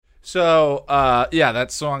So, yeah,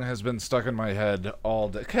 that song has been stuck in my head all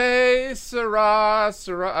day. Que sera,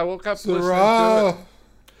 sera. I woke up listening to it.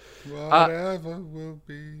 Sarah, whatever will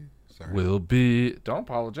be. Sorry. Will be. Don't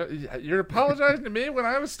apologize. You're apologizing to me when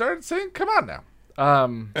I was started singing. Come on now.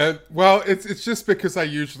 Well, it's just because I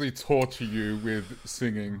usually torture you with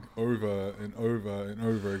singing over and over and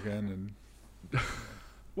over again, and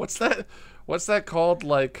What's that? What's that called?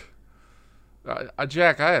 Like,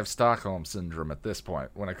 Jack, I have Stockholm syndrome at this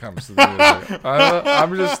point when it comes to the music.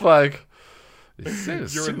 I'm just like,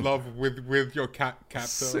 you're in love with your captor.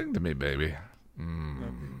 Sing to me, baby.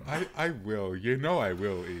 I will. You know I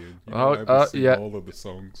will, Ian. You Oh, know I will sing yeah. all of the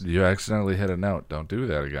songs. You accidentally hit a note. Don't do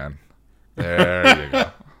that again. There you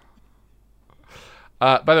go.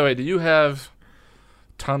 By the way, do you have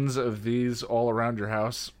tons of these all around your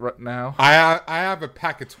house right now? I have a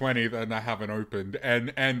pack of 20 that I haven't opened,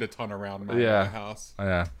 and a ton around my house.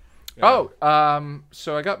 Yeah. Yeah. Oh,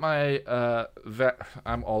 so I got my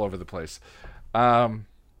I'm all over the place. Have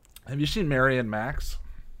you seen Mary and Max?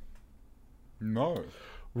 No,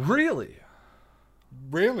 Really?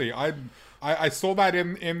 really, I saw that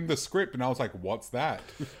in the script, and I was like, "What's that?"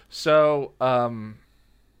 So,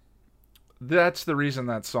 that's the reason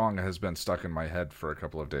that song has been stuck in my head for a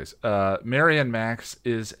couple of days. Mary and Max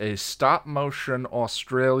is a stop-motion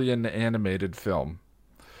Australian animated film.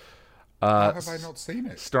 How have I not seen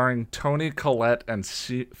it? Starring Toni Collette and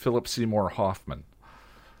Philip Seymour Hoffman.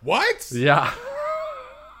 What? Yeah.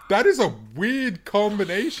 That is a weird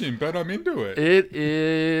combination, but I'm into it. It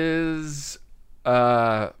is...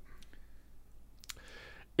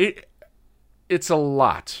 It's a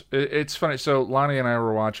lot. It's funny. So Lonnie and I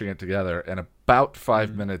were watching it together, and about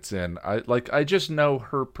 5 minutes in, I just know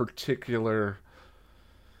her particular.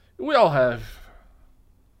 We all have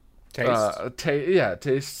Taste.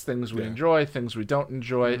 tastes, things we Yeah. enjoy, things we don't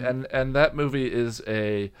enjoy, and that movie is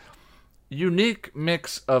a unique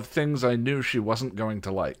mix of things I knew she wasn't going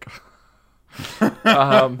to like.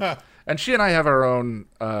 And she and I have our own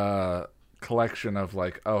collection of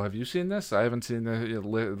like, oh, have you seen this? I haven't seen the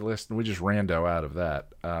list, and we just rando out of that.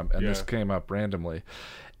 And this Yeah. came up randomly,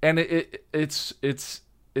 and it's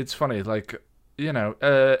funny. Like,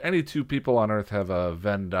 any two people on Earth have a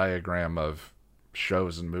Venn diagram of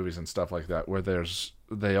shows and movies and stuff like that where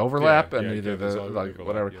they overlap and either there's the like overlap,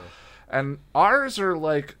 whatever, yeah. and ours are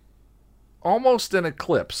like almost an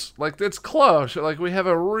eclipse. Like, it's close. Like, we have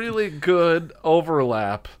a really good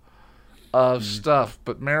overlap of stuff,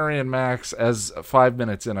 but Mary and Max, as 5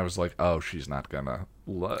 minutes in, I was like, oh, she's not gonna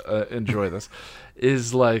enjoy this,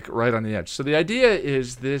 is like right on the edge. So the idea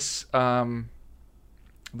is this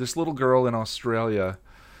this little girl in Australia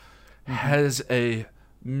has a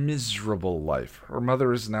miserable life. Her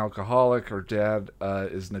mother is an alcoholic. Her dad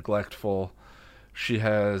is neglectful. She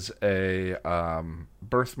has a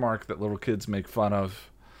birthmark that little kids make fun of.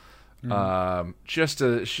 She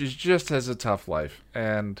just has a tough life,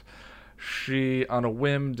 and she, on a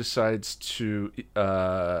whim, decides to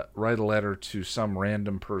write a letter to some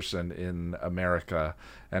random person in America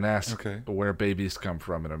and ask where babies come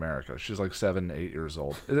from in America. She's like 7, 8 years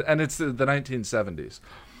old, and it's the 1970s.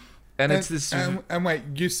 And it's this. And wait,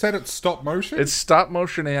 you said it's stop motion? It's stop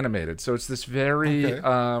motion animated, so it's this very.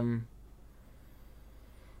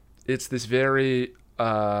 It's this very.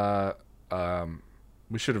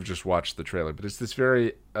 We should have just watched the trailer, but it's this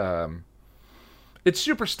very. It's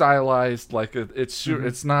super stylized, like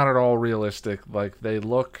it's not at all realistic. Like, they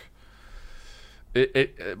look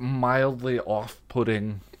it mildly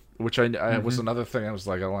off-putting, which I was another thing. I was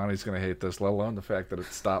like, Alani's gonna hate this, let alone the fact that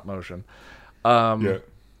it's stop motion.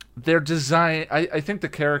 Their design, I think the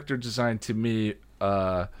character design to me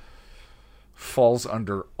falls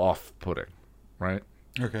under off-putting, right?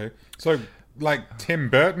 Okay, so like Tim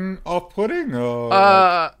Burton off-putting, or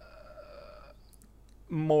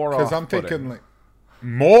more because I'm off-putting. thinking like.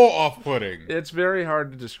 More off-putting. It's very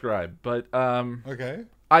hard to describe, but Okay.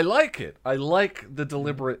 I like it. I like the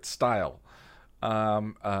deliberate style.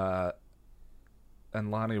 And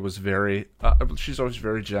Lonnie was very. She's always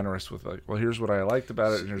very generous with, like, well, here's what I liked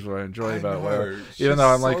about it, and here's what I enjoy about it. Whatever. She's Even though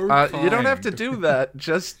I'm so like, you don't have to kind. do that.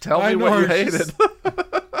 Just tell me I what know, you hated.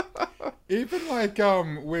 Even like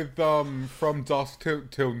with from dusk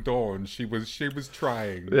till dawn, she was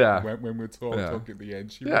trying. Yeah. When we were talking at the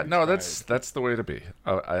end, she Yeah, really no, tried. that's the way to be.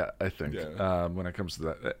 I think Yeah. when it comes to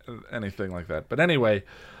that, anything like that. But anyway,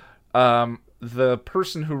 the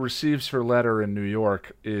person who receives her letter in New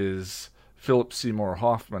York is Philip Seymour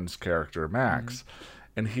Hoffman's character Max,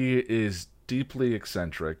 and he is deeply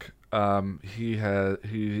eccentric.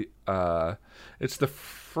 It's the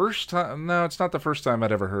first time. No, it's not the first time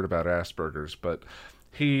I'd ever heard about Asperger's, but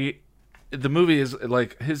he the movie is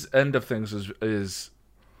like his end of things is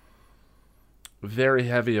very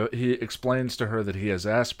heavy. He explains to her that he has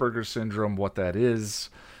Asperger's syndrome, what that is.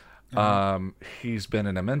 He's been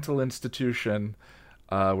in a mental institution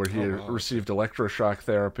where he received electroshock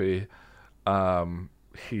therapy.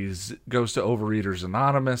 He's goes to Overeaters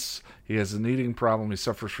Anonymous. He has an eating problem. He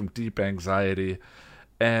suffers from deep anxiety,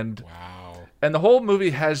 and and the whole movie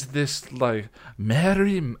has this like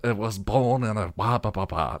Mary was born in a blah blah blah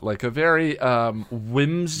blah, like a very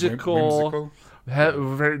whimsical.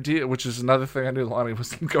 Very deep, which is another thing I knew Lonnie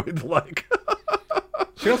wasn't going to like.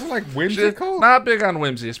 She doesn't like whimsical? She's not big on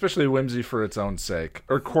whimsy, especially whimsy for its own sake.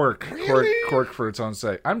 Or quirk. Really? Quirk for its own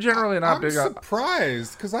sake. I'm generally not big on... I'm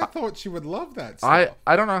surprised, because I thought she would love that stuff.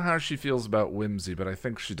 I don't know how she feels about whimsy, but I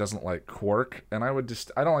think she doesn't like quirk. And I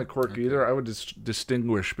don't like quirk either. I would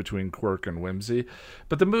distinguish between quirk and whimsy.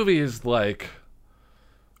 But the movie is like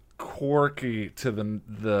quirky to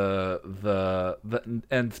the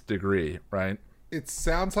nth degree, right? It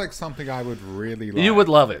sounds like something I would really like. You would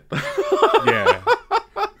love it. Yeah.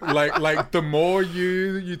 Like the more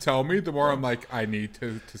you tell me, the more I'm like, I need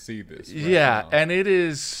to see this. Right now. And it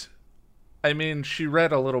is. I mean, she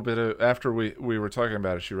read a little bit after we were talking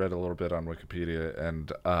about it. She read a little bit on Wikipedia,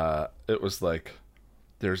 and it was like,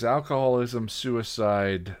 there's alcoholism,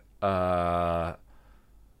 suicide,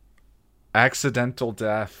 accidental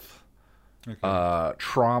death,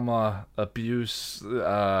 trauma, abuse,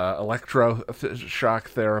 electroshock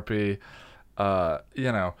therapy,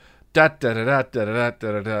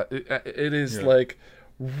 It is like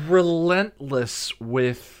relentless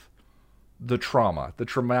with the trauma, the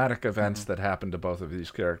traumatic events that happened to both of these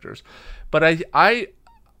characters. But I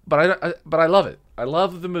love it. I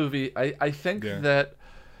love the movie. I think that,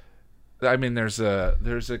 I mean, there's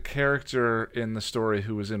a character in the story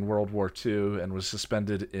who was in World War II and was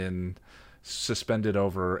suspended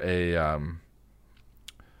over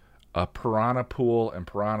a piranha pool, and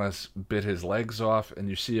piranhas bit his legs off, and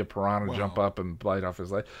you see a piranha jump up and bite off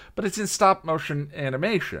his leg. But it's in stop motion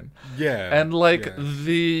animation. Yeah. And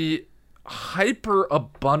the hyper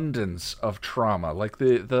abundance of trauma, like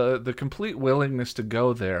the complete willingness to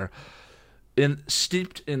go there,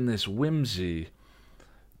 steeped in this whimsy,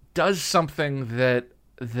 does something that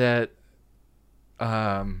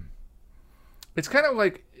it's kind of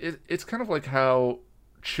like how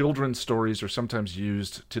children's stories are sometimes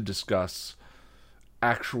used to discuss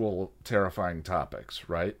actual terrifying topics,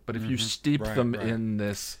 right? But if you steep them in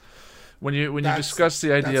this, when you discuss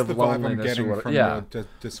the idea of loneliness or whatever, your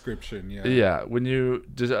description, when you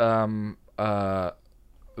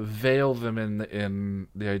veil them in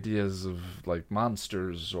the ideas of like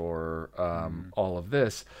monsters or all of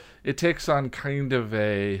this, it takes on kind of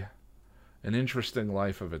an interesting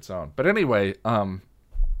life of its own. But anyway,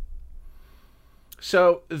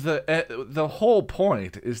 so the whole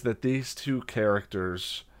point is that these two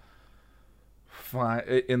characters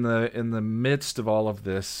in the midst of all of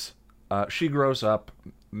this, she grows up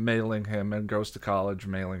mailing him and goes to college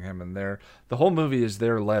mailing him, and the whole movie is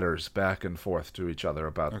their letters back and forth to each other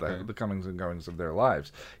about the comings and goings of their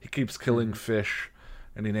lives. He keeps killing fish,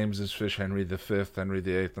 and he names his fish Henry V, Henry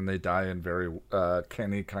VIII, and they die in very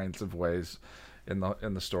canny kinds of ways in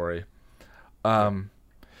the story.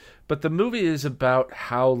 But the movie is about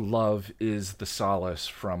how love is the solace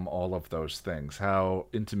from all of those things, how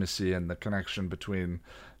intimacy and the connection between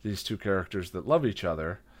these two characters that love each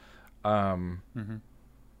other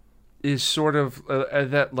is sort of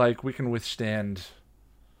that, like, we can withstand,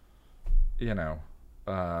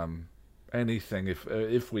 anything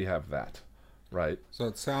if we have that, right? So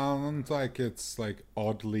it sounds like it's like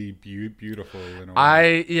oddly beautiful in a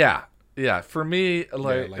way. Yeah, for me,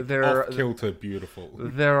 like there off-kilter beautiful.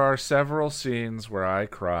 There are several scenes where I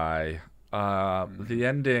cry. The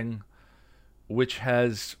ending, which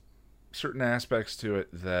has certain aspects to it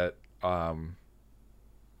that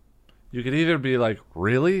you could either be like,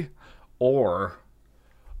 really? Or,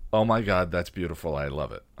 oh my God, that's beautiful, I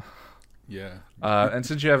love it. Yeah. And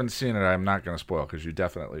since you haven't seen it, I'm not going to spoil, because you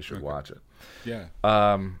definitely should watch it. Yeah.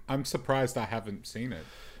 I'm surprised I haven't seen it.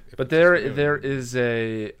 But there's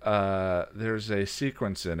a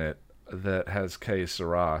sequence in it that has que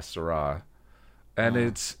sera, and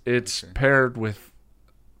it's paired with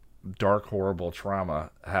dark, horrible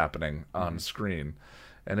trauma happening on screen,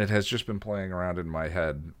 and it has just been playing around in my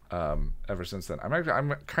head ever since then.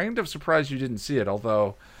 I'm kind of surprised you didn't see it,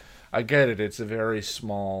 although I get it. It's a very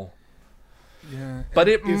small. Yeah, but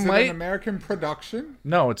is it an American production?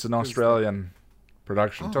 No, it's an Australian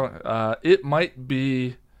production. It might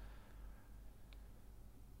be.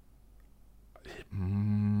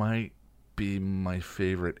 Might be my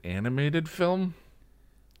favorite animated film.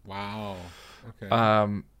 Wow.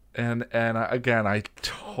 Okay. And again, I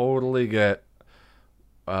totally get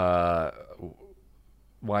why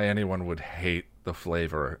anyone would hate the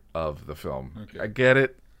flavor of the film. Okay. I get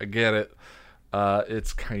it.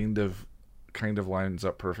 It's kind of lines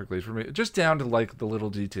up perfectly for me. Just down to like the little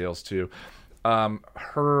details too.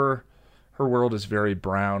 Her world is very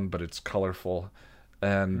brown, but it's colorful,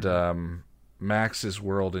 and Max's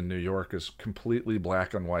world in New York is completely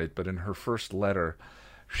black and white. But in her first letter,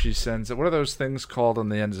 she sends, what are those things called on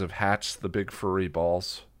the ends of hats? The big furry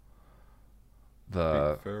balls.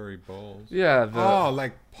 Big furry balls. Yeah.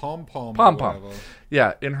 Like pom pom.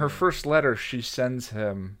 Yeah. In her first letter, she sends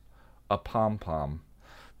him a pom pom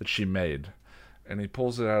that she made, and he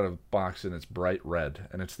pulls it out of a box, and it's bright red,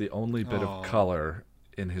 and it's the only bit of color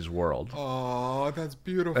in his world. Oh, that's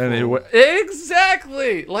beautiful. And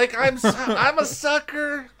exactly, like I'm a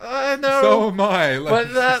sucker. I know. So am I.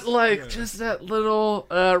 But that just that little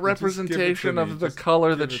representation of the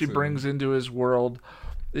color that she brings into his world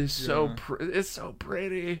is it's so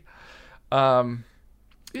pretty.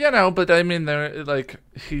 But I mean, they're like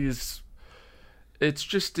it's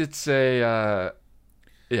a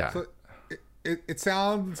So it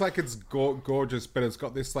sounds like it's gorgeous, but it's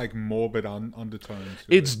got this like morbid undertone to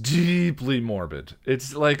it's deeply morbid.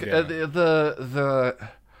 It's like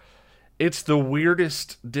it's the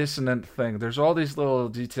weirdest dissonant thing. There's all these little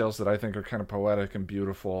details that I think are kind of poetic and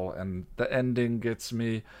beautiful, and the ending gets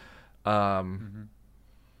me. I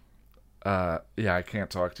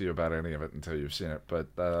can't talk to you about any of it until you've seen it, but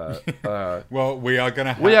well, we are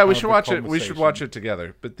gonna have we should watch it. We should watch it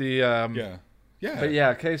together. But But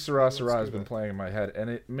yeah, Que Sera Sera has been playing in my head, and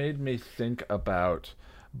it made me think about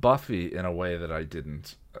Buffy in a way that I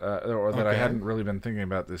didn't, or that I hadn't really been thinking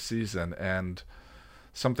about this season, and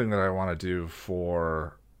something that I want to do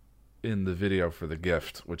in the video for the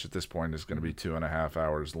gift, which at this point is going to be 2.5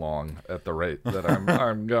 hours long at the rate that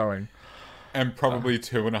I'm going. And probably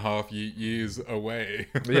 2.5 years away.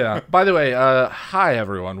 Yeah. By the way, hi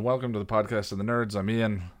everyone. Welcome to the Podcast of the Nerds. I'm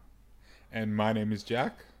Ian. And my name is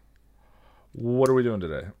Jack. What are we doing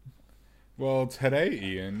today? Well, today,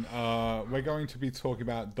 Ian, we're going to be talking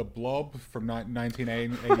about The Blob from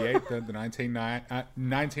 1988, the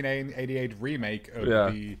 1988 remake of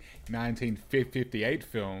the 1958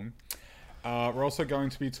 film. We're also going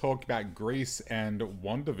to be talking about Grease and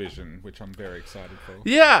WandaVision, which I'm very excited for.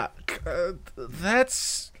 Yeah,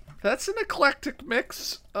 that's an eclectic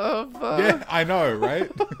mix of. Yeah, I know,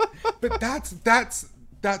 right? But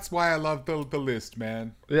that's why I love the list,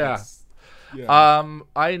 man. Yeah.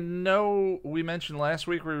 I know we mentioned last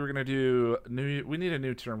week we were going to do we need a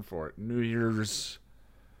new term for it. New Year's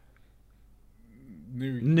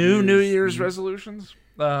resolutions.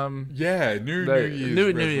 New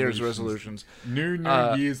Year's resolutions. New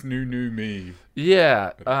Year's, new me.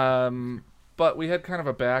 Yeah. But we had kind of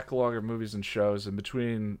a backlog of movies and shows, and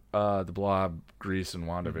between The Blob, Grease, and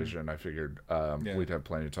WandaVision, I figured we'd have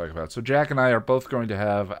plenty to talk about. So Jack and I are both going to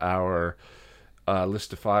have our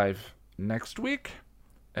list of 5 next week,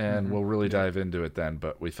 and we'll really dive into it then.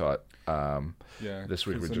 But we thought this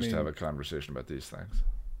week we'd just have a conversation about these things.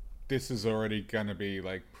 This is already going to be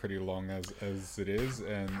like pretty long as it is,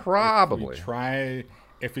 and probably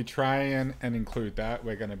if we try and include that,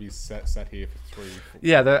 we're going to be set here for 3.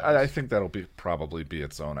 Yeah, I think that'll probably be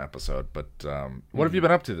its own episode. But what have you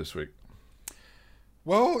been up to this week?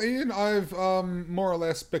 Well, Ian, I've more or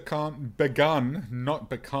less begun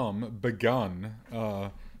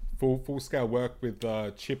full scale work with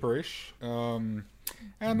Chipperish, and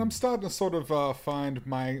I'm starting to sort of find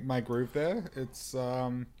my groove there.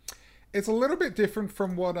 It's a little bit different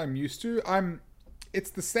from what I'm used to. It's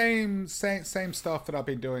the same stuff that I've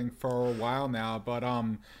been doing for a while now, but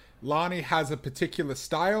Lani has a particular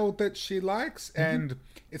style that she likes, and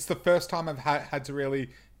it's the first time I've had to really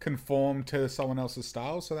conform to someone else's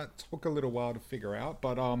style, so that took a little while to figure out.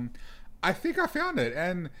 But I think I found it,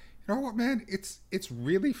 and you know what, man? It's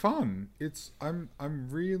really fun. I'm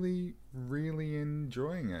really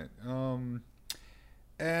enjoying it.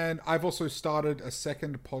 And I've also started a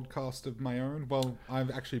second podcast of my own. Well,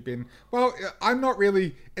 I'm not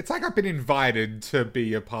really. It's like I've been invited to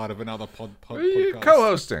be a part of another podcast.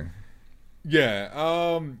 Co-hosting.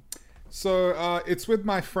 Yeah. So it's with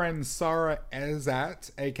my friend Sarah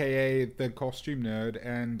Ezat, aka the Costume Nerd,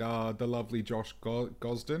 and the lovely Josh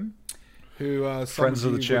Gosden, who friends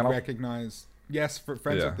of the channel recognize. Yes,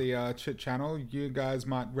 friends of the channel. You guys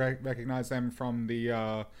might recognize them from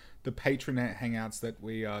the patron hangouts that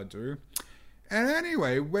we do. And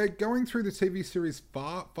anyway, we're going through the TV series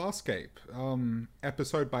Farscape,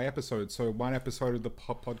 episode by episode. So one episode of the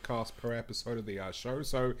podcast per episode of the show.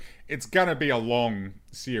 So it's gonna be a long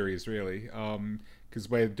series, really, because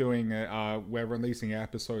we're releasing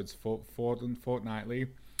episodes fortnightly.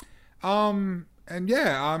 And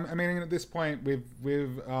yeah, I mean, at this point,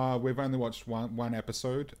 we've only watched one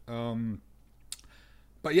episode.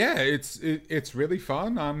 But yeah, it's really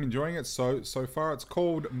fun. I'm enjoying it so far. It's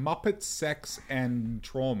called Muppet Sex and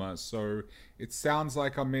Trauma, so it sounds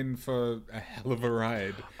like I'm in for a hell of a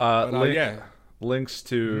ride. Yeah, links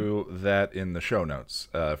to that in the show notes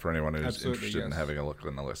for anyone who's Absolutely, interested in yes. having a look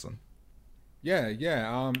and a listen. Yeah.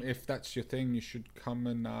 If that's your thing, you should come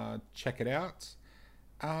and check it out.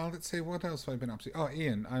 Let's see, what else have I been up to? Oh,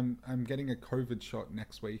 Ian, I'm getting a COVID shot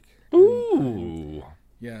next week. Ooh.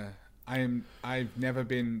 Yeah. I've never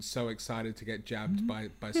been so excited to get jabbed by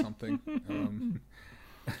something.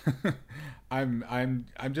 I'm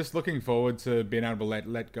just looking forward to being able to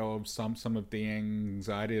let go of some of the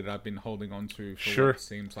anxiety that I've been holding on to for what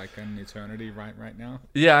seems like an eternity right now.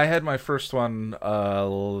 Yeah, I had my first one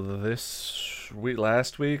last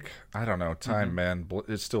week. I don't know, time, man.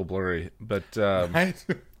 It's still blurry, but Right?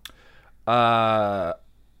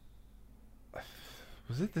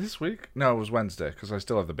 was it this week? No, it was Wednesday because I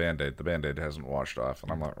still have the Band-Aid. The Band-Aid hasn't washed off,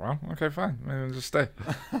 and I'm like, well, okay, fine, maybe just stay.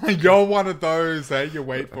 You're one of those, hey? You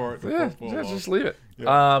wait for it. Yeah, just leave it.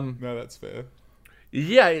 Yeah. No, that's fair.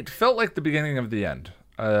 Yeah, it felt like the beginning of the end.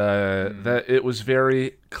 That it was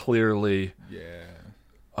very clearly,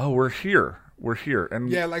 oh, we're here,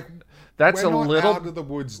 and Yeah, like that's we're a not little out of the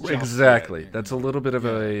woods. Just exactly. yet. That's a little bit of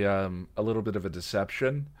a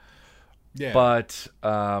deception. Yeah. But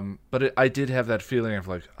I did have that feeling of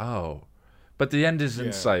like, oh, but the end is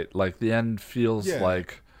in sight. Like the end feels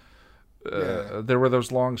like there were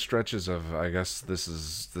those long stretches of, I guess this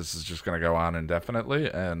is just going to go on indefinitely,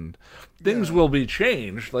 and things will be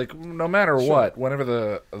changed. Like no matter what,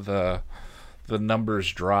 whenever the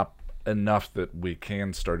numbers drop enough that we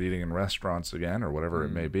can start eating in restaurants again or whatever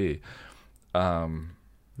it may be.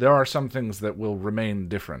 There are some things that will remain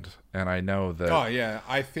different, and I know that. Oh yeah,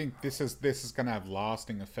 I think this is gonna have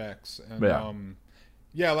lasting effects. And,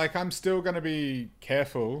 like I'm still gonna be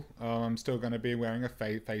careful. I'm still gonna be wearing a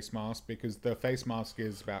face mask because the face mask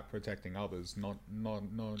is about protecting others, not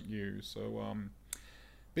you. So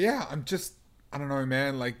but yeah, I don't know,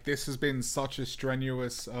 man. Like this has been such a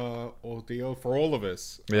strenuous ordeal for all of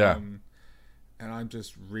us. Yeah, and I'm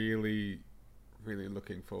just really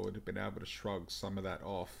looking forward to being able to shrug some of that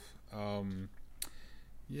off.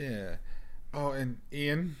 Yeah. Oh, and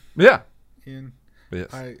Ian. Yeah. Ian.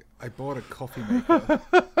 Yes. I bought a coffee maker.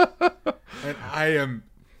 And I am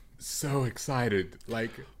so excited. Like,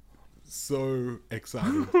 so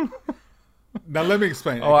excited. Now let me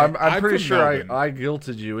explain. Oh, okay? I'm pretty sure Melbourne. I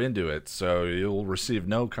guilted you into it, so you'll receive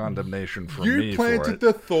no condemnation from me for it. You planted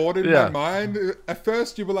the thought in my mind. At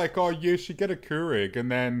first, you were like, "Oh, you should get a Keurig,"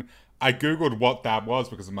 and then I googled what that was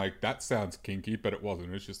because I'm like, "That sounds kinky," but it wasn't.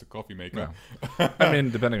 It was just a coffee maker. No. I mean,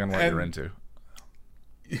 depending on what you're into.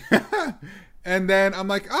 And then I'm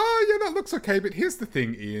like, "Oh, yeah, that looks okay." But here's the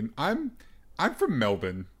thing, Ian. I'm from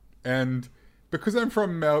Melbourne, and because I'm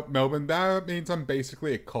from Melbourne, that means I'm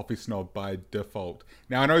basically a coffee snob by default.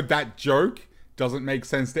 Now, I know that joke doesn't make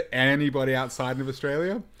sense to anybody outside of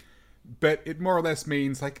Australia, but it more or less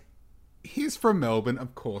means, like, he's from Melbourne,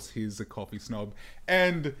 of course he's a coffee snob.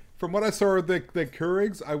 And from what I saw of the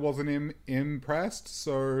Keurigs, I wasn't impressed,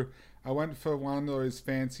 so I went for one of those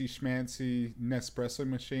fancy schmancy Nespresso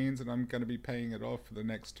machines, and I'm going to be paying it off for the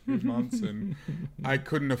next 2 months, and I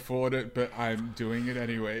couldn't afford it, but I'm doing it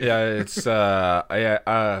anyway. Yeah, it's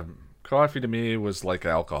coffee to me was like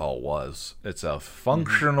alcohol was. It's a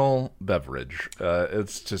functional beverage.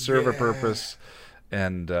 It's to serve a purpose,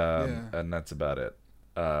 and that's about it.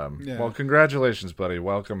 Well, congratulations, buddy.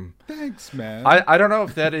 Welcome. Thanks, man. I don't know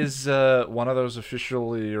if that is one of those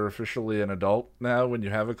you're officially an adult now when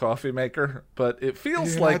you have a coffee maker, but it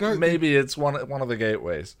feels like maybe it's one of the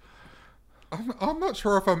gateways. I'm not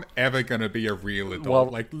sure if I'm ever gonna be a real adult. Well,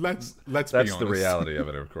 like let's be honest. That's the reality of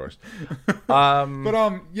it, of course.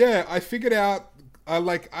 But yeah, I figured out.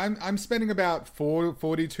 I'm spending about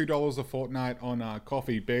 $42 a fortnight on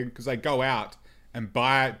coffee, big because I go out and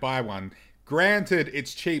buy one. Granted,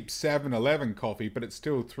 it's cheap 7-Eleven coffee, but it's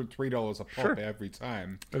still $3 a pop every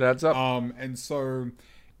time. It adds up. And so,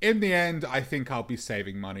 in the end, I think I'll be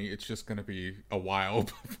saving money. It's just going to be a while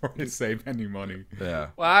before I save any money. Yeah.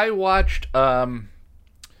 Well, I watched.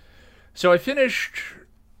 So I finished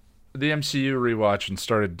the MCU rewatch and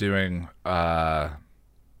started doing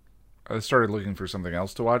I started looking for something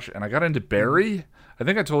else to watch, and I got into Barry. I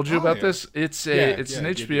think I told you about this. It's an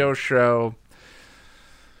HBO show.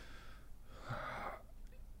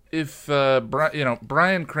 If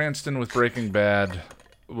Bryan Cranston with Breaking Bad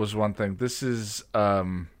was one thing, this is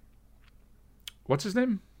what's his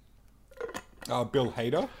name? Bill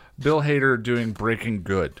Hader. Bill Hader doing Breaking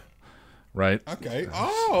Good, right? Okay.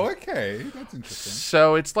 Oh, okay. That's interesting.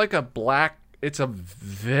 So it's like it's a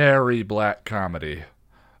very black comedy,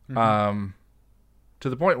 to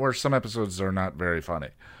the point where some episodes are not very funny,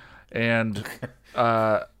 and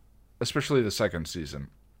especially the second season.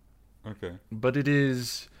 Okay. But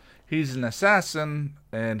he's an assassin,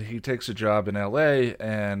 and he takes a job in L.A.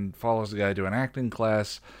 and follows the guy to an acting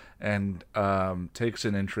class, and takes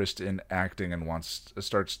an interest in acting and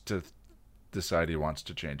starts to decide he wants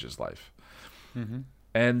to change his life. Mm-hmm.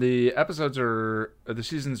 And the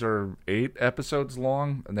seasons are 8 episodes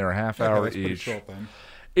long, and they're a half hour each. Short, then.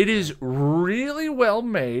 It is really well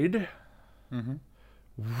made. Mm-hmm.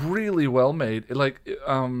 Really well made. Like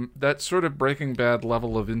that sort of Breaking Bad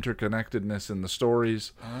level of interconnectedness in the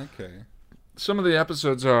stories. Okay. Some of the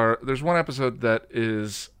episodes there's one episode that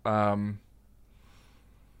is the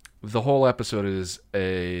whole episode is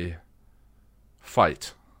a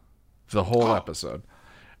fight. The whole episode.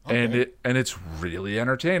 Okay. And it's really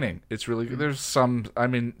entertaining. It's really there's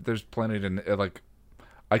plenty to like.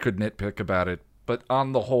 I could nitpick about it, but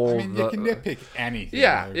on the whole, you can nitpick anything.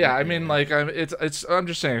 Yeah, though, yeah. I mean, like, it's. I'm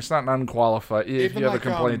just saying, it's not an unqualified. If you have a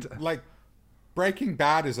complaint, like Breaking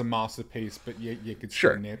Bad is a masterpiece, but you could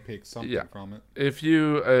still nitpick something from it. If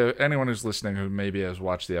you, anyone who's listening who maybe has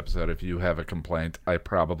watched the episode, if you have a complaint, I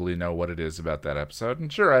probably know what it is about that episode,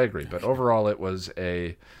 and sure, I agree. But overall, it was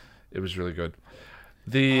really good.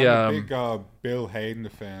 I'm a big Bill Hader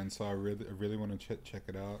fan, so I really want to check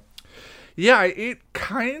it out. Yeah, it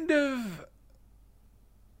kind of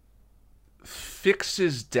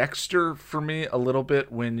fixes Dexter for me a little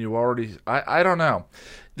bit when you already. I don't know.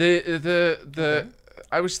 Okay.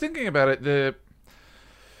 I was thinking about it.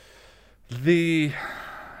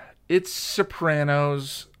 It's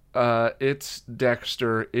Sopranos. It's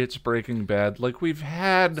Dexter. It's Breaking Bad. Like, we've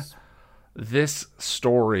had this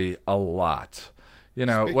story a lot. You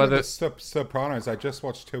know, Speaking whether of the Sopranos, I just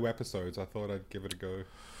watched 2 episodes. I thought I'd give it a go.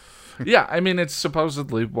 Yeah, I mean, it's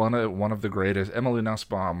supposedly one of the greatest. Emily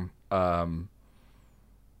Nussbaum,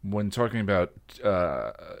 when talking about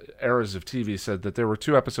eras of TV, said that there were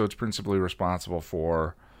 2 episodes principally responsible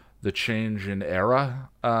for the change in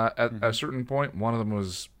era at a certain point. One of them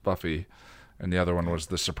was Buffy, and the other one was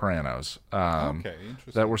The Sopranos. Okay,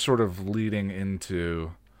 interesting. That were sort of leading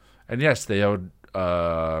into, and yes, they owed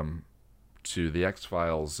to the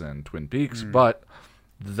X-Files and Twin Peaks, but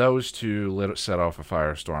those 2 set off a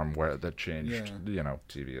firestorm that changed,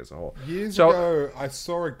 TV as a whole. Years ago, I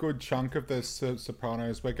saw a good chunk of the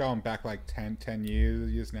Sopranos. We're going back like 10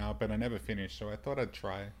 years now, but I never finished, so I thought I'd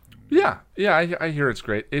try. Yeah, I hear it's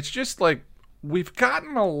great. It's just like, we've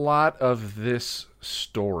gotten a lot of this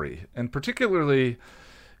story, and particularly,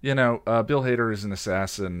 Bill Hader is an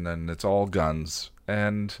assassin, and it's all guns,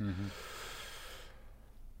 and...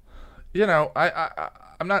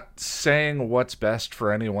 I'm not saying what's best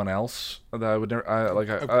for anyone else. I would never. I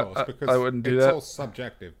wouldn't do that. It's all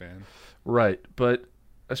subjective, man. Right, but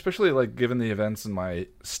especially like given the events in my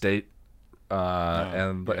state,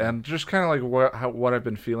 and just kind of like what I've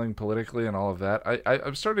been feeling politically and all of that.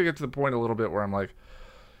 I'm starting to get to the point a little bit where I'm like,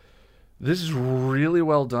 this is really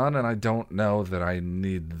well done, and I don't know that I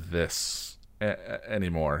need this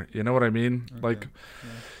anymore. You know what I mean? Okay. Like. Yeah.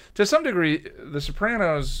 To some degree, The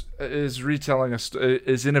Sopranos is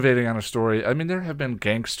is innovating on a story. I mean, there have been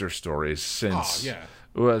gangster stories since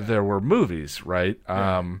there were movies, right?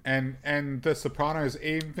 Yeah. And The Sopranos,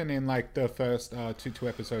 even in like the first two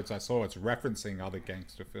episodes I saw, it's referencing other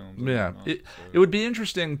gangster films. Yeah, it would be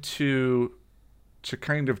interesting to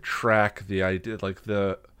kind of track the idea, like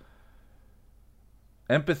the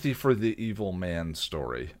empathy for the evil man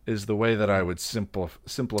story is the way that I would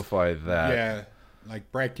simplify that. Yeah.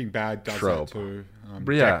 Like Breaking Bad does trope. That too.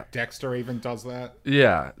 Dexter even does that.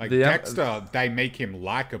 Yeah. Like Dexter, they make him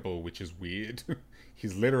likable, which is weird.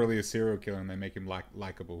 He's literally a serial killer, and they make him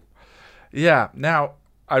likable. Yeah. Now,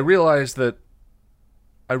 I realize that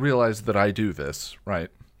I do this,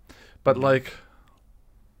 right? But like,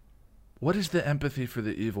 what is the empathy for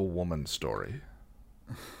the evil woman story?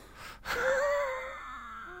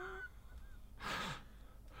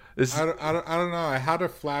 I don't know. I had a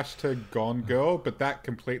flash to Gone Girl, but that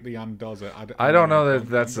completely undoes it. I don't know that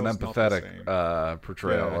that's an empathetic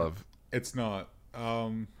portrayal of. It's not.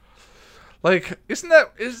 Like, isn't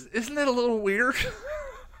that a little weird?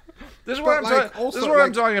 This is what this is what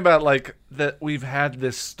I'm talking about. Like that we've had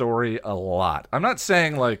this story a lot. I'm not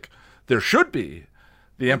saying like there should be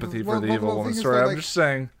the empathy for the evil woman story. I'm just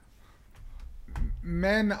saying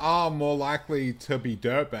men are more likely to be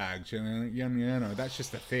dirtbags. You know, that's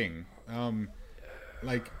just a thing.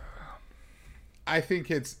 Like I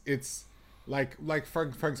think it's like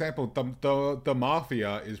for example, the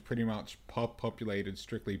mafia is pretty much populated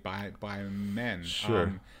strictly by men.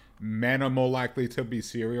 Sure. Men are more likely to be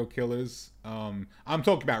serial killers. I'm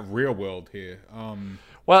talking about real world here.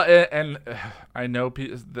 Well, and I know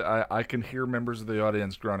I can hear members of the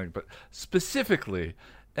audience groaning, but specifically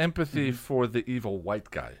empathy for the evil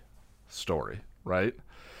white guy story, right?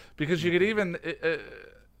 Because you could even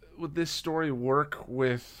would this story work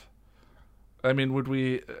with? I mean, would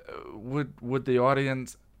we would the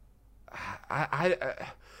audience I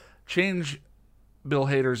change Bill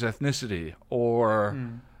Hader's ethnicity or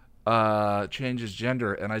change his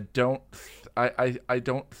gender? And I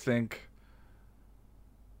don't think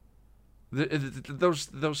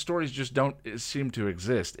those stories just don't seem to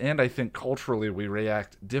exist. And I think culturally we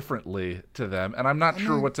react differently to them, and I'm not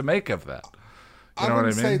sure what to make of that. You know I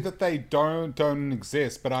wouldn't what I mean? say that they don't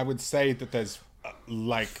exist, but I would say that there's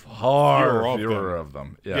like fewer of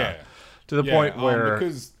them. Yeah. To the point where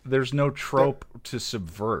because there's no trope to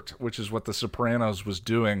subvert, which is what The Sopranos was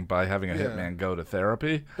doing by having a hitman go to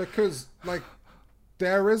therapy. Because like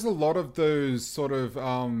there is a lot of those sort of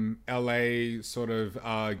LA sort of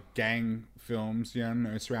gang films, you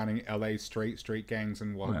know, surrounding LA street gangs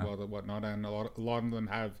and whatnot, and a lot of them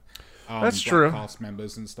have That's black true. cast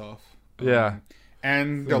members and stuff. Yeah.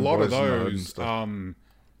 And a lot of those, and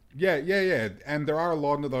and there are a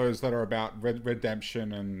lot of those that are about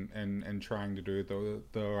redemption and trying to do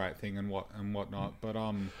the right thing and whatnot. But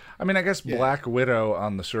I mean, I guess Black Widow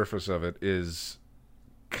on the surface of it is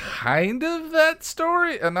kind of that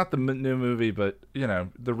story, and not the new movie, but you know,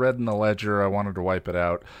 the Red in the Ledger. I wanted to wipe it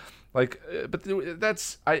out. Like, but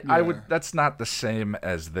that's I would that's not the same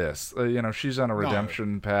as this. You know, she's on a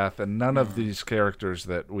redemption path, and none of these characters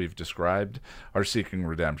that we've described are seeking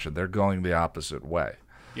redemption. They're going the opposite way.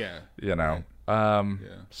 Yeah, you know.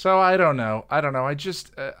 So I don't know. I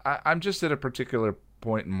just I'm just at a particular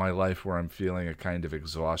point in my life where I'm feeling a kind of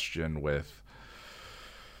exhaustion with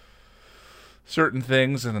certain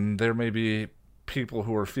things, and there may be people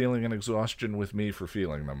who are feeling an exhaustion with me for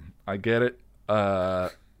feeling them. I get it.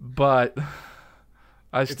 But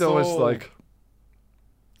I still was like,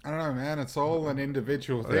 I don't know, man. It's all an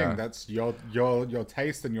individual thing. Yeah. That's your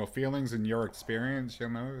taste and your feelings and your experience. You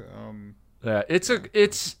know. Yeah, it's a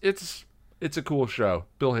cool show.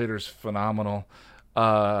 Bill Hader's phenomenal.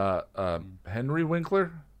 Henry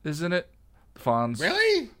Winkler, isn't it? Fonz.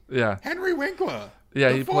 Really? Yeah. Henry Winkler.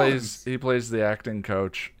 Yeah, he plays the acting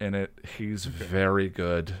coach in it. He's very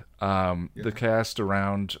good. The cast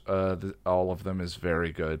around all of them is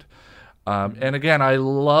very good. And again, I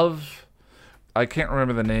can't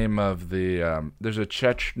remember the name of the. There's a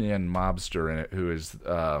Chechnyan mobster in it who is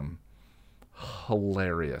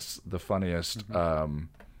hilarious, the funniest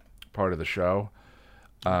part of the show.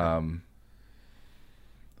 I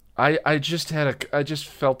just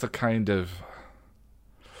felt a kind of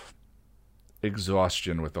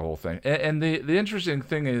exhaustion with the whole thing, and the interesting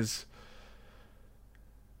thing is,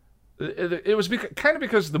 it was kind of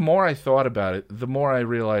because the more I thought about it, the more I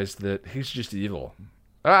realized that he's just evil.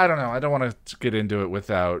 I don't know. I don't want to get into it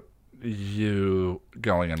without you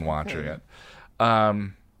going and watching it.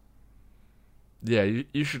 Yeah,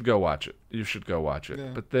 you should go watch it. You should go watch it.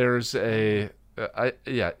 Yeah. But there's it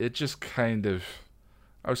just kind of,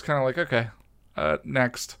 I was kind of like, okay,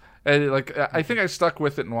 next. And I think I stuck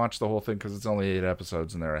with it and watched the whole thing because it's only 8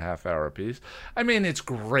 episodes and they're a half-hour apiece. I mean, it's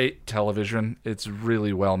great television. It's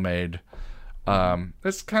really well made.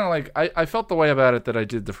 It's kind of like I felt the way about it that I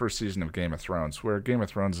did the first season of Game of Thrones, where Game of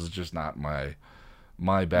Thrones is just not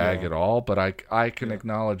my bag at all. But I can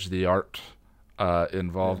acknowledge the art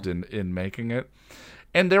involved in making it.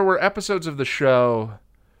 And there were episodes of the show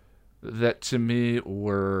that to me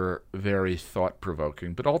were very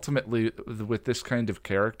thought-provoking. But ultimately, with this kind of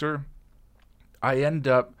character, I end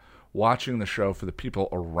up watching the show for the people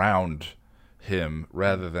around him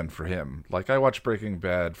rather than for him. Like, I watch Breaking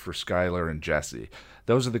Bad for Skyler and Jesse.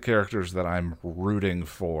 Those are the characters that I'm rooting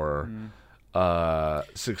for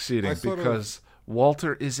succeeding, because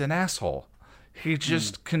Walter is an asshole. He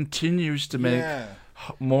just continues to make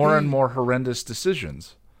more and more horrendous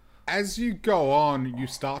decisions. As you go on, you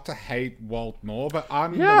start to hate Walt more, but I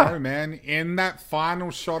don't know, man. In that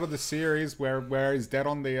final shot of the series where he's dead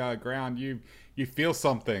on the ground, you you feel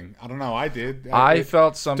something. I don't know. I did. I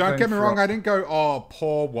felt something. Don't get me wrong. I didn't go, oh,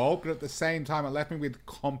 poor Walt, but at the same time, it left me with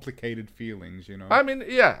complicated feelings. You know. I mean,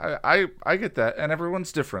 yeah, I get that, and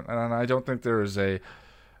everyone's different, and I don't think there is a.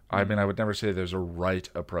 I mean, I would never say there's a right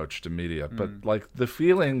approach to media, but like the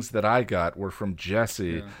feelings that I got were from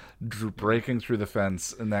Jesse breaking through the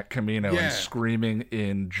fence in that Camino and screaming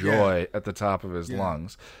in joy at the top of his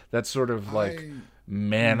lungs. That sort of like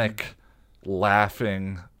manic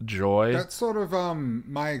laughing joy. That's sort of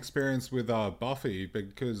my experience with Buffy,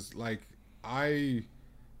 because like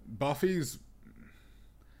Buffy's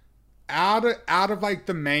out of like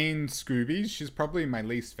the main Scoobies, she's probably my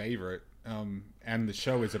least favorite. And the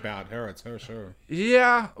show is about her. It's her show.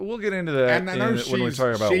 Yeah, we'll get into that when we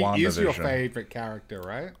talk about WandaVision. She is your favorite character,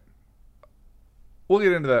 right? We'll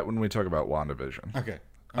get into that when we talk about WandaVision. Okay.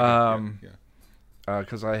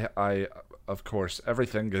 Because I, of course,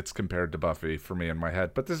 everything gets compared to Buffy for me in my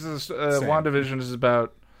head. But this is WandaVision is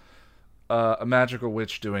about a magical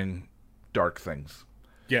witch doing dark things.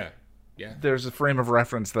 Yeah. There's a frame of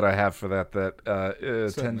reference that I have for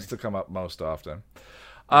that tends to come up most often.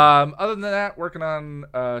 Other than that, working on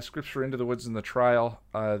scripts for Into the Woods and the Trial.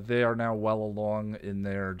 They are now well along in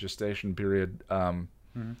their gestation period.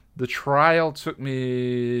 The Trial took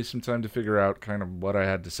me some time to figure out kind of what I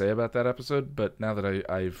had to say about that episode, but now that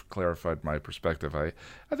I've clarified my perspective, I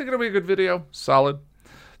think it'll be a good video. Solid.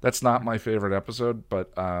 That's not my favorite episode,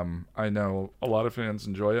 but I know a lot of fans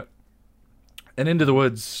enjoy it. And Into the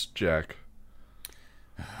Woods, Jack.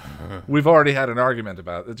 We've already had an argument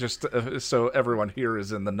about it, just so everyone here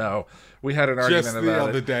is in the know. We had an argument just about the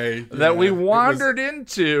other day that we wandered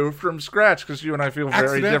into from scratch because you and I feel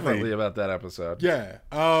very differently about that episode. Yeah,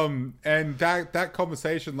 and that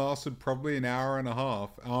conversation lasted probably an hour and a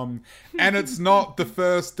half. And it's not the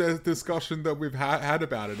first discussion that we've had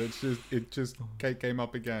about it. It just came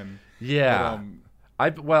up again. Yeah,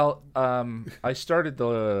 but, I started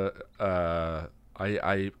the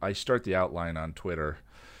I start the outline on Twitter.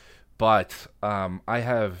 But I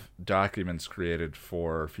have documents created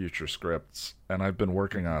for future scripts, and I've been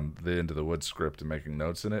working on the Into the Woods script and making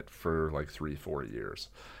notes in it for like 3-4 years.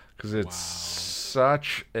 Because it's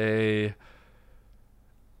such a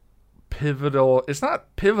pivotal... It's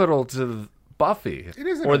not pivotal to Buffy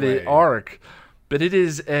or the arc, but it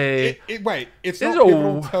is a... It's not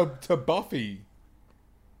pivotal to Buffy.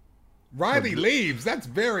 Riley leaves. That's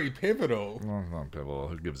very pivotal. Well, it's not pivotal.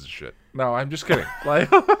 Who gives a shit? No, I'm just kidding. Like,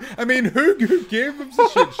 I mean, who gives a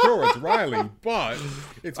shit? Sure, it's Riley, but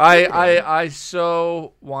it's. I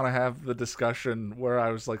so want to have the discussion where I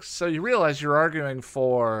was like, so you realize you're arguing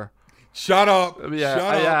for. Shut up. Yeah,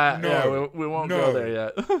 Shut up. No, we won't go there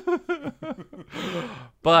yet.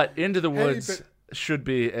 But Into the Woods should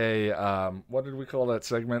be a what did we call that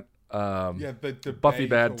segment? The Buffy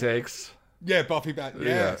Bad Takes. Yeah, Buffy Bad.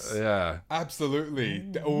 Yes. Yeah. Absolutely.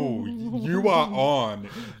 Oh, you are on.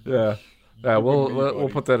 Yeah. Yeah, we'll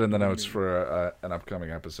put that in the notes for an upcoming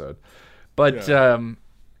episode. But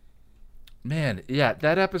man, yeah,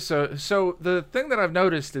 that episode. So the thing that I've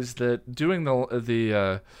noticed is that doing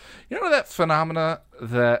the you know that phenomena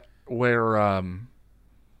that where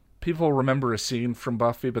people remember a scene from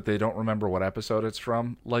Buffy but they don't remember what episode it's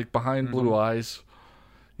from, like Behind Blue Eyes.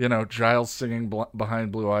 You know, Giles singing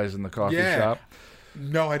Behind Blue Eyes in the coffee shop.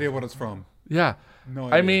 No idea what it's from. Yeah. No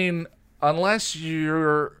idea. I mean, unless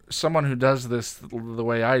you're someone who does this the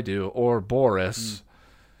way I do, or Boris,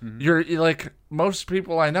 you're like, most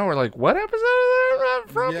people I know are like, what episode is that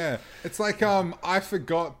from? Yeah. It's like, I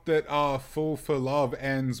forgot that Fool for Love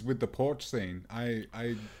ends with the porch scene.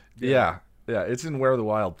 Yeah, it's in Where the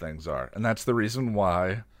Wild Things Are. And that's the reason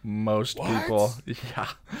why most people... Yeah.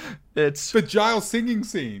 It's... The Giles singing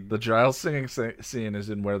scene. The Giles singing scene is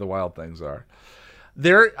in Where the Wild Things Are.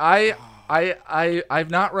 I've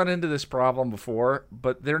not run into this problem before,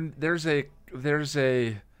 but there's a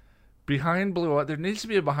Behind Blue... There needs to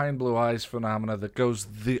be a Behind Blue Eyes phenomena that goes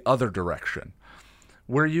the other direction.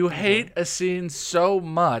 Where you hate a scene so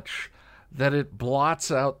much... that it blots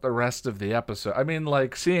out the rest of the episode. I mean,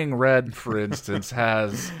 like, Seeing Red, for instance,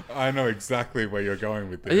 has... I know exactly where you're going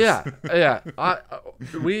with this. Yeah.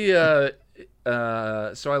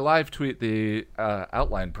 So I live tweet the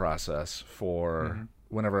outline process for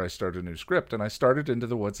whenever I start a new script, and I started Into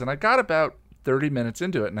the Woods, and I got about 30 minutes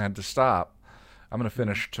into it and had to stop. I'm going to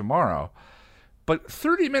finish tomorrow. But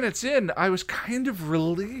 30 minutes in, I was kind of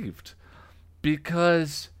relieved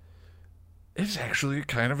because... it's actually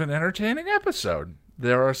kind of an entertaining episode.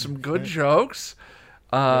 There are some good jokes.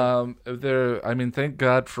 I mean, thank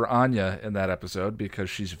God for Anya in that episode because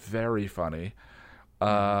she's very funny.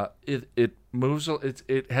 It moves.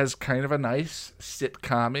 It has kind of a nice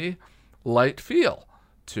sitcom-y light feel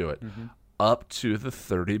to it, up to the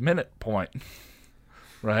 30-minute point,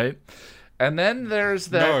 right? And then there's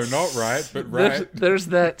that... No, not right, but right. There's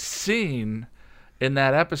that scene in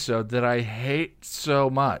that episode that I hate so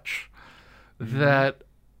much that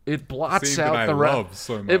it blots out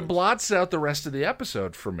it blots out the rest of the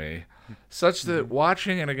episode for me, such that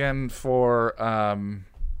watching it again for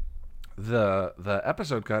the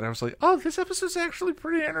episode cut, I was like, oh, this episode's actually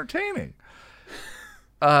pretty entertaining.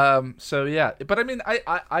 So yeah, but I mean,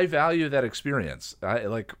 I value that experience.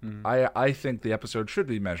 I think the episode should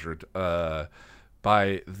be measured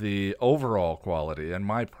by the overall quality, and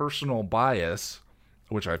my personal bias,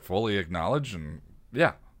 which I fully acknowledge, and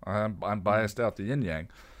yeah, I'm biased out the yin yang.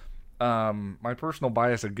 My personal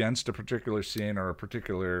bias against a particular scene or a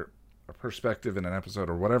particular perspective in an episode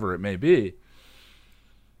or whatever it may be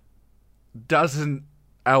doesn't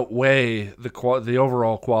outweigh the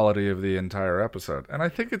overall quality of the entire episode, and I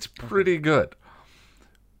think it's pretty good.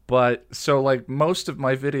 But so like most of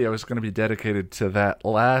my video is going to be dedicated to that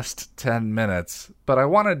last 10 minutes, but I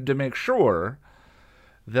wanted to make sure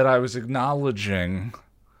that I was acknowledging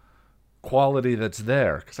quality that's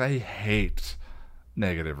there, because I hate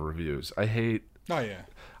negative reviews. I hate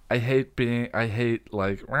I hate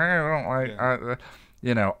like, I don't like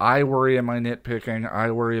I worry in my nitpicking.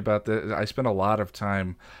 I worry about I spend a lot of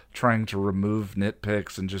time trying to remove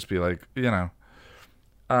nitpicks and just be like, the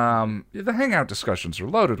hangout discussions are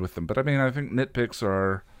loaded with them, but I mean, I think nitpicks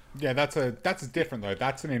are... Yeah, that's different though.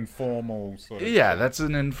 That's an informal sort of... Yeah, that's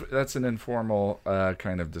an informal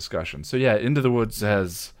kind of discussion. So yeah, Into the Woods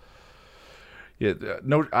has...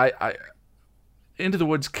 Into the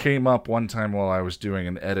Woods came up one time while I was doing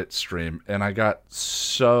an edit stream, and I got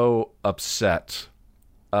so upset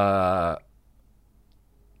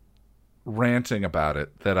ranting about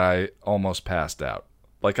it that I almost passed out.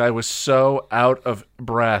 Like, I was so out of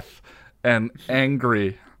breath and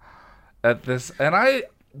angry at this. And I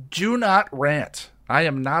do not rant. I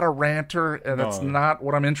am not a ranter, and that's not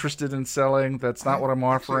what I'm interested in selling. That's not what I'm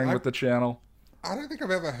offering with the channel. I don't think I've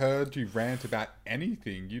ever heard you rant about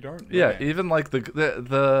anything. You don't rant. Yeah, even like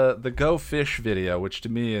the Go Fish video, which to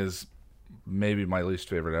me is maybe my least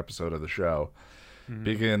favorite episode of the show,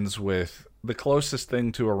 begins with the closest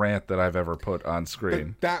thing to a rant that I've ever put on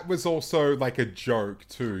screen. But that was also like a joke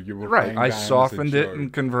too. You were right. I softened it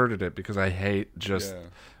and converted it because I hate just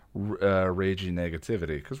ragey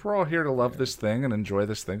negativity. Because we're all here to love this thing and enjoy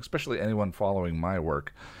this thing, especially anyone following my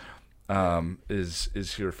work. Is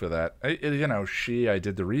here for that. I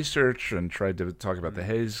did the research and tried to talk about the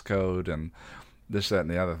Hays Code and this, that, and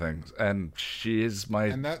the other things. And she is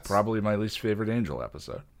probably my least favorite Angel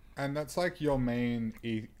episode. And that's like your main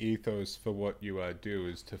ethos for what you do,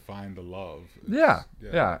 is to find the love. Yeah.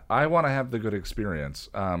 I want to have the good experience.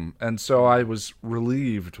 And so I was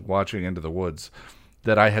relieved watching Into the Woods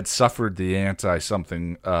that I had suffered the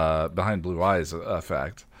anti-something behind blue eyes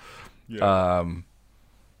effect. Yeah.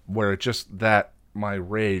 Where my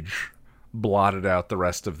rage blotted out the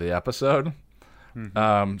rest of the episode.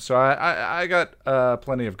 So I got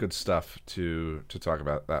plenty of good stuff to talk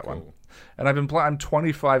about that one. And I'm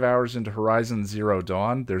 25 hours into Horizon Zero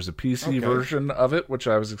Dawn. There's a PC version of it, which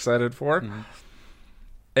I was excited for.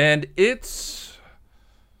 And it's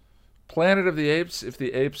Planet of the Apes if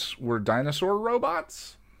the apes were dinosaur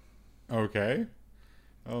robots. Okay.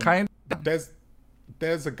 Kind of.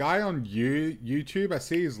 There's a guy on YouTube. I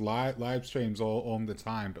see his live streams all the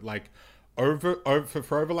time, but like for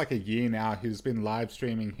over like a year now, he's been live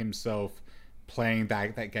streaming himself playing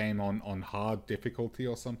that game on hard difficulty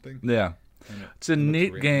or something. Yeah, it's a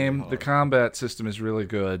neat game. The combat system is really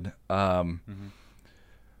good. And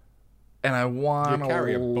I want to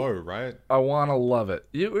carry a bow, right? I want to love it.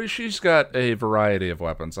 She's got a variety of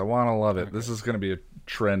weapons. I want to love it. This is going to be a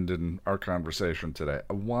trend in our conversation today.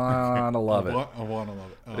 I want to love it. I want to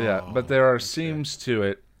love it. Yeah, but there are seams to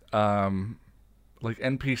it, like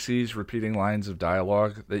NPCs repeating lines of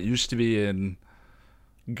dialogue that used to be in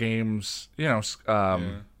games, not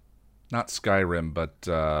Skyrim, but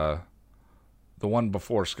the one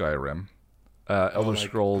before Skyrim, Elder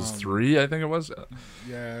Scrolls 3, I think it was.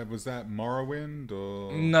 Yeah, was that Morrowind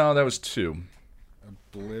or? No, that was 2.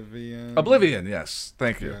 Oblivion, yes.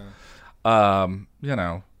 Thank you.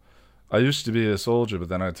 Yeah. I used to be a soldier, but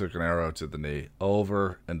then I took an arrow to the knee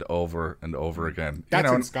over and over and over again.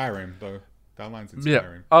 That's in Skyrim, though. That line's in Skyrim.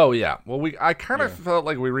 Yeah. Oh, yeah. Well, I kind of felt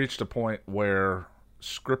like we reached a point where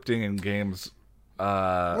scripting in games...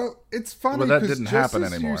 well, it's funny that didn't happen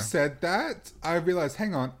anymore. You said that, I realized,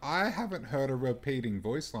 hang on, I haven't heard a repeating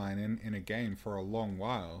voice line in a game for a long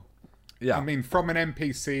while. Yeah. I mean, from an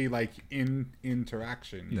NPC like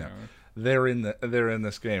interaction, you know. They're in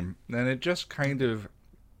this game, and it just kind of,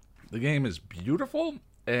 the game is beautiful,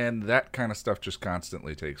 and that kind of stuff just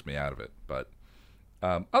constantly takes me out of it. But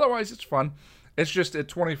otherwise, it's fun. It's just at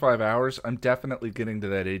 25 hours, I'm definitely getting to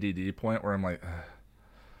that ADD point where I'm like,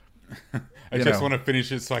 I just want to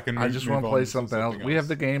finish it so I can. I just want to play something else. We have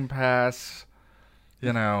the Game Pass.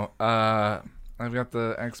 You know, I've got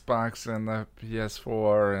the Xbox and the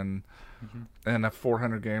PS4 and I have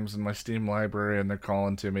 400 games in my Steam library, and they're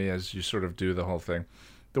calling to me as you sort of do the whole thing.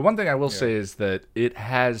 The one thing I will say is that it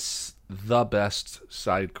has the best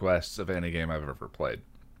side quests of any game I've ever played.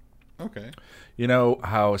 Okay. You know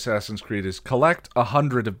how Assassin's Creed is collect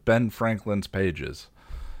 100 of Ben Franklin's pages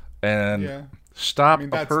and stop a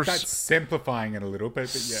person. That's simplifying it a little bit, but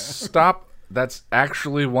Stop. That's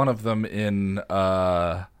actually one of them in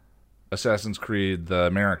Assassin's Creed, the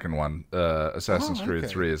American one. Assassin's Creed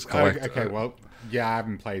 3 is collect. Okay, well, yeah, I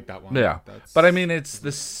haven't played that one. Yeah, but I mean, it's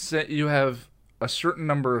the you have a certain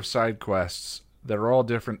number of side quests that are all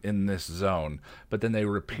different in this zone, but then they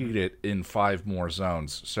repeat it in 5 more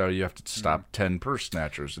zones. So you have to stop 10 purse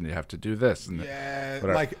snatchers, and you have to do this. And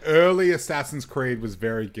like early Assassin's Creed was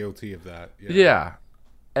very guilty of that. Yeah,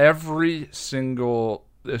 every single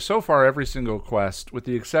quest, with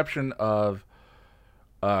the exception of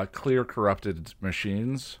clear corrupted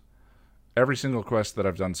machines, every single quest that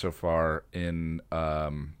I've done so far in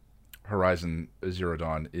Horizon Zero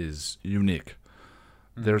Dawn is unique.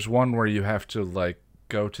 There's one where you have to like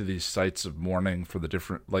go to these sites of mourning for the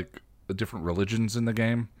different religions in the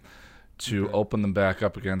game to open them back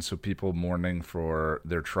up again, so people mourning for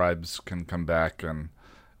their tribes can come back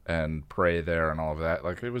and pray there and all of that.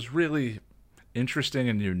 Like, it was really interesting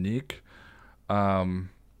and unique,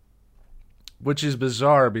 which is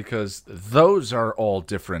bizarre because those are all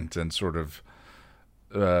different and sort of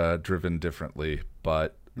driven differently,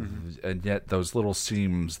 but and yet those little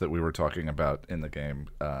seams that we were talking about in the game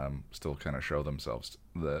still kind of show themselves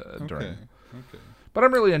during. Okay. But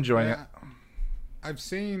I'm really enjoying it. I've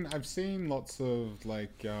seen lots of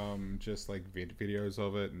like just like videos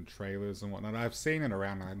of it and trailers and whatnot. I've seen it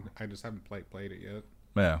around. I just haven't played it yet.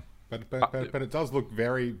 Yeah. But it does look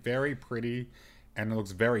very, very pretty, and it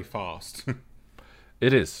looks very fast.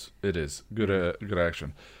 It is good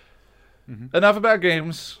action. Enough about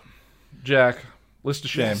games, Jack. List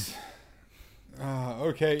of shame. Yes.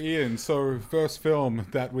 Okay, Ian. So first film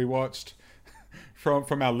that we watched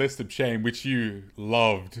from our list of shame, which you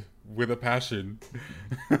loved with a passion,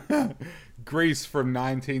 Grease from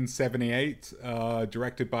 1978,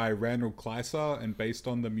 directed by Randall Kleiser and based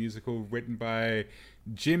on the musical written by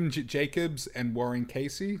Jim Jacobs and Warren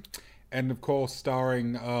Casey, and of course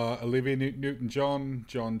starring Olivia Newton-John,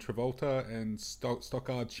 John Travolta, and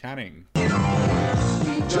Stockard Channing.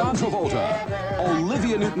 John Travolta,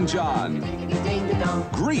 Olivia Newton-John,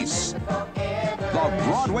 Grease, the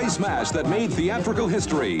Broadway smash that made theatrical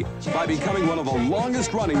history by becoming one of the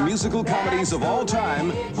longest-running musical comedies of all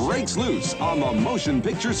time, breaks loose on the motion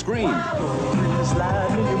picture screen.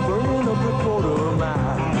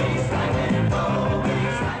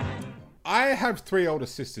 I have 3 older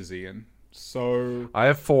sisters, Ian, so... I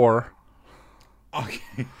have 4.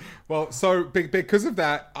 Okay, well, so because of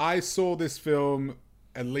that, I saw this film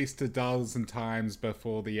at least a dozen times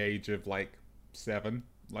before the age of, like, 7.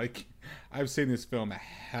 Like, I've seen this film a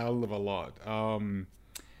hell of a lot.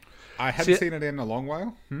 I hadn't seen it in a long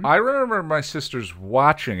while. I remember my sisters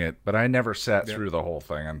watching it, but I never sat through the whole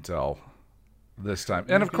thing until this time.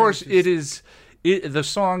 And, of course, the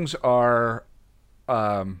songs are...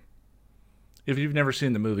 if you've never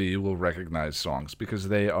seen the movie, you will recognize songs because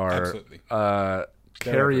they are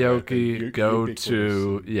karaoke,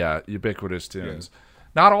 go-to, ubiquitous tunes. Yeah.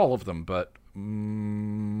 Not all of them, but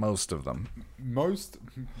most of them.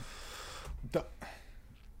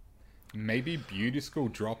 Maybe Beauty School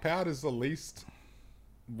Dropout is the least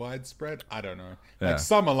widespread. I don't know. Yeah. Like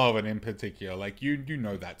Summer Lovin' in particular. Like you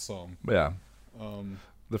know that song. Yeah.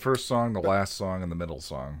 The first song, the last song, and the middle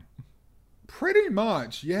song. Pretty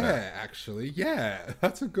much, actually. Yeah,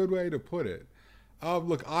 that's a good way to put it.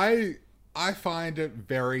 Look, I find it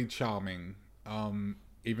very charming,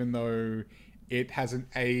 even though it hasn't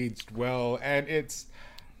aged well, and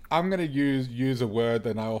I'm going to use a word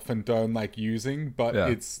that I often don't like using, but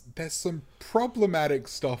there's some problematic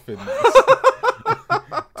stuff in this,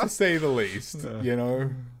 to say the least, you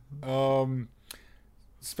know?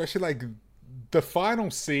 Especially, like, the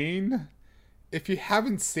final scene... If you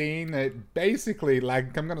haven't seen it, basically,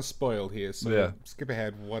 like, I'm going to spoil here, so skip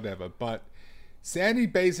ahead, whatever. But Sandy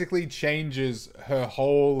basically changes her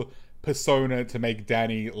whole persona to make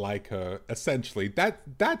Danny like her. Essentially,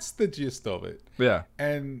 that's the gist of it. Yeah.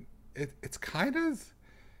 And it's kind of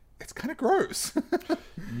gross.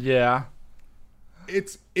 Yeah.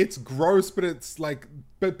 It's gross, but it's like,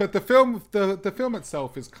 but the film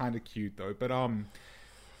itself is kind of cute though. But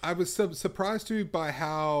I was surprised too by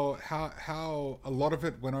how a lot of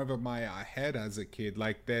it went over my head as a kid.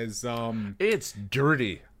 Like there's It's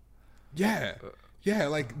dirty. yeah,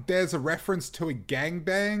 like there's a reference to a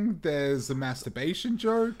gangbang. There's a masturbation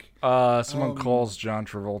joke. Someone calls John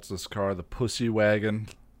Travolta's car the Pussy Wagon.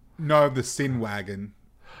 No, the Sin Wagon.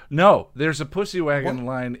 No, there's a Pussy Wagon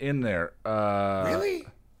line in there. Really?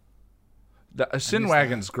 The Sin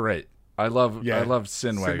Wagon's great. I love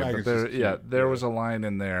Sin Wagon. But there was a line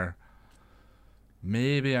in there.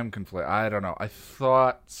 Maybe I'm conflicted. I don't know. I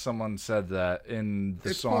thought someone said that in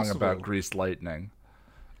the song about Greased Lightning,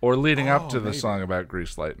 or leading up to the song about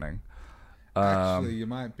Greased Lightning. Actually, you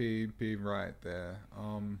might be right there.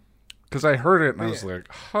 Because I heard it and I was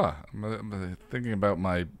like, huh. I'm thinking about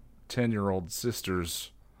my 10-year-old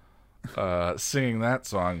sisters singing that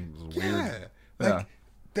song. It was weird. Like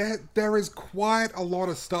there is quite a lot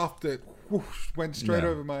of stuff that went straight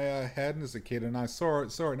over my head as a kid, and I saw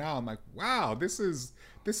it now. I'm like, wow, this is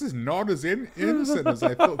not as innocent as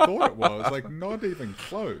I thought it was. Like, not even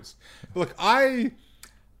close. Look,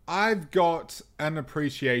 I've got an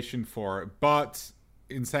appreciation for it, but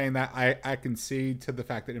in saying that, I concede to the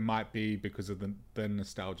fact that it might be because of the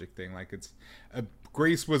nostalgic thing. Like,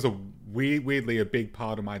 Grease was weirdly a big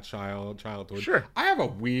part of my childhood. Sure. I have a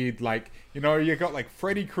weird, like, you got like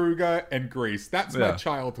Freddy Krueger and Grease. That's my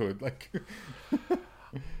childhood. Like,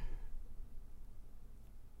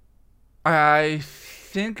 I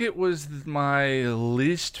think it was my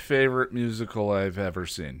least favorite musical I've ever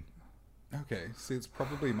seen. Okay, see, it's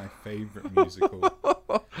probably my favorite musical.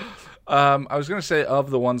 I was going to say of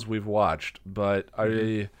the ones we've watched, but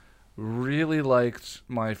I really liked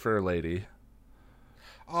My Fair Lady.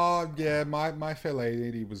 Oh, yeah, My Fair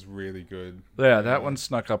Lady was really good. Yeah, that one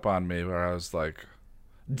snuck up on me where I was like,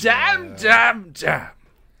 damn.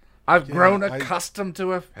 I've grown accustomed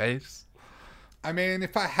to her face. I mean,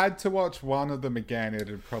 if I had to watch one of them again,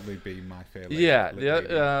 it'd probably be My Fair Lady. Yeah,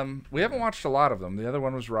 we haven't watched a lot of them. The other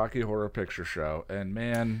one was Rocky Horror Picture Show, and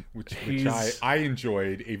man, which I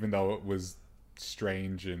enjoyed, even though it was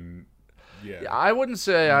strange and I wouldn't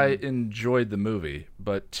say I enjoyed the movie,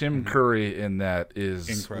 but Tim Curry in that is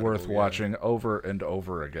incredible, worth watching over and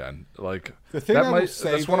over again. Like the thing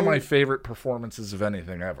that's one of my favorite performances of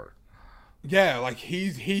anything ever. Yeah, like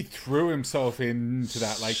he threw himself into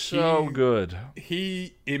that, like so good.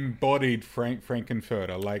 He embodied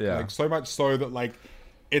Frankenfurter, like so much so that like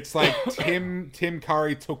it's like Tim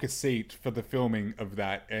Curry took a seat for the filming of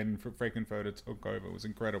that, and Frankenfurter took over. It was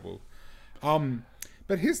incredible.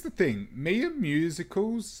 But here's the thing, me and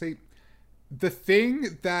musicals, see, the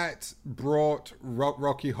thing that brought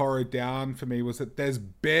Rocky Horror down for me was that there's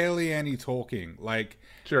barely any talking. Like,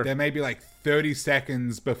 there may be like 30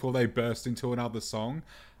 seconds before they burst into another song.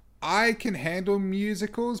 I can handle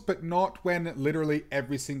musicals, but not when literally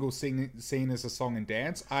every single scene is a song and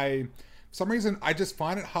dance. For some reason, I just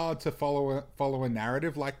find it hard to follow a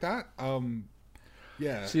narrative like that.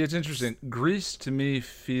 Yeah. See, it's interesting. Grease to me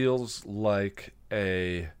feels like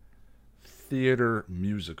a theater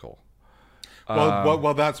musical.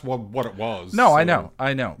 Well, that's what it was. No, so,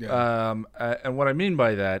 I know. Yeah. And what I mean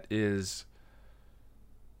by that is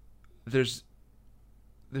there's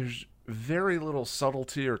very little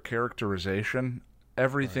subtlety or characterization.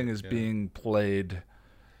 Everything is being played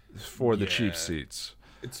for the cheap seats.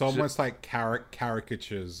 It's almost like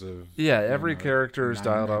caricatures of every character is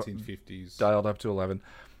dialed up 1950s. Dialed up to 11.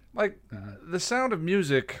 Like The Sound of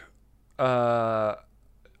Music. The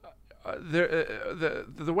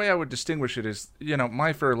way I would distinguish it is,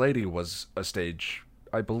 My Fair Lady was a stage.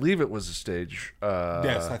 I believe it was a stage.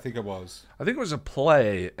 Yes, I think it was. I think it was a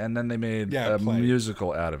play, and then they made a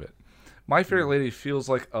musical out of it. My Fair Lady feels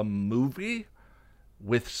like a movie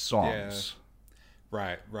with songs.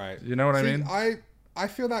 Yeah. Right. You know what I mean? I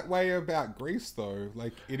feel that way about Grease, though.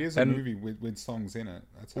 Like, it is a movie with songs in it.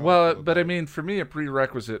 That's how I mean, for me, a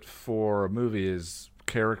prerequisite for a movie is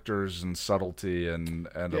characters and subtlety and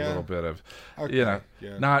a little bit of,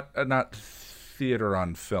 not theater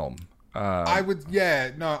on film. I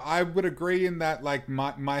would agree in that. Like,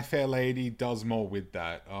 My Fair Lady does more with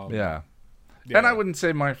that. And I wouldn't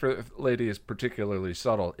say My Fair Lady is particularly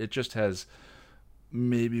subtle. It just has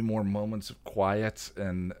maybe more moments of quiet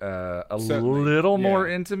and little more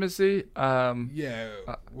intimacy.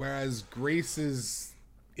 Whereas Grease is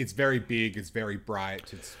it's very big, it's very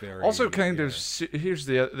bright, it's very Also, here's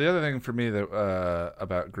the other thing for me that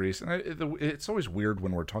about Grease, and it's always weird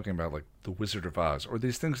when we're talking about like the Wizard of Oz or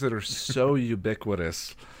these things that are so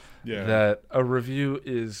ubiquitous that a review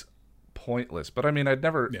is pointless. But I mean, I'd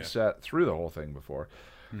never sat through the whole thing before.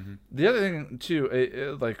 Mm-hmm. The other thing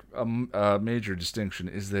too, like a major distinction,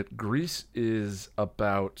 is that Grease is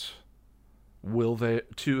about will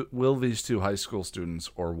these two high school students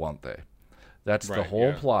or won't they? That's the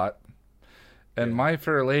whole plot. And My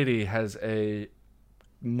Fair Lady has a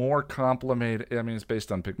more complicated... I mean, it's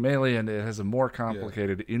based on Pygmalion. It has a more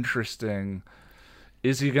complicated, interesting...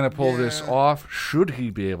 Is he going to pull this off? Should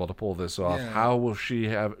he be able to pull this off? Yeah. How will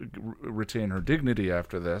she retain her dignity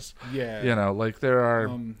after this? Yeah. You know, like there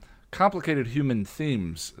are complicated human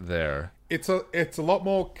themes there. It's a lot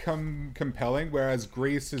more compelling, whereas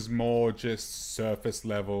Grease is more just surface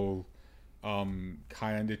level...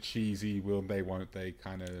 kind of cheesy, will they, won't they,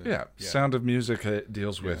 kind of... Sound of Music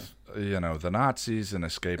deals with, the Nazis and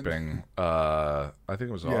escaping, I think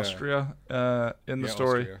it was Austria in the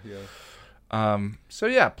story.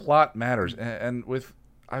 Austria, plot matters. And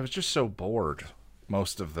I was just so bored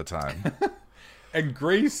most of the time. And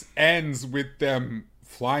Grease ends with them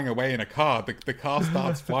flying away in a car. The car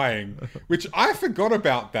starts flying, which I forgot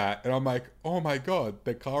about that. And I'm like, oh my God,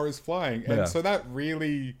 the car is flying. And so that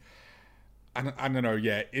really... I don't know,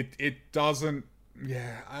 it doesn't,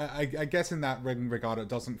 I guess in that regard, it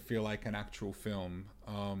doesn't feel like an actual film.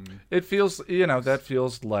 It feels, that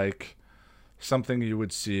feels like something you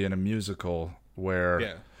would see in a musical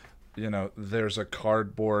where, there's a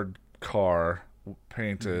cardboard car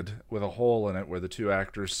painted with a hole in it where the two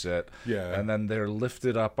actors sit, and then they're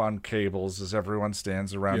lifted up on cables as everyone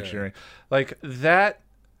stands around cheering. Like, that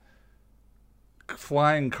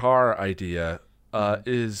flying car idea...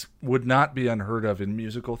 would not be unheard of in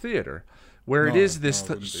musical theater, where it is this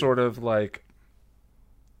sort of like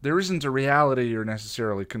there isn't a reality you're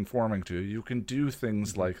necessarily conforming to. You can do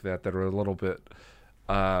things like that are a little bit,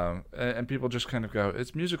 and people just kind of go,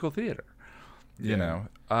 "It's musical theater," you know.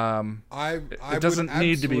 It doesn't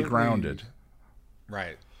need to be grounded,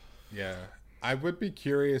 right? Yeah, I would be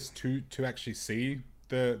curious to actually see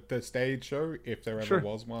the stage show if there ever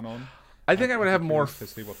was one on. I think I would have more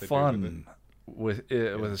fun with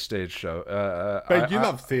a stage show. But you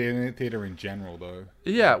love theater in general, though.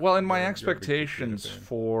 Yeah, well, and my expectations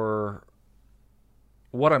for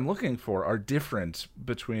what I'm looking for are different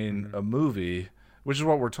between a movie, which is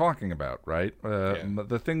what we're talking about, right?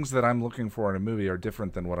 The things that I'm looking for in a movie are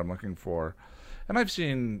different than what I'm looking for. And I've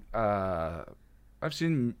seen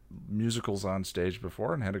musicals on stage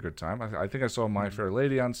before and had a good time. I think I saw My Fair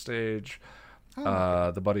Lady on stage,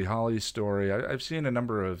 the Buddy Holly story. I've seen a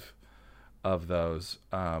number of those.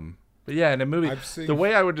 But yeah, in a movie, the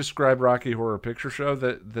way I would describe Rocky Horror Picture Show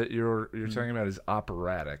that you're talking about is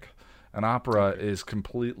operatic. An opera is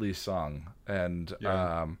completely sung, and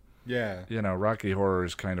Rocky Horror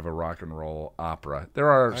is kind of a rock and roll opera. There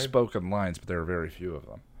are spoken lines, but there are very few of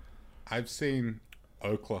them. I've seen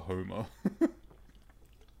Oklahoma.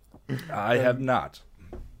 I have not.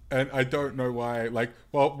 And I don't know why. Like,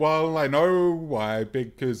 well, I know why,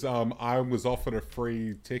 because I was offered a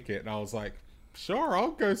free ticket, and I was like, sure,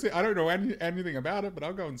 I'll go see it. I don't know anything about it, but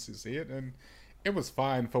I'll go and see it. And it was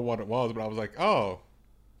fine for what it was, but I was like, oh,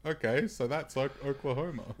 okay, so that's like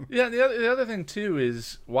Oklahoma. Yeah, the other thing, too,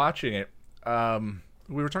 is watching it.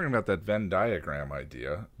 We were talking about that Venn diagram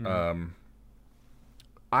idea.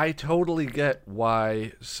 I totally get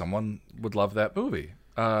why someone would love that movie.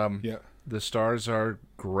 The stars are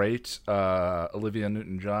great. Olivia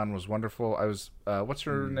Newton-John was wonderful. What's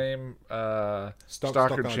her name?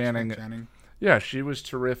 Stockard Channing. Yeah, she was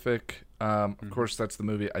terrific. Of course, that's the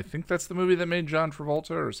movie. I think that's the movie that made John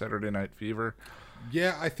Travolta, or Saturday Night Fever.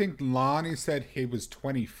 Yeah, I think Lani said he was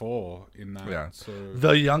 24 in that. Yeah, so.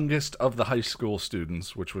 The youngest of the high school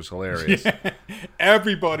students, which was hilarious. Yeah.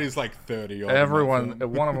 Everybody's like 30. Everyone,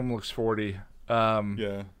 one of them looks 40.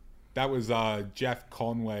 Yeah. That was Jeff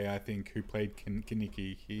Conway, I think, who played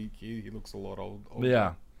Kaneki. He looks a lot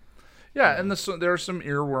older. Yeah, and there are some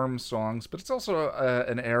earworm songs, but it's also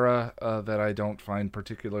an era that I don't find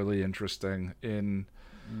particularly interesting in,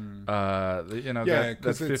 that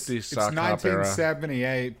 50s sock hop era. It's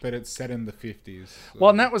 1978, but it's set in the 50s. So.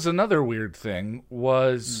 Well, and that was another weird thing,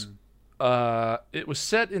 was it was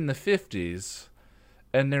set in the 50s,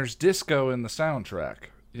 and there's disco in the soundtrack.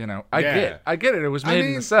 I get it. It was made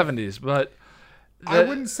in the 70s, but I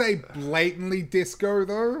wouldn't say blatantly disco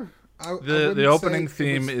though. The opening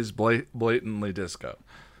theme is blatantly disco.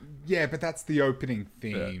 Yeah, but that's the opening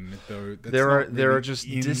theme, though. There are just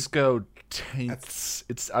disco taints.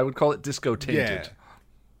 I would call it disco tainted.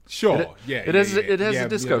 Sure. It has a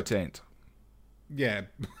disco taint. Yeah.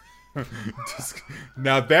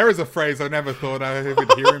 Now there is a phrase I never thought I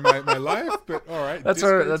would hear in my life, but all right.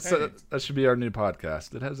 That should be our new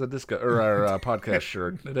podcast. It has a disco, or our podcast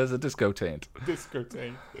shirt. It has a disco taint. Disco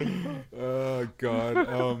taint. Oh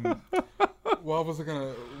God. What was I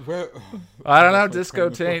gonna? I don't know. Disco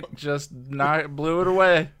taint just blew it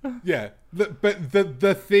away. Yeah, but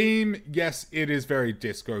the theme, yes, it is very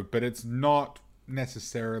disco, but it's not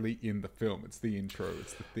necessarily in the film. It's the intro.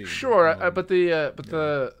 It's the theme. Sure, but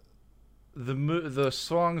the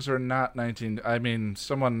songs are not 19. I mean,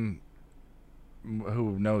 someone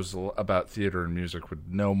who knows about theater and music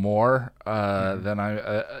would know more than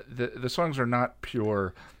I. The songs are not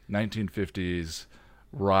pure 1950s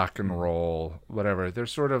rock and roll, whatever. They're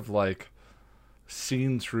sort of like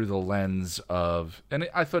seen through the lens of, and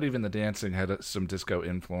I thought even the dancing had some disco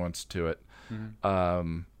influence to it.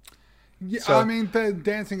 Yeah, so, I mean the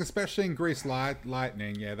dancing, especially in Grease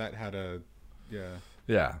Lightning, yeah, that had yeah.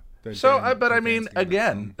 So, but I mean,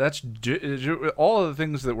 again, that's all of the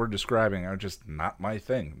things that we're describing are just not my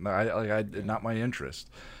thing. Not my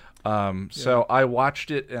interest. So I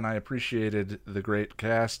watched it and I appreciated the great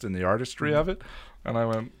cast and the artistry of it, and I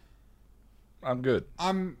went, I'm good.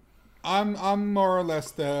 I'm more or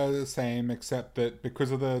less the same, except that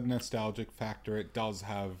because of the nostalgic factor, it does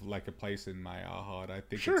have like a place in my heart. I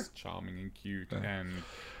think it's charming and cute, and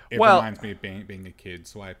it reminds me of being a kid,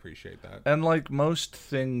 so I appreciate that. And like most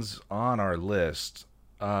things on our list,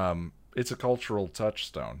 it's a cultural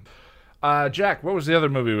touchstone. Jack, what was the other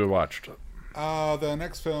movie we watched? The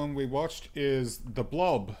next film we watched is The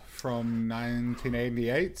Blob from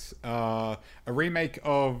 1988, a remake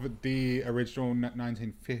of the original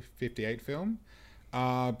 1958 film.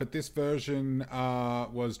 But this version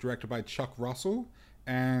was directed by Chuck Russell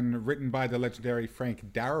and written by the legendary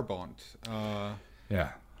Frank Darabont.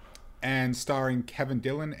 And starring Kevin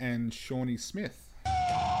Dillon and Shawnee Smith.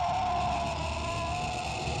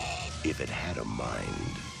 If it had a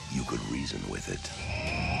mind, you could reason with it.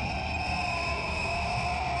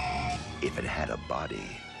 If it had a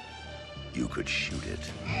body, you could shoot it.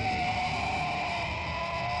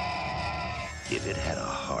 If it had a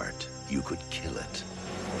heart, you could kill it.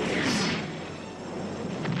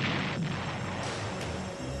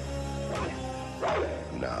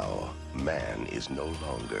 Now, man is no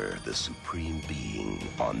longer the supreme being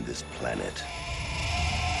on this planet.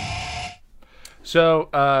 So,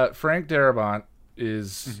 Frank Darabont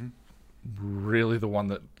is really the one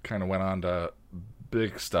that kind of went on to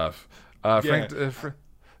big stuff. Frank Darabont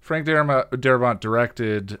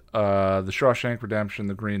directed The Shawshank Redemption,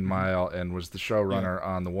 The Green Mile, and was the showrunner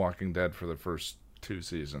on The Walking Dead for the first 2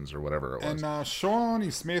 seasons or whatever it was. And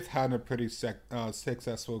Shawnee Smith had a pretty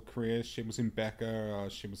successful career. She was in Becca,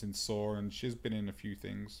 she was in Saw, and she's been in a few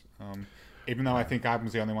things. Even though I think I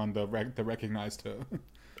was the only one that recognized her.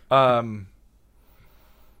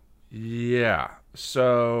 Yeah.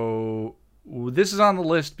 So this is on the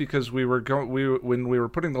list because when we were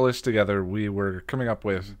putting the list together, we were coming up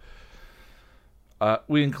with.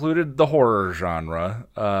 We included the horror genre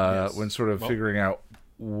when sort of figuring out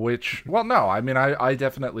which. Well, no, I mean, I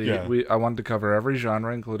definitely I wanted to cover every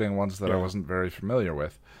genre, including ones that I wasn't very familiar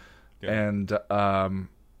with, and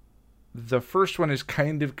the first one is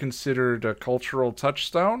kind of considered a cultural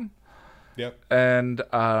touchstone. Yep. And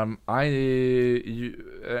and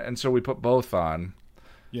so we put both on.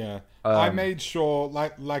 Yeah. I made sure,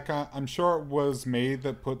 I'm sure it was me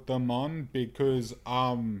that put them on because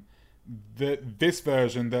this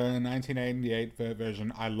version, the 1988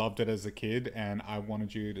 version, I loved it as a kid and I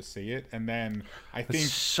wanted you to see it. And then I think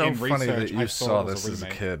it's so in funny research, that you saw this as a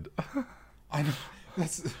kid. I know.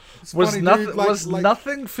 Was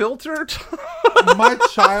nothing filtered? My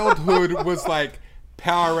childhood was like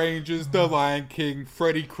Power Rangers, The Lion King,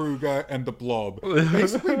 Freddy Krueger, and The Blob.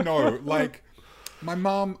 Basically, no. Like, my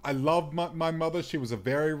mom, I loved my mother. She was a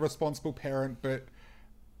very responsible parent, but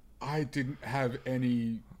I didn't have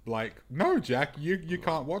any, like, no, Jack, you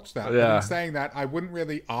can't watch that. Yeah. But in saying that, I wouldn't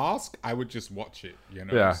really ask. I would just watch it, you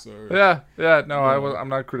know? Yeah. So, No, I'm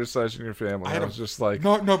not criticizing your family. I was just like...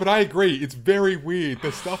 No, but I agree. It's very weird.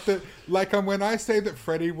 The stuff that... Like, when I say that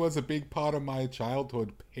Freddy was a big part of my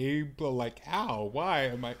childhood, people are like, how? Why?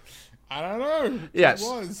 I'm like, I don't know. Yes. It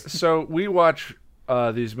was. So we watch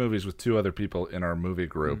these movies with 2 other people in our movie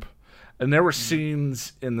group. And there were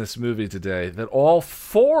scenes in this movie today that all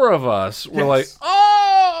 4 of us were like,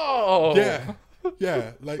 oh!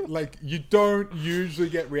 Yeah. Like you don't usually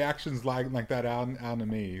get reactions like that out of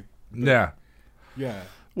me. But, yeah.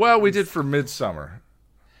 Well, we did for Midsummer.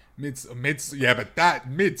 But that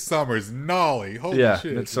Midsummer is gnarly. Holy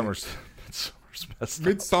shit. Midsummer's Midsummer's messed up.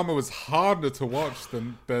 Midsummer was harder to watch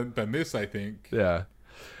than this, I think. Yeah.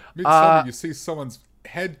 Midsummer, you see someone's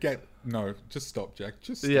head get... No, just stop, Jack.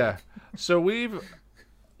 Just stop. Yeah. So we've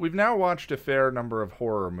now watched a fair number of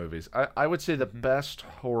horror movies. I would say the best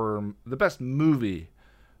movie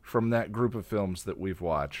from that group of films that we've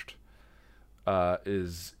watched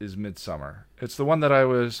is Midsummer. It's the one that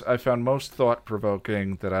I found most thought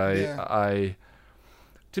provoking. To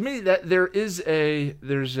me, that there's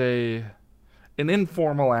an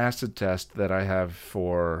informal acid test that I have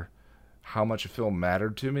for how much a film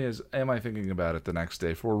mattered to me is, am I thinking about it the next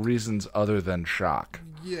day for reasons other than shock?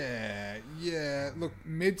 Yeah. Look,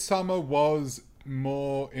 Midsummer was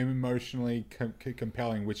more emotionally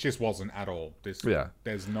compelling, which just wasn't at all.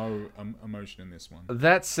 There's no emotion in this one.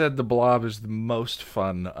 That said, The Blob is the most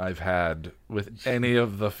fun I've had with any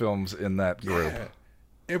of the films in that group. Yeah,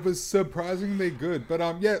 it was surprisingly good.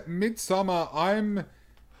 But Midsummer,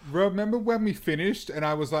 remember when we finished and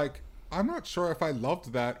I was like, I'm not sure if I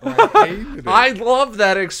loved that or I hated it. I love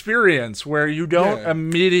that experience where you don't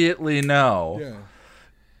immediately know. Yeah.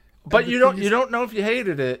 But you don't know if you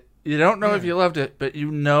hated it. You don't know if you loved it, but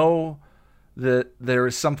you know that there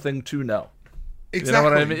is something to know. Exactly. You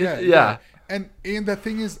know what I mean? Yeah. And the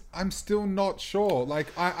thing is, I'm still not sure. Like,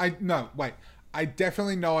 I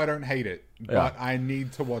definitely know I don't hate it, but I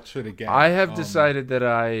need to watch it again. I have decided that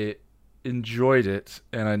I enjoyed it,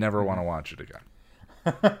 and I never want to watch it again.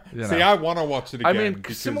 See, I want to watch it again. I mean,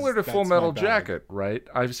 similar to Full Metal Jacket, right?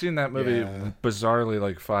 I've seen that movie bizarrely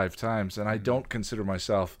like 5 times, and I don't consider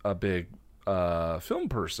myself a big film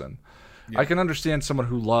person. I can understand someone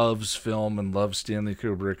who loves film and loves Stanley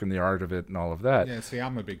Kubrick and the art of it and all of that. Yeah, see,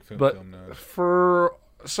 I'm a big film nerd. For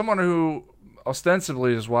someone who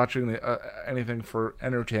ostensibly is watching anything for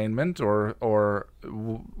entertainment or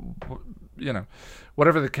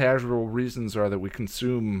whatever the casual reasons are that we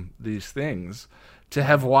consume these things, to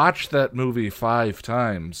have watched that movie 5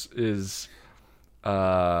 times is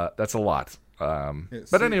that's a lot.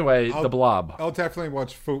 But anyway, The Blob. I'll definitely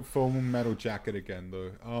watch Full Metal Jacket again,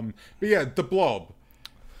 though. But yeah, The Blob.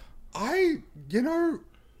 I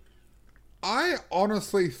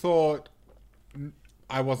honestly thought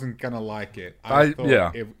I wasn't gonna like it. I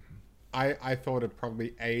thought it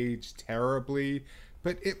probably aged terribly,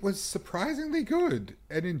 but it was surprisingly good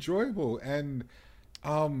and enjoyable, and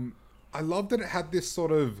I love that it had this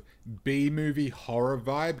sort of B-movie horror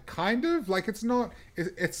vibe, kind of like it's not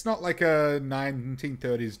like a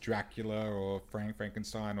 1930s Dracula or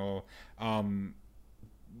Frankenstein or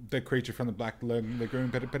the Creature from the Black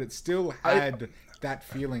Lagoon, but it still had that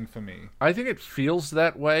feeling for me. I think it feels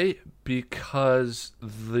that way because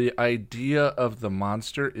the idea of the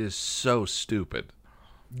monster is so stupid.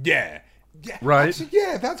 Yeah, right. Actually,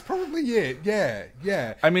 yeah, that's probably it.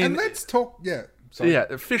 Yeah. I mean, and let's talk. Yeah. Sorry.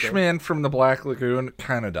 Yeah, Fishman from the Black Lagoon,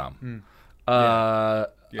 kind of dumb. With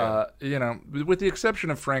the exception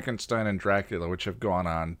of Frankenstein and Dracula, which have gone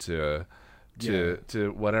on to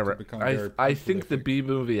whatever. I think the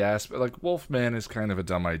B-movie aspect, like Wolfman, is kind of a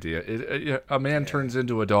dumb idea. A man turns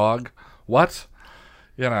into a dog. What?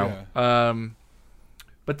 But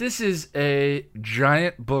this is a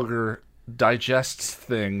giant booger digests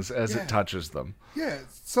things as it touches them. Yeah.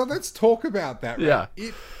 So let's talk about that. Right?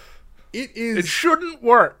 Yeah. It shouldn't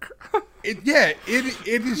work. It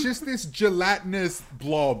is just this gelatinous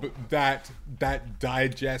blob that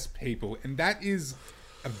digests people, and that is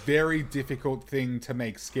a very difficult thing to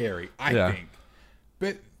make scary, I think.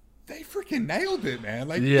 But they freaking nailed it, man.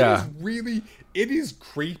 Like, it is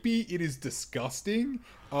creepy, it is disgusting.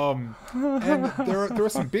 And there are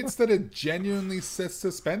some bits that are genuinely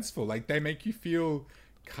suspenseful. Like, they make you feel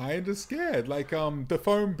kind of scared. Like the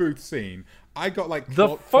phone booth scene. I got like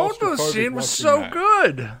the phone booth scene was so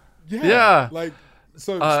good. Yeah. Like,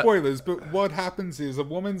 so spoilers, but what happens is a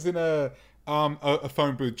woman's in a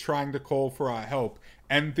phone booth trying to call for our help,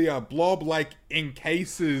 and the blob like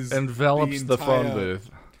envelops the phone booth.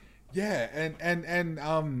 Yeah,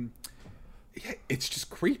 and it's just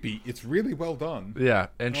creepy. It's really well done. Yeah,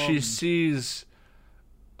 and she sees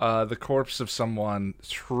the corpse of someone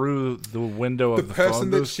through the window of the phone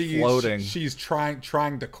booth, floating. She's trying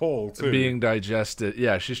to call too. Being digested.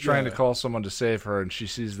 Yeah, she's trying to call someone to save her, and she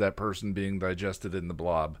sees that person being digested in the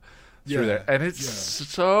blob through there. And it's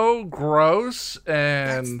so gross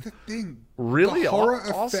and that's the thing. Really the horror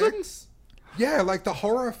awesome. Effects, yeah, like the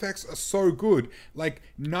horror effects are so good. Like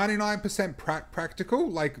 99% practical.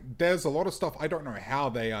 Like there's a lot of stuff I don't know how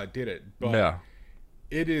they did it, but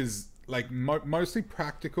it is like mostly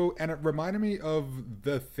practical, and it reminded me of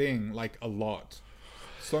The Thing like a lot.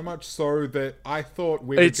 So much so that I thought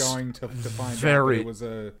we were going to find out that it was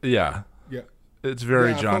a... Yeah. It's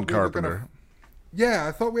very John Carpenter. Yeah,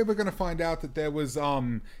 I thought we were going to find out that there was,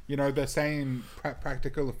 the same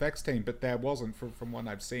practical effects team, but there wasn't from what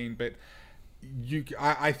I've seen. But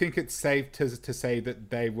I think it's safe to say that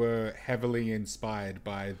they were heavily inspired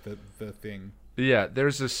by the thing. Yeah,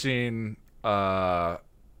 there's a scene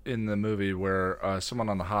in the movie where someone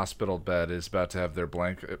on the hospital bed is about to have their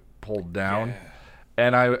blanket pulled down. Yeah.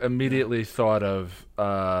 And I immediately thought of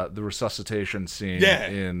the resuscitation scene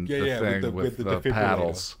in the thing with the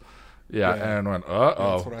paddles. Yeah, and I went,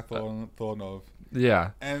 uh-oh. That's what I thought of.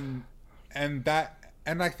 Yeah. And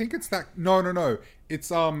I think it's that. No. It's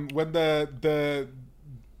when the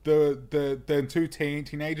two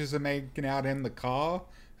teenagers are making out in the car,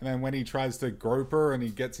 and then when he tries to grope her and he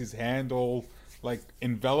gets his hand all like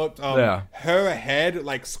enveloped, her head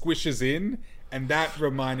like squishes in. And that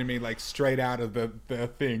reminded me, like, straight out of the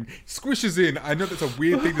thing. Squishes in. I know that's a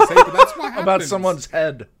weird thing to say, but that's what happens. About someone's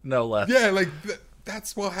head, no less. Yeah, like,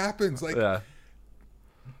 that's what happens. Like,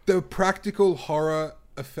 the practical horror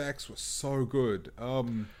effects were so good.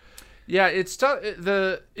 Yeah,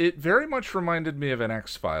 it very much reminded me of an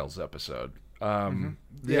X-Files episode. The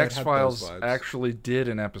X-Files actually did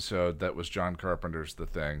an episode that was John Carpenter's The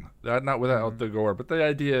Thing. Not without the gore, but the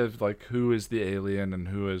idea of, like, who is the alien and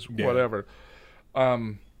who is whatever.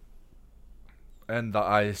 And the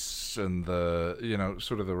ice and the,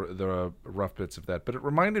 sort of the rough bits of that. But it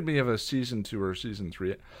reminded me of a season 2 or season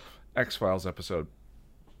 3 X-Files episode.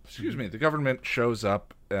 Excuse me. The government shows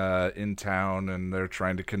up in town and they're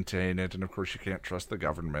trying to contain it. And of course you can't trust the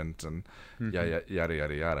government and yada,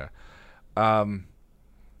 yada, yada.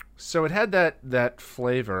 So it had that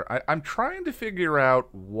flavor. I'm trying to figure out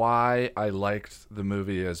why I liked the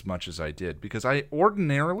movie as much as I did. Because I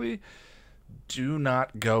ordinarily do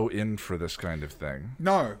not go in for this kind of thing.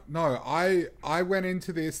 No. I went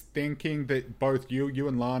into this thinking that both you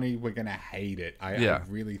and Lani were gonna hate it. I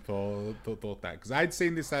really thought that, because I'd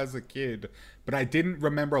seen this as a kid, but I didn't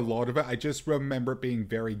remember a lot of it. I just remember it being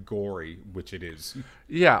very gory, which it is.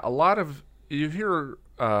 Yeah, you hear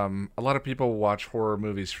a lot of people watch horror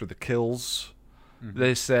movies for the kills.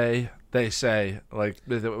 They say like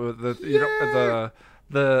the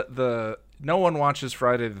no one watches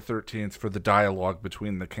Friday the 13th for the dialogue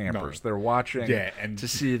between the campers. No. They're watching to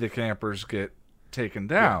see the campers get taken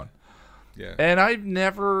down. Yeah. And I've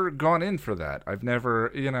never gone in for that. I've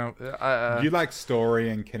never, you like story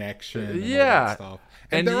and connection and all that stuff.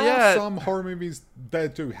 And there are some horror movies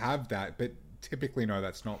that do have that, but typically, no,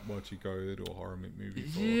 that's not what you go to a horror movie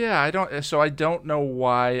for. Yeah, I don't know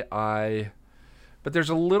why but there's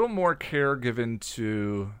a little more care given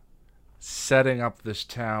to setting up this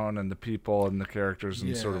town and the people and the characters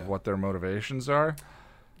and sort of what their motivations are.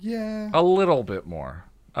 Yeah. A little bit more.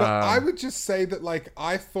 But I would just say that, like,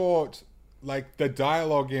 I thought, like, the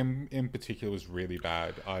dialogue in particular was really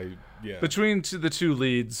bad. Between the two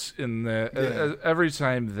leads in every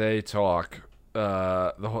time they talk,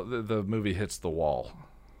 the movie hits the wall.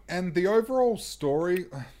 And the overall story,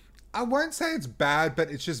 I won't say it's bad, but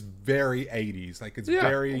it's just very 80s. Like, it's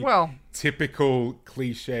very typical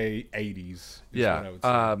cliche 80s. Yeah. What I would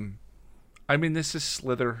say. I mean, this is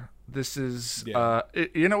Slither. This is,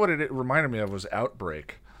 you know what it reminded me of was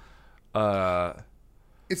Outbreak.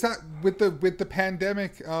 Is that with the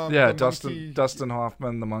pandemic? Dustin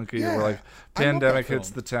Hoffman, the monkey. Where, like, pandemic hits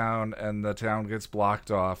the town and the town gets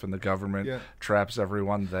blocked off and the government traps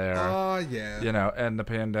everyone there. And the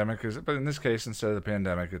pandemic but in this case, instead of the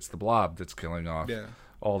pandemic, it's the blob that's killing off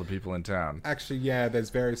all the people in town. Actually, there's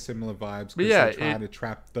very similar vibes. They're trying to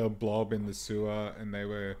trap the blob in the sewer, and they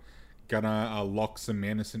were gonna lock some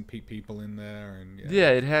innocent people in there, and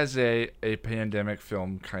it has a pandemic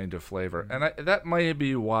film kind of flavor, and that might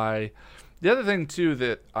be why. The other thing too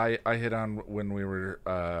that I hit on when we were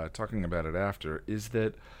talking about it after is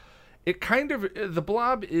that it kind of, the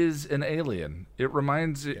blob is an alien. It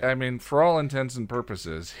reminds, I mean, for all intents and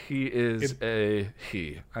purposes, he is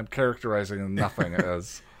I'm characterizing nothing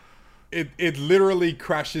as. It literally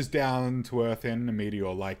crashes down to Earth in a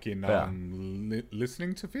meteor, like in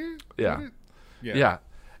Listening to Fear? Yeah.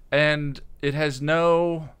 And it has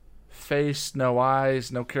no face, no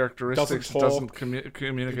eyes, no characteristics. It doesn't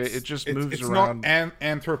communicate. It just moves around. It's not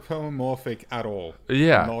anthropomorphic at all.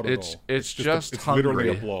 Yeah. Not at all. It's just hungry. Literally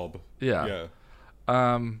a blob. Yeah.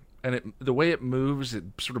 And the way it moves, it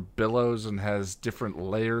sort of billows and has different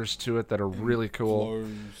layers to it that are really cool.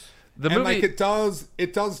 Flows. The movie, like, it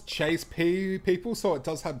does chase people, so it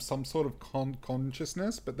does have some sort of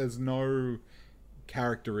consciousness, but there's no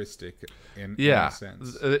characteristic in a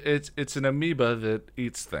sense. It's an amoeba that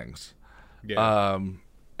eats things. Yeah.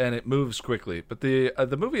 and it moves quickly. But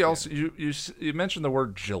the movie also you mentioned the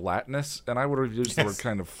word gelatinous, and I would have used the word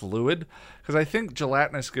kind of fluid, because I think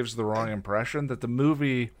gelatinous gives the wrong impression that the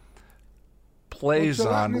movie plays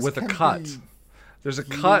on with a cut. There's a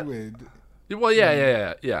fluid. cut. Well,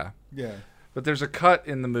 yeah. Yeah. But there's a cut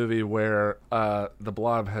in the movie where the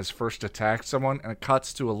blob has first attacked someone, and it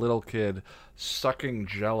cuts to a little kid sucking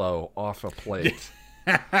Jello off a plate.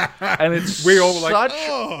 And it's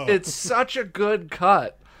it's such a good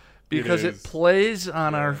cut because it plays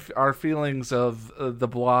on our feelings of the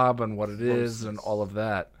blob and what it is and all of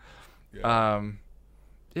that.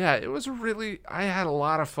 It was I had a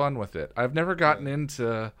lot of fun with it. I've never gotten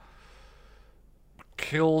into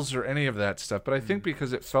kills or any of that stuff, but I think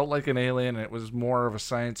because it felt like an alien and it was more of a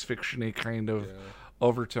science fiction-y kind of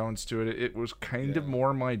overtones to it, it was kind of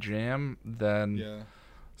more my jam than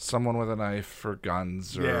someone with a knife or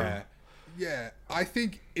guns or I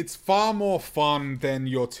think it's far more fun than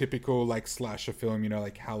your typical like slasher film,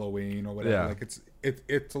 like Halloween or whatever. Like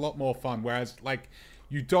it's a lot more fun, whereas like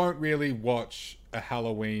you don't really watch a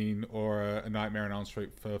Halloween or a Nightmare on Elm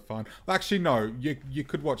Street for fun. Well, actually, no. You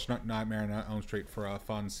could watch Nightmare on Elm Street for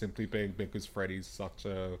fun, simply because Freddy's such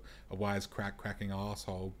a cracking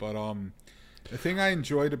asshole. But the thing I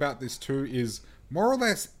enjoyed about this too is more or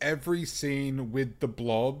less every scene with the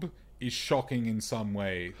blob is shocking in some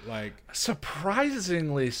way. Like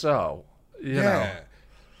surprisingly so. You know.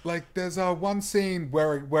 Like there's one scene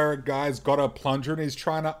where a guy's got a plunger and he's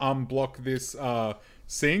trying to unblock this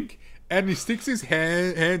sink, and he sticks his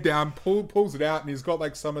hand down, pulls it out, and he's got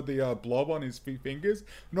like some of the blob on his fingers,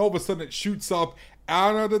 and all of a sudden it shoots up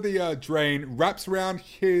out of the drain, wraps around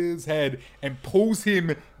his head, and pulls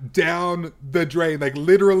him down the drain, like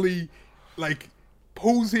literally, like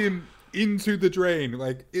pulls him into the drain.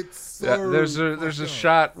 Like it's so. There's a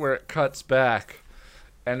shot where it cuts back,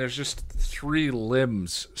 and there's just 3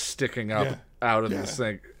 limbs sticking up out of this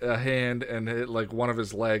thing, a hand and like one of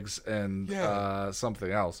his legs and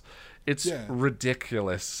something else. It's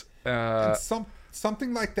ridiculous. And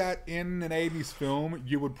something like that in an 80s film,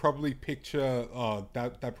 you would probably picture,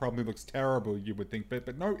 that probably looks terrible, you would think.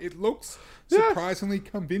 But no, it looks surprisingly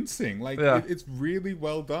convincing. Like, it's really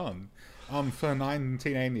well done. For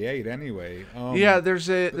 1988 anyway. There's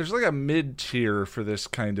like a mid-tier for this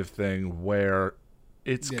kind of thing where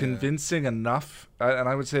it's convincing enough, and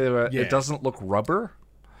I would say it doesn't look rubber.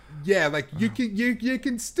 Yeah, like you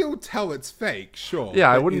can still tell it's fake, sure. Yeah,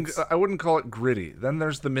 I wouldn't call it gritty. Then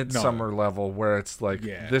there's the Midsummer level where it's like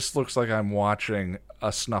this looks like I'm watching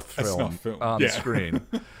a snuff film on screen.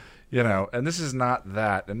 And this is not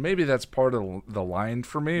that. And maybe that's part of the line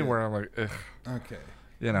for me where I'm like, ugh. Okay.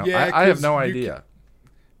 I have no idea.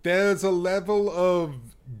 There's a level of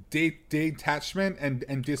detachment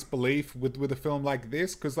and disbelief with a film like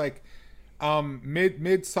this, because like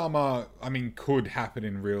Midsummer, I mean, could happen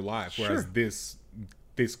in real life, whereas this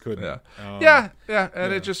couldn't. And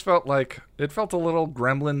it just felt like a little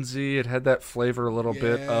Gremlins-y. It had that flavor a little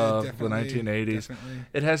bit of the 1980s. Definitely.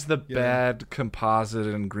 It has the bad composite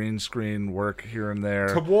and green screen work here and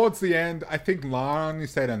there. Towards the end, I think Lon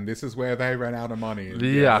said, and this is where they ran out of money. And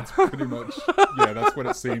that's pretty much that's what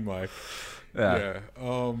it seemed like. But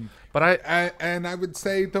I would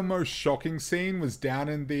say the most shocking scene was down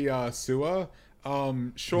in the sewer.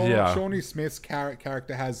 Shawnee Smith's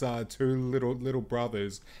character has 2 little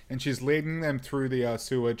brothers, and she's leading them through the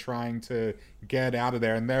sewer, trying to get out of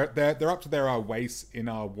there. And they're up to their waists in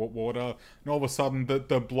water, and all of a sudden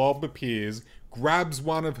the blob appears, grabs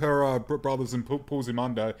one of her brothers and pulls him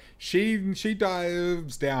under. She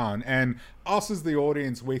dives down, and us as the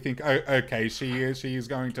audience, we think, oh, okay, she is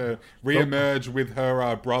going to reemerge with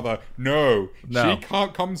her brother. No, she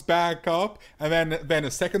comes back up, and then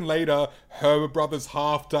a second later, her brother's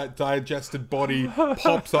half digested body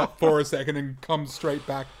pops up for a second and comes straight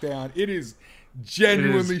back down. It is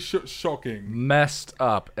genuinely shocking, messed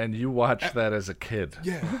up, and you watch that as a kid.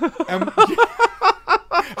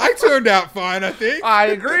 I turned out fine, I think. I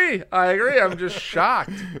agree. I'm just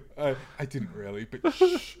shocked. I didn't really, but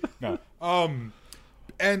no.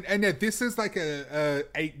 And this is like a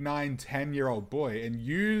 8, 9, 10-year-old boy, and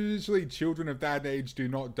usually children of that age do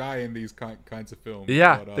not die in these kinds of films.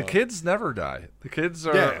 Yeah, but, the kids never die. The kids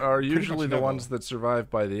are usually the ones that survive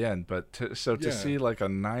by the end. But to see like a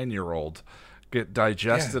 9-year-old get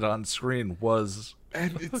digested on screen was...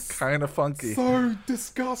 And it's kind of funky. So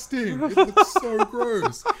disgusting. It looks so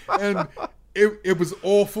gross. And it was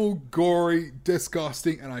awful, gory,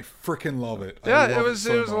 disgusting, and I freaking love it. It was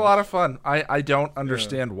a lot of fun. I don't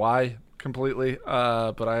understand why completely,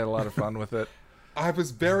 but I had a lot of fun with it. I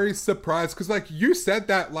was very surprised because, like, you said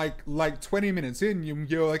that like 20 minutes in,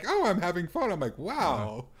 you're like, "Oh, I'm having fun." I'm like,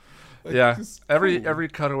 "Wow." Like, Yeah, this is every cool. every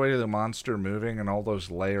cutaway to the monster moving and all those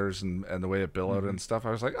layers and the way it billowed and stuff,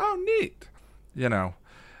 I was like, oh, neat, you know.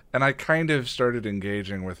 And I kind of started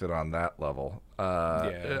engaging with it on that level,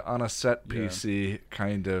 on a set PC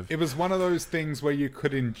kind of. It was one of those things where you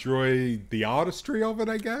could enjoy the artistry of it,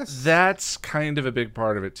 I guess. That's kind of a big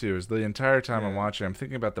part of it too. Is the entire time I'm watching, I'm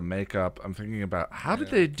thinking about the makeup. I'm thinking about how did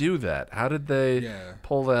they do that? How did they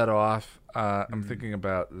pull that off? I'm thinking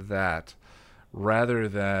about that. Rather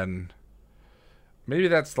than maybe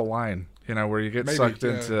that's the line, you know, where you get sucked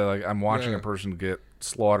into like I'm watching a person get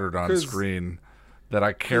slaughtered on screen that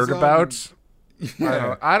I cared about.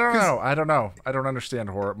 I don't know. I don't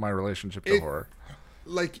understand horror. My relationship to horror.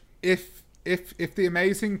 Like if the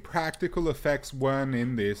amazing practical effects weren't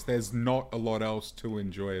in this, there's not a lot else to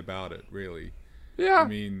enjoy about it, really. Yeah. I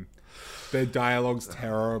mean, the dialogue's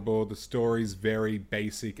terrible. The story's very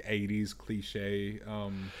basic 80s cliche.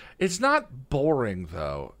 It's not boring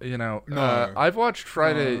though, you know. No. I've watched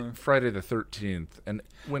Friday the 13th, and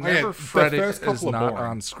whenever Freddy is not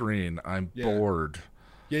on screen, I'm bored.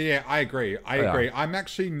 Yeah, I agree. I agree. I'm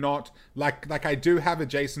actually not like I do have a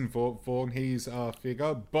Jason Voorhees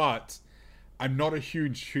figure, but I'm not a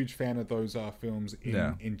huge fan of those films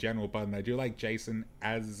in general, but I do like Jason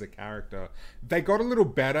as a character. They got a little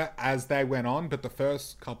better as they went on, but the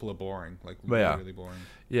first couple are boring, like really boring.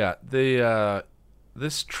 Yeah,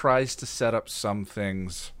 this tries to set up some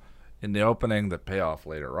things in the opening that pay off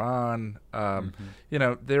later on. You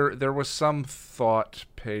know, there was some thought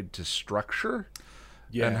paid to structure.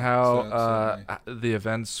 And how the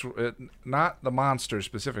events, not the monster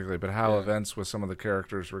specifically, but how events with some of the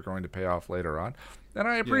characters were going to pay off later on, and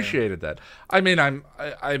I appreciated that. I mean, I'm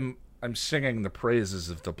singing the praises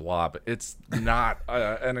of the Blob. It's not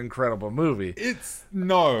an incredible movie. It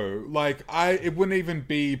wouldn't even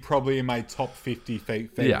be probably in my top 50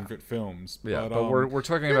 favorite films. Yeah, but we're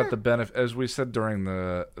talking about the benefit, as we said during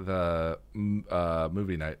the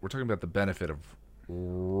movie night. We're talking about the benefit of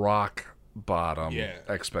rock bottom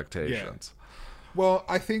expectations. Well,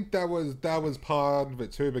 I think that was part of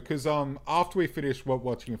it too, because after we finished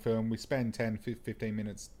watching a film, we spent 10-15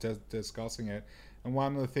 minutes discussing it, and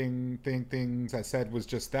one of the things I said was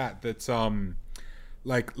just that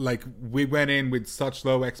like we went in with such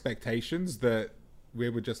low expectations that we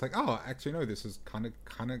were just like, oh, actually no, this is kind of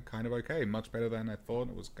okay, much better than I thought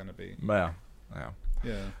it was going to be. Yeah.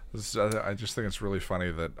 I just think it's really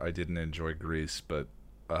funny that I didn't enjoy Grease, but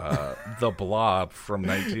The Blob from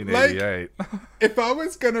 1988. Like, if I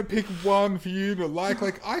was gonna pick one for you to like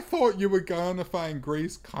I thought you were gonna find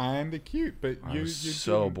Grease kind of cute, but I was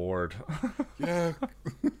so bored. Yeah,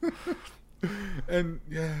 and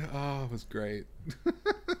it was great.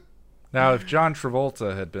 Now, if John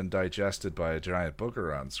Travolta had been digested by a giant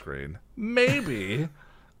booger on screen, maybe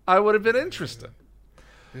I would have been interested.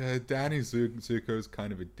 Yeah, Danny Zuko's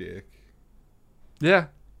kind of a dick. Yeah.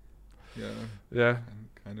 Yeah.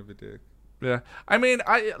 Kind of a dick. Yeah, I mean,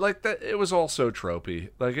 I like that. It was all so tropey.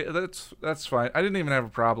 Like that's fine. I didn't even have a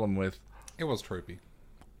problem with. It was tropey.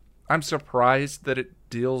 I'm surprised that it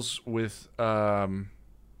deals with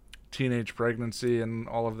teenage pregnancy and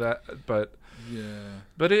all of that, but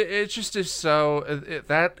it just is so.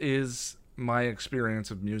 That is my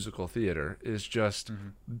experience of musical theater. Is just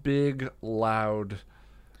big, loud,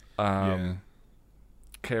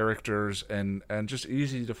 characters and just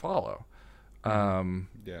easy to follow. And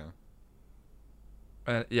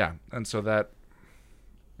so that.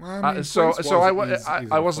 Well, I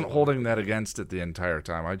mean, I wasn't holding that against it the entire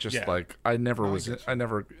time. I just I never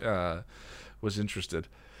was interested.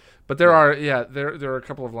 But there are a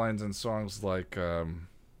couple of lines in songs like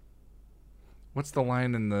what's the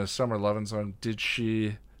line in the Summer Lovin' song? Did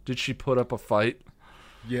she put up a fight?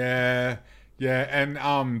 Yeah,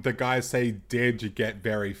 and the guys say, "Did you get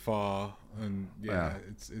very far?" And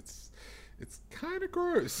it's kind of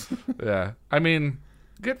gross. Yeah, I mean,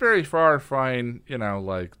 get very far, fine. You know,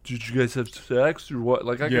 like, did you guys have sex or what?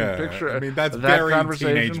 Like, I can picture. I mean, that's that very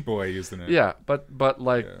conversation. Teenage boy, isn't it? Yeah, but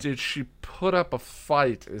like, did she put up a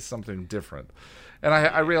fight? Is something different. And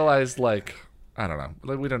I realized, like, I don't know.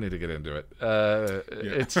 Like, we don't need to get into it.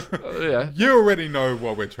 It's You already know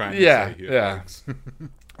what we're trying to say here.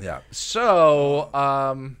 Yeah. So,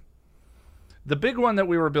 the big one that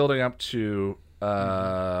we were building up to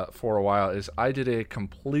for a while is I did a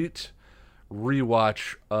complete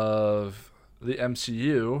rewatch of the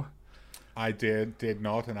MCU. I did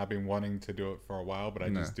not, and I've been wanting to do it for a while, but I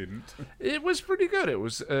just didn't. It was pretty good. It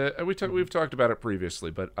was we've talked about it previously,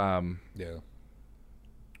 but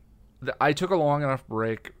I took a long enough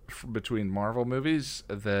break between Marvel movies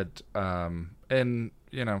that, and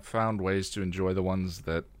found ways to enjoy the ones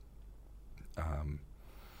that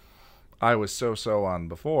I was so on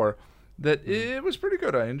before, that it was pretty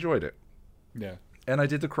good. I enjoyed it. Yeah. And I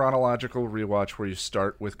did the chronological rewatch where you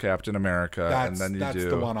start with Captain America and then that's do...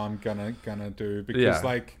 the one I'm gonna do, because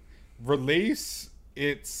release,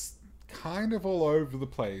 it's kind of all over the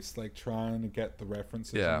place, like trying to get the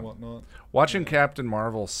references and whatnot. Watching Captain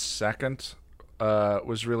Marvel second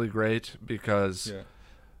was really great, because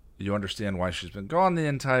you understand why she's been gone the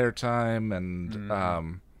entire time, and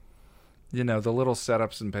the little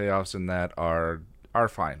setups and payoffs in that are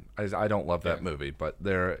fine. I don't love that movie, but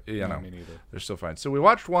they're me neither. They're still fine. So we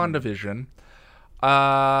watched WandaVision.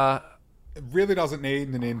 It really doesn't need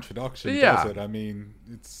an introduction, does it? I mean,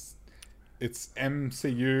 it's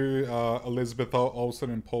MCU, Elizabeth Olsen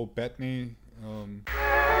and Paul Bettany. Heavenly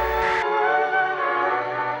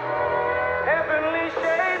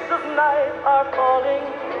shades of night are falling.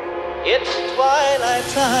 It's twilight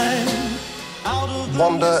time.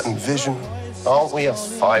 Wanda and Vision, aren't we a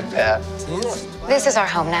five-pack? This is our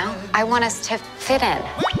home now. I want us to fit in.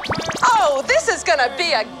 Oh, this is gonna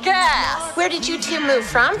be a gas! Where did you two move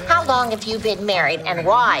from? How long have you been married? And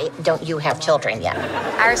why don't you have children yet?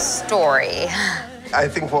 Our story. I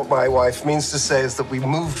think what my wife means to say is that we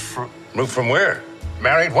moved from... Moved from where?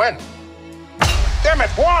 Married when? Damn it,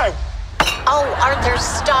 why? Oh, Arthur,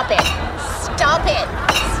 stop it. Stop it.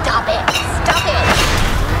 Stop it. Stop it.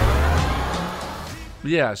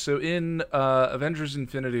 Yeah, so in Avengers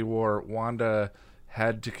Infinity War, Wanda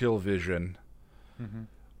had to kill Vision.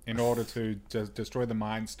 In order to just destroy the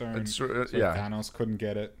Mind Stone, so Thanos couldn't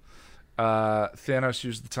get it. Thanos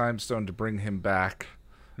used the Time Stone to bring him back,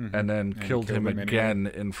 and then killed him again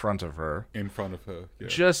in front of her. In front of her,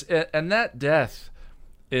 yeah. And that death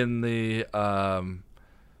in the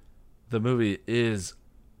movie is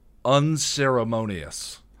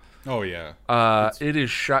unceremonious. Oh yeah. It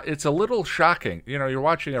is it's a little shocking. You're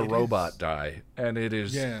watching a robot die, and it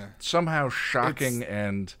is somehow shocking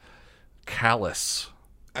and callous.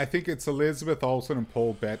 I think it's Elizabeth Olsen and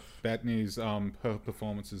Paul Bettany's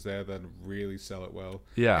performances there that really sell it well.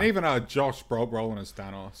 Yeah. And even Josh Brolin as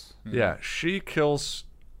Thanos. Yeah, she kills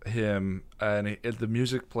him, and the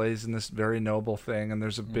music plays in this very noble thing, and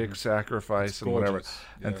there's a big sacrifice and whatever.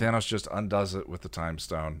 Yeah. And Thanos just undoes it with the Time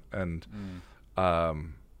Stone, and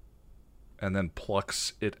then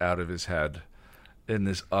plucks it out of his head in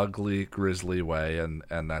this ugly, grisly way, and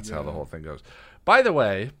that's how the whole thing goes. By the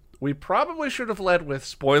way, we probably should have led with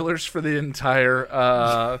spoilers for the entire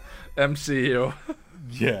MCU.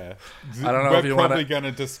 Yeah. I don't know if you want to... We're probably going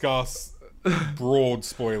to discuss broad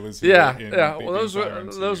spoilers here. Yeah. Well,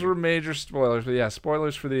 those were major spoilers. But yeah,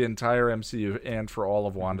 spoilers for the entire MCU and for all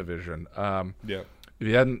of WandaVision. If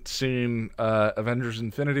you hadn't seen Avengers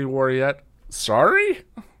Infinity War yet, sorry?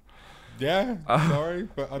 Yeah, sorry,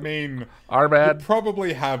 but I mean, our bad. You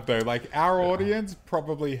probably have though. Like our audience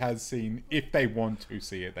probably has seen. If they want to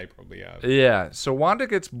see it, they probably have. Yeah. So Wanda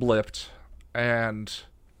gets blipped, and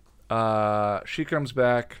she comes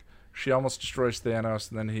back. She almost destroys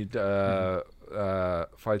Thanos, and then he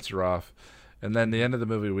fights her off. And then the end of the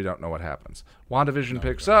movie, we don't know what happens. WandaVision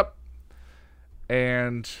picks up,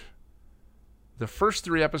 and the first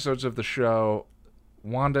 3 episodes of the show,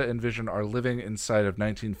 Wanda and Vision are living inside of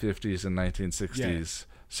 1950s and 1960s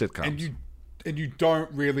sitcoms. And you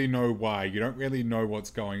don't really know why. You don't really know what's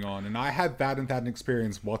going on. And I had that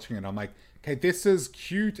experience watching it. I'm like, okay, this is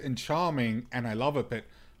cute and charming, and I love it, but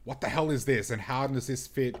what the hell is this? And how does this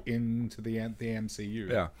fit into the MCU?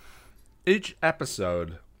 Yeah. Each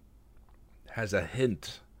episode has a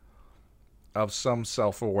hint of some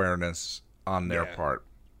self-awareness on their part.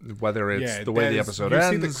 Whether it's the way the episode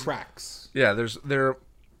ends. You see the cracks. Yeah,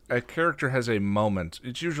 a character has a moment.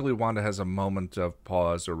 It's usually Wanda has a moment of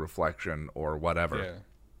pause or reflection or whatever.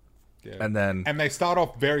 Yeah. And they start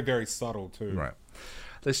off very, very subtle too. Right.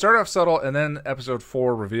 They start off subtle, and then episode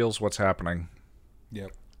 4 reveals what's happening. Yep.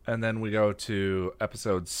 And then we go to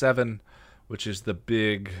episode 7, which is the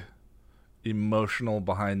big emotional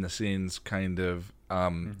behind the scenes kind of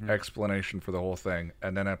explanation for the whole thing.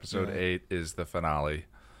 And then episode 8 is the finale.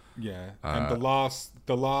 Yeah, and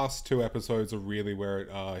the last 2 episodes are really where it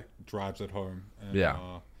drives it home. And,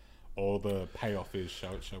 all the payoff is,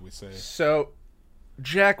 shall we say. So,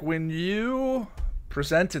 Jack, when you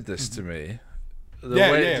presented this to me, do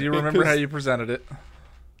you remember how you presented it?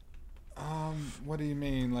 What do you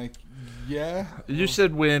mean? Like, You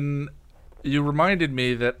said when you reminded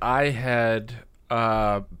me that I had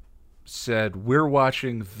said, we're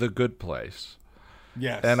watching The Good Place.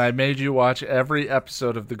 Yes. And I made you watch every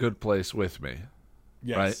episode of The Good Place with me.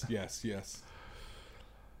 Yes, yes.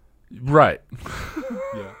 Right.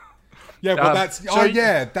 Yeah. Yeah, well,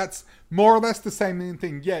 that's more or less the same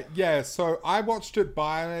thing. Yeah. So I watched it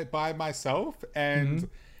by myself, and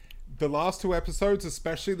the last 2 episodes,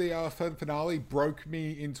 especially the finale, broke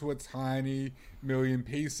me into a tiny million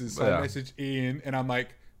pieces. So I messaged Ian, and I'm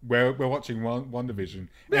like, we're watching WandaVision.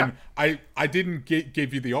 Yeah. And I didn't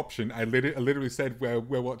give you the option. I literally said we're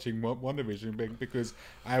watching WandaVision because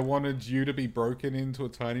I wanted you to be broken into a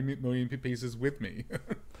tiny million pieces with me.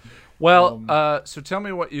 Well, so tell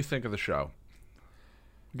me what you think of the show.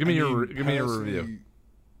 Give me your review.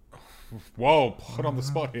 Whoa, put on the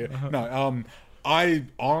spot here. No, I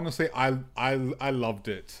honestly I loved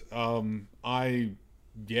it. I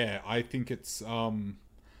think it's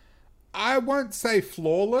I won't say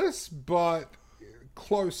flawless, but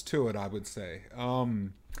close to it, I would say.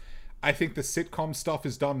 I think the sitcom stuff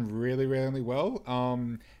is done really, really well.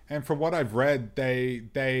 And from what I've read,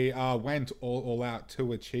 they went all out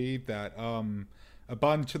to achieve that. A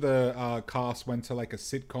bunch of the cast went to like a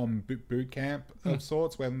sitcom boot camp of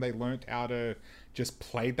sorts when they learnt how to just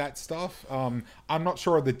play that stuff. I'm not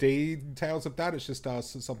sure of the details of that. It's just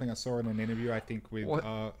something I saw in an interview, I think, with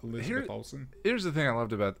Elizabeth Olsen. Here's the thing I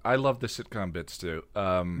loved the sitcom bits too.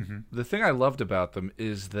 The thing I loved about them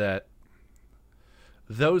is that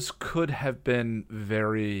those could have been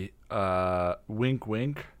very wink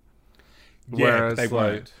wink. Yeah, whereas they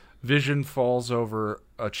weren't. Vision falls over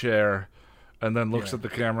a chair and then looks at the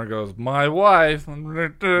camera and goes, "My wife," and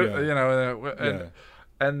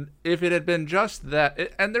if it had been just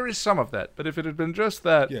that, and there is some of that, but if it had been just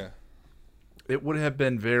that, it would have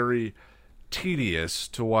been very tedious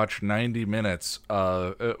to watch 90 minutes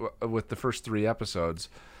with the first 3 episodes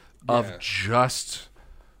of just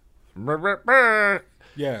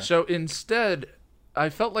So instead, I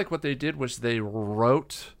felt like what they did was they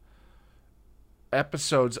wrote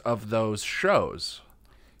episodes of those shows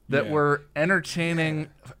that were entertaining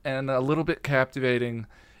and a little bit captivating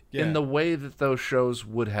in the way that those shows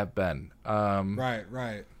would have been.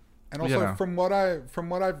 Right. And also, from what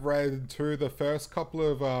I've read too, the first couple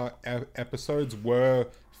of episodes were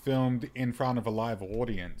filmed in front of a live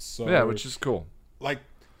audience. So which is cool.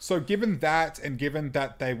 So given that, and given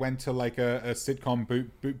that they went to like a sitcom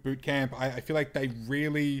boot camp, I feel like they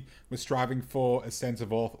really were striving for a sense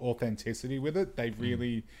of authenticity with it. They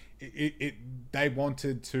really, they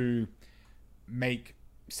wanted to make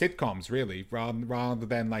sitcoms really, rather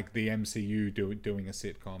than like the MCU doing a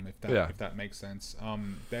sitcom, if that makes sense.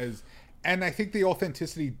 And I think the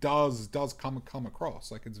authenticity does come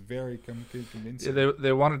across. Like, it's very convincing. Yeah,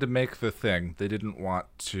 they wanted to make the thing. They didn't want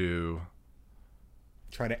to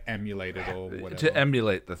try to emulate it or whatever. To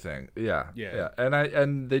emulate the thing, yeah.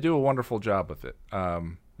 And they do a wonderful job with it.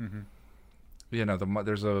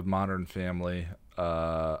 There's a Modern Family.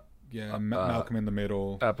 Malcolm in the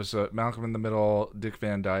Middle episode. Malcolm in the Middle. Dick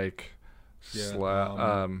Van Dyke.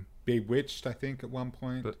 Bewitched, I think, at one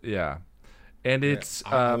point. And it's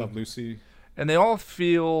I Love Lucy. And they all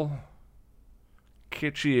feel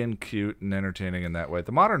kitschy and cute and entertaining in that way.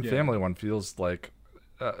 The Modern Family one feels like,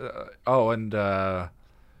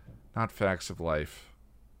 not Facts of Life.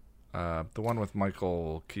 The one with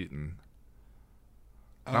Michael Keaton.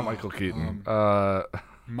 Not Michael Keaton.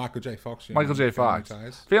 Michael J. Fox. Michael J. Fox.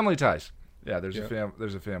 Family Ties. Yeah, there's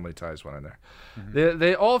a Family Ties one in there.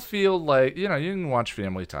 They all feel like, you can watch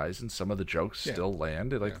Family Ties and some of the jokes still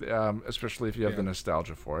land, especially if you have the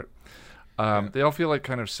nostalgia for it. They all feel like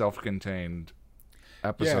kind of self-contained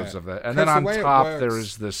episodes of that. And then on top, there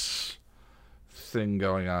is this thing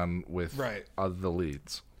going on with the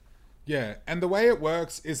leads. Yeah, and the way it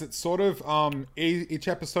works is it's sort of each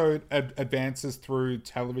episode advances through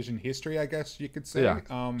television history, I guess you could say.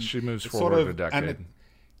 Yeah, she moves forward a decade.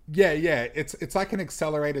 It's like an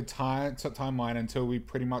accelerated timeline until we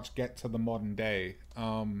pretty much get to the modern day.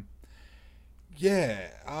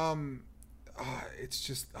 It's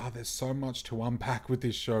just there's so much to unpack with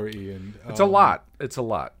this show, Ian. It's a lot.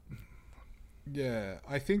 Yeah,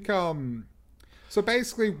 I think so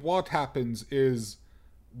basically what happens is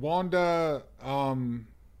Wanda,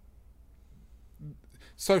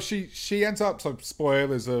 so she ends up, so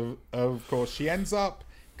spoilers of course, she ends up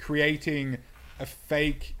creating a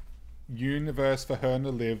fake universe for her to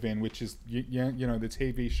live in, which is the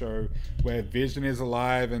TV show where Vision is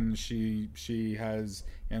alive and she has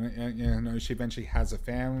she eventually has a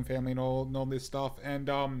family and all this stuff, and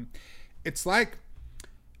it's like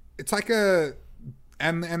a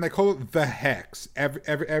and they call it the Hex.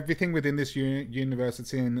 Everything within this universe,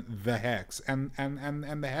 it's in the Hex, and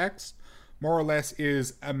the Hex more or less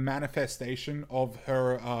is a manifestation of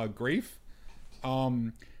her grief,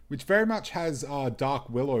 which very much has Dark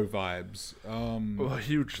Willow vibes.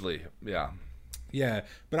 Hugely, yeah. Yeah,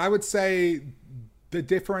 but I would say the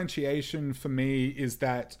differentiation for me is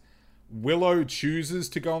that Willow chooses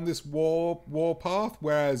to go on this war path,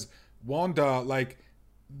 whereas Wanda, like,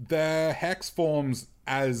 the hex forms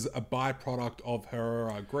as a byproduct of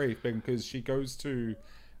her grief, because she goes to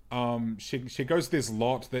she goes to this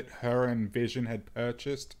lot that her and Vision had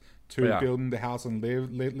purchased to build the house and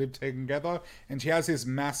live together, and she has this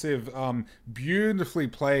massive beautifully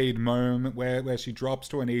played moment where she drops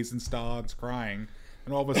to her knees and starts crying,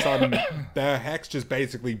 and all of a sudden the hex just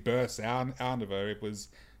basically bursts out of her. It was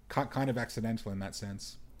kind of accidental in that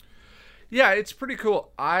sense. Yeah, it's pretty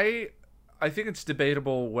cool. I think it's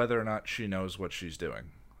debatable whether or not she knows what she's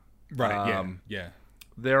doing. Right. Yeah.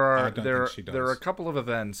 There are I don't think she does. there are a couple of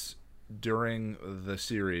events during the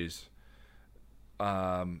series,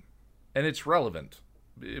 and it's relevant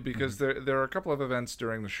because there are a couple of events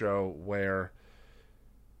during the show where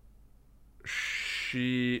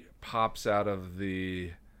she pops out of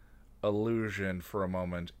the illusion for a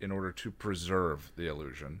moment in order to preserve the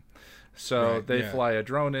illusion. So they fly a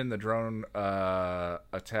drone in. The drone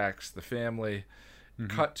attacks the family.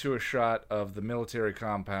 Cut to a shot of the military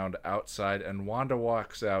compound outside, and Wanda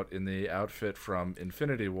walks out in the outfit from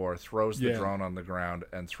Infinity War, throws the drone on the ground,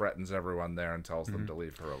 and threatens everyone there and tells them to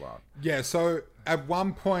leave her alone. Yeah, so at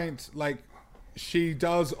one point, like, she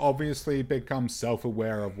does obviously become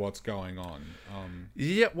self-aware of what's going on.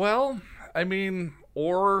 Yeah, well, I mean,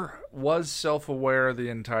 or was self-aware the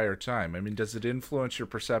entire time. I mean, does it influence your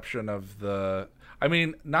perception of the... I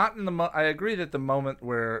mean, not in the... I agree that the moment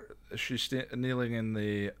where she's kneeling in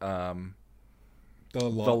the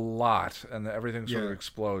lot and everything sort of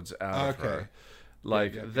explodes out of her.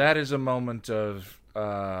 Like, that is a moment of...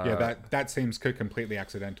 that seems completely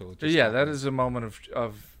accidental. That is a moment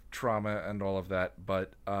of trauma and all of that.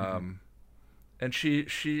 But... And she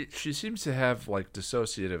seems to have, like,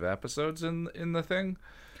 dissociative episodes in the thing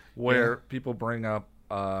where people bring up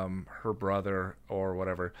her brother or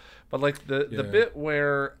whatever. But, like, the bit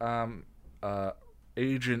where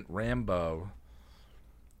Agent Rambo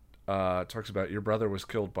talks about your brother was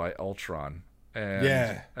killed by Ultron.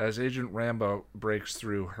 And as Agent Rambo breaks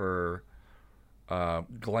through her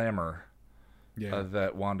glamour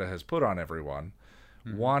that Wanda has put on everyone,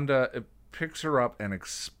 Wanda picks her up and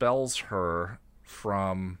expels her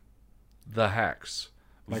from the hex.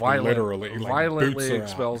 Like, violently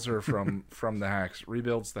expels her from the hex,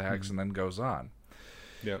 rebuilds the hex, and then goes on.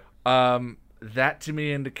 That to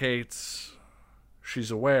me indicates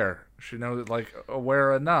she's aware. She knows, like,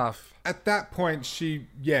 aware enough. At that point, she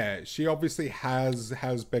obviously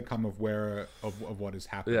has become aware of what is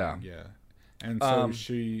happening. Yeah. And so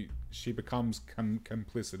she becomes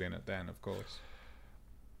complicit in it then, of course.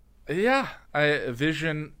 Yeah.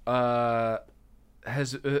 Vision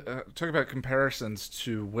has talk about comparisons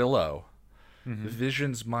to Willow.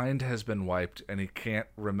 Vision's mind has been wiped and he can't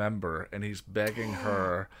remember, and he's begging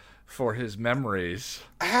her for his memories.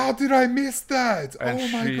 How did I miss that? And oh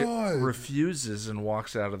my god. She refuses and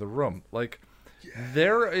walks out of the room. Like,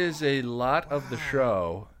 there is a lot of the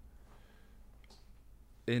show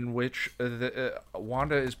in which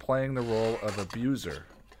Wanda is playing the role of abuser.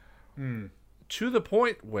 To the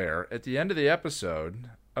point where at the end of the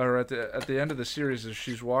episode, or at the end of the series, as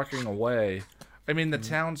she's walking away, I mean, the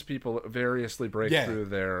townspeople variously break through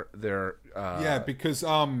their because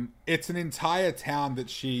it's an entire town that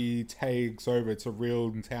she takes over. It's a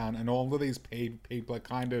real town, and all of these people are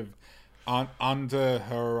kind of under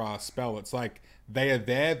her spell. It's like they are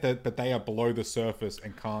there, but they are below the surface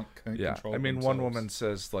and can't control. I mean, themselves. one woman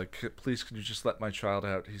says, like, "Please, could you just let my child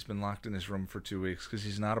out? He's been locked in his room for 2 weeks because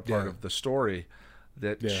he's not a part of the story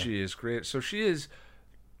that she has created." So she is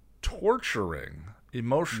torturing,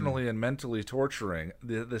 emotionally and mentally torturing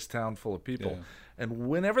this town full of people. And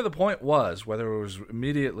whenever the point was, whether it was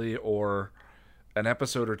immediately or an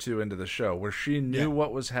episode or two into the show, where she knew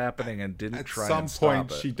what was happening and didn't try and stop it. At some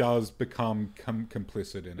point, she does become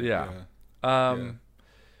complicit in it.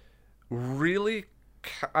 Really,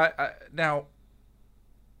 now,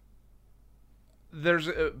 there's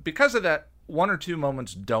because of that, one or two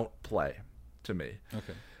moments don't play to me.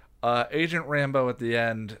 Agent Rambo at the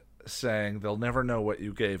end saying they'll never know what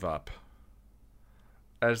you gave up,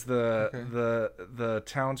 as the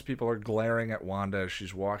townspeople are glaring at Wanda as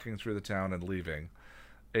she's walking through the town and leaving.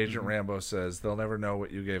 Agent Rambo says they'll never know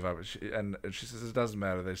what you gave up, and she says it doesn't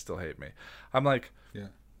matter, they still hate me. I'm like,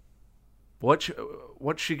 what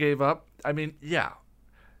she gave up? I mean,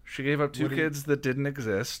 she gave up two kids that didn't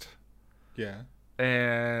exist,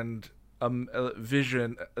 and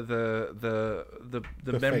Vision, the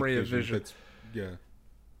memory of Vision.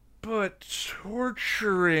 But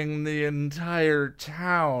torturing the entire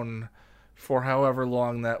town for however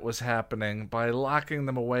long that was happening by locking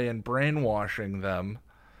them away and brainwashing them.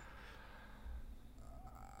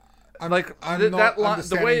 I'm not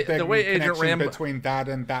understanding the way Agent Rambo between that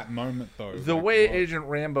and that moment, though. The way Agent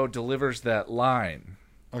Rambo delivers that line,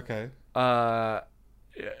 okay,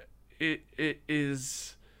 it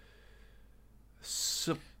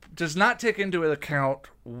does not take into account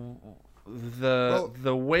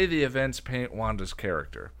the way the events paint Wanda's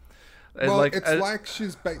character. Well,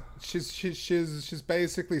 she's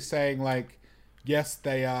basically saying, like, yes,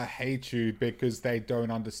 they hate you because they don't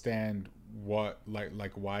understand what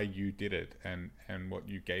why you did it and what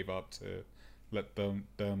you gave up to let them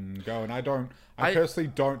go. And I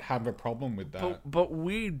personally don't have a problem with that. But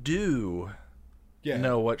we do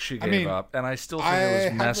know what she gave up, and I still think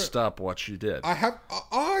it was messed up what she did.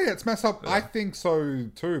 It's messed up. Yeah. I think so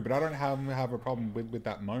too, but I don't have a problem with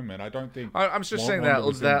that moment. I don't think. I'm just saying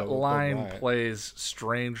that line plays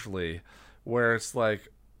strangely, where it's like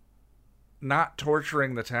not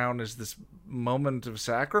torturing the town is this moment of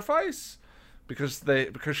sacrifice because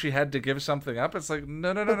she had to give something up. It's like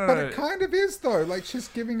no. But it kind of is though. Like she's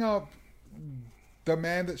giving up the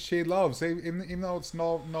man that she loves, even though it's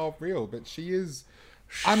not real. But she is.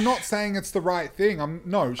 I'm not saying it's the right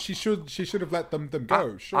thing. She should have let them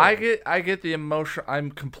go. Sure. I get the emotion.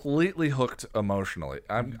 I'm completely hooked emotionally.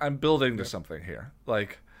 I'm building to something here.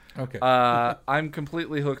 Like, okay. I'm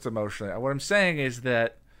completely hooked emotionally. What I'm saying is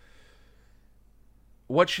that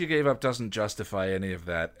what she gave up doesn't justify any of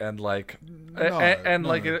that, and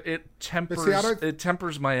it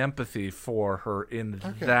tempers my empathy for her in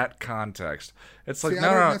that context. It's like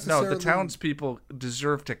no. The townspeople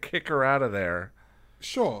deserve to kick her out of there.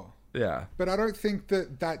 Sure. Yeah. But I don't think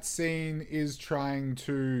that scene is trying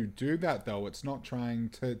to do that, though. It's not trying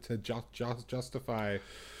to justify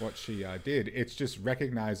what she did. It's just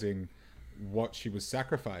recognizing what she was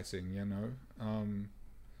sacrificing, you know?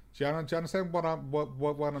 Do you understand what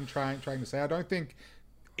I'm trying to say? I don't think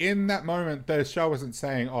in that moment the show isn't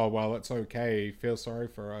saying, oh, well, it's okay, feel sorry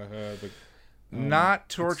for her. But, not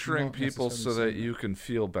torturing people so that you can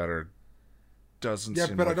feel better doesn't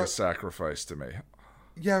seem like a sacrifice to me.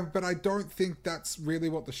 Yeah, but I don't think that's really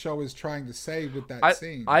what the show is trying to say with that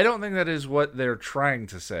scene. I don't think that is what they're trying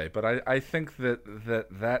to say, but I think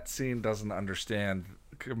that scene doesn't understand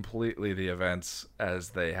completely the events as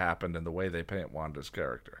they happened and the way they paint Wanda's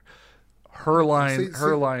character. Her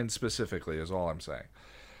line specifically is all I'm saying.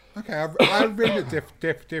 Okay, I read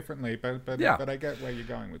it differently, but I get where you're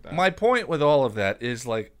going with that. My point with all of that is,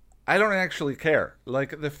 like, I don't actually care.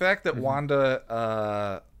 Like, the fact that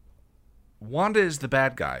Wanda is the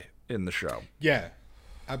bad guy in the show. Yeah,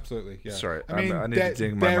 absolutely. Yeah. Sorry, I need to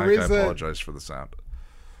ding my mic. I apologize for the sound.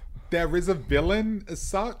 There is a villain as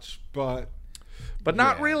such, but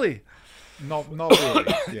not really. Not really.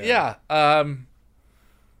 Yeah.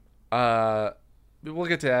 We'll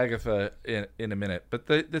get to Agatha in a minute, but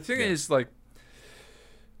the thing is, like,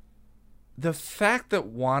 the fact that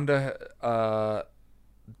Wanda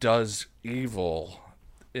does evil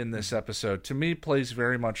in this episode to me plays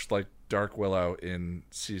very much like Dark Willow in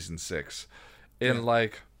season 6. And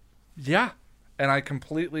and I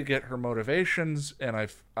completely get her motivations, and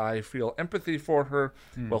I feel empathy for her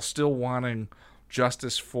while still wanting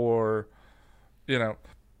justice for,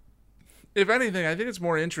 if anything, I think it's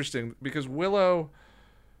more interesting because Willow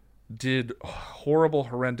did horrible,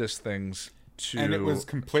 horrendous things and it was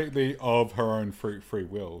completely of her own free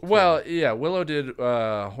will. Well, yeah, Willow did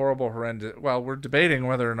horrible, horrendous... Well, we're debating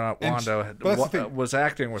whether or not Wanda was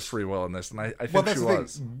acting with free will in this, and I think she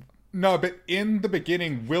was. No, but in the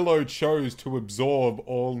beginning, Willow chose to absorb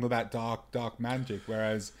all of that dark magic,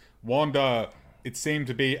 whereas Wanda, it seemed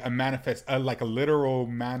to be a literal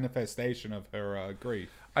manifestation of her grief.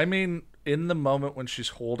 I mean, in the moment when she's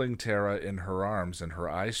holding Tara in her arms and her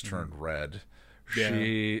eyes turned red,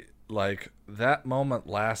 she... Like, that moment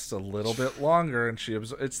lasts a little bit longer, and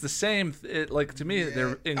it's the same. To me,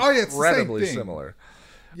 they're incredibly similar.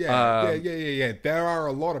 Yeah. There are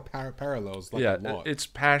a lot of parallels. A lot. It's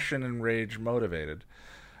passion and rage motivated.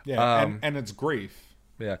 Yeah, and it's grief.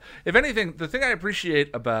 Yeah. If anything, the thing I appreciate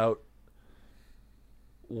about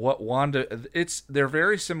what they're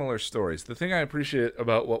very similar stories. The thing I appreciate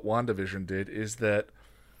about what WandaVision did is that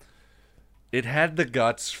it had the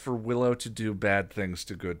guts for Willow to do bad things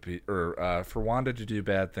to good people, or for Wanda to do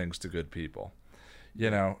bad things to good people.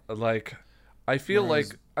 I feel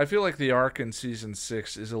like the arc in season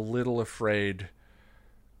 6 is a little afraid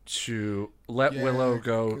to let Willow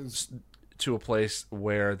go to a place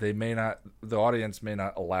where the audience may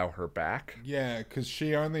not allow her back. Yeah, because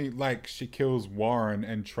she only she kills Warren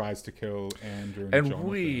and tries to kill Andrew and Jonathan.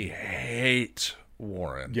 We hate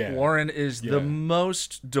Warren. Yeah. Warren is the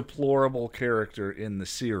most deplorable character in the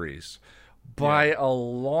series by a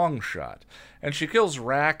long shot. And she kills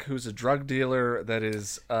Rack, who's a drug dealer that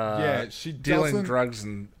is she dealing drugs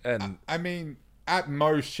and I mean, at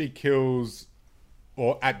most she kills,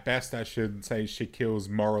 or at best I should say, she kills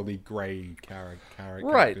morally grey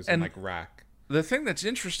characters and like Rack. The thing that's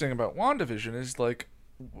interesting about WandaVision is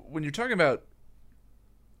when you're talking about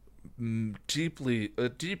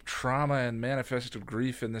deep trauma and manifested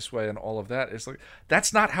grief in this way and all of that, it's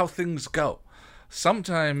that's not how things go.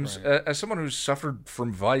 Sometimes, as someone who's suffered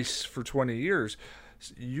from vice for 20 years,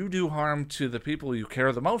 you do harm to the people you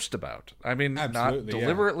care the most about. I mean, not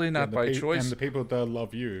deliberately, not by choice. And the people that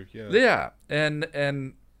love you, Yeah,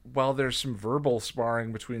 and while there's some verbal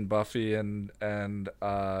sparring between Buffy and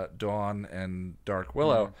Dawn and Dark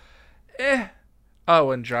Willow,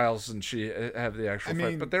 Oh, and Giles and she have the actual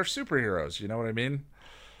fight, but they're superheroes, you know what I mean?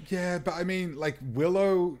 Yeah, but I mean,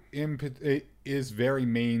 Willow is very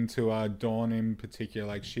mean to Dawn in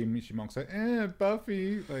particular. She mocks her,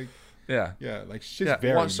 Buffy, yeah, she's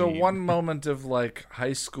very mean. So one moment of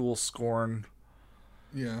high school scorn,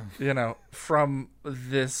 from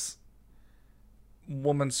this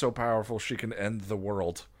woman so powerful she can end the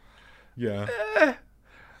world. Yeah. I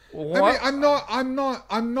mean,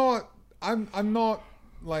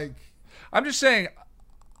 I'm just saying,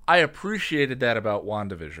 I appreciated that about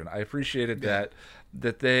WandaVision. I appreciated that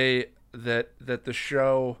the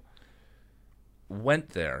show went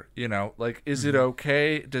there. Is it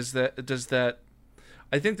okay? Does that?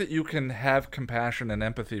 I think that you can have compassion and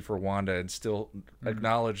empathy for Wanda and still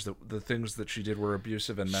acknowledge that the things that she did were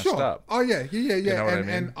abusive and messed up. Oh yeah. You know what I mean?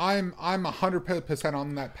 And I'm 100%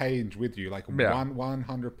 on that page with you,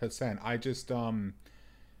 100%. I just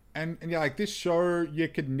And this show, you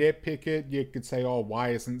could nitpick it. You could say, "Oh, why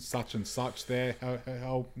isn't such and such there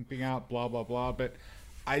helping out?" Blah blah blah. But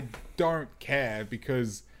I don't care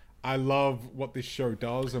because I love what this show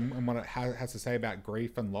does and what it has to say about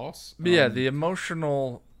grief and loss. The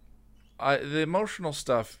emotional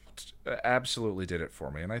stuff absolutely did it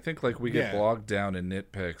for me. And I think we get bogged down in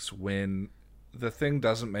nitpicks when the thing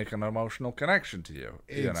doesn't make an emotional connection to you.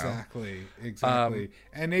 Exactly.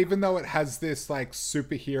 And even though it has this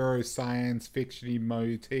superhero science fiction-y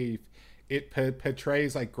motif, it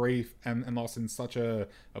portrays grief and loss in such a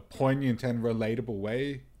poignant and relatable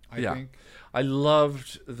way, I think. I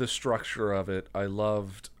loved the structure of it. I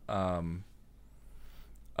loved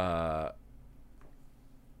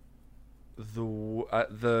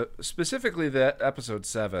the specifically that episode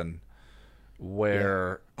 7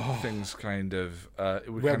 where things kind of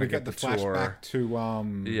where we get the flashback to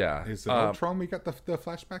is it Ultron we got the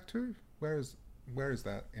flashback to? Where is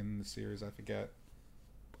that in the series? I forget.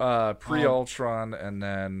 Pre-Ultron and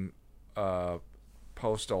then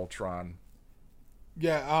post-Ultron.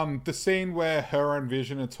 Yeah, the scene where her and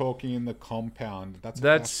Vision are talking in the compound. That's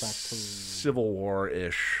flashback to Civil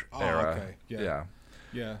War-ish era. Okay. Yeah.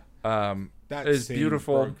 That is scene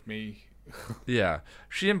beautiful. Broke me. Yeah,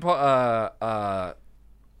 she and what's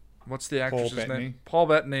the actress's name? Paul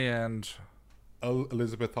Bettany and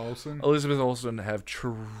Elizabeth Olsen. Elizabeth Olsen have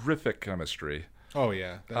terrific chemistry. Oh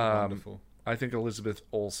yeah, that's wonderful. I think Elizabeth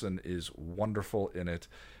Olsen is wonderful in it.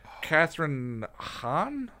 Catherine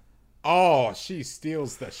Hahn. Oh, she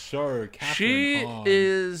steals the show. She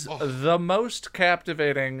is the most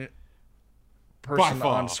captivating person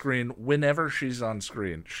on screen whenever she's on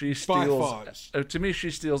screen. She steals to me, she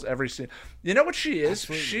steals every scene. You know what she is?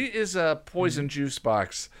 Absolutely. She is a poison juice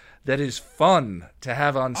box that is fun to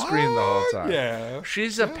have on screen the whole time. Yeah.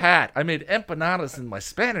 She's a Pat. I made empanadas in my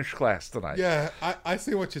Spanish class tonight. Yeah, I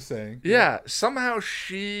see what you're saying. Yeah, somehow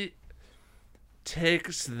she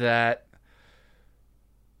takes that.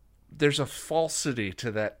 There's a falsity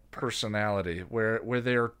to that personality where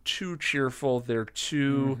they're too cheerful, they're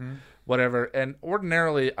too whatever, and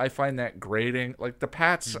ordinarily I find that grating. The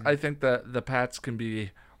Pats, I think that the Pats can be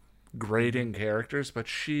grating characters, but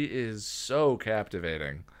she is so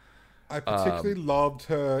captivating. I particularly loved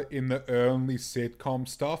her in the early sitcom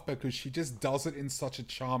stuff because she just does it in such a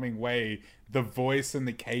charming way. The voice and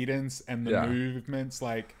the cadence and the movements,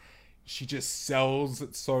 she just sells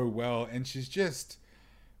it so well, and she's just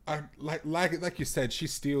like you said, she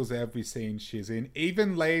steals every scene she's in.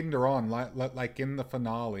 Even later on, like in the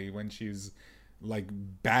finale when she's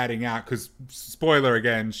batting out, because spoiler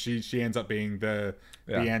again, she ends up being the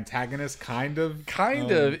antagonist, kind of.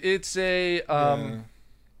 It's a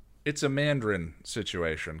it's a Mandarin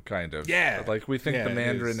situation, kind of. Yeah. Like, we think Yeah, the it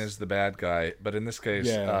Mandarin is. is the bad guy, but in this case,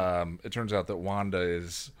 Yeah. it turns out that Wanda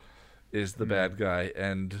is the bad guy,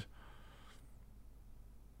 and,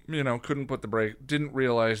 you know, didn't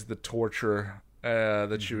realize the torture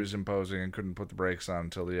that she was imposing, and couldn't put the brakes on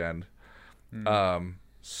until the end.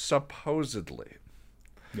 Supposedly.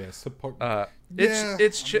 Yeah, the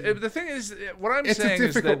thing is, what I'm it's saying a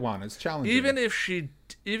is difficult that one. It's challenging. even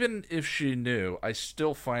if she knew, I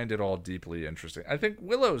still find it all deeply interesting. I think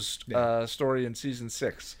Willow's story in season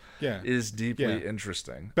 6 is deeply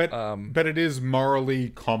interesting, but it is morally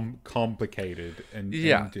complicated and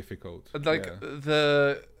difficult. Like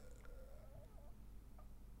the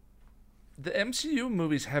MCU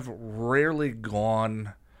movies have rarely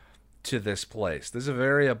gone to this place. There's a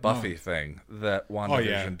very Buffy thing that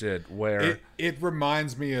WandaVision did, where it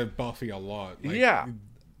reminds me of Buffy a lot. Like,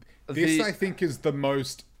 this I think is the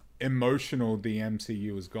most emotional the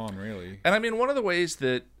MCU has gone, really. And I mean, one of the ways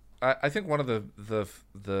that I think one of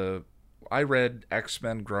the I read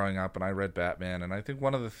X-Men growing up, and I read Batman, and I think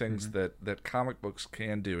one of the things that comic books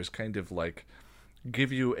can do is kind of like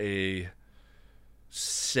give you a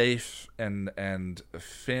safe and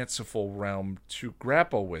fanciful realm to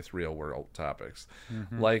grapple with real world topics.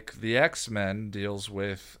 Like the X-Men deals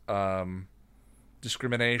with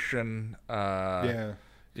discrimination,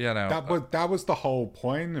 you know, that was the whole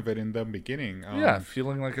point of it in the beginning.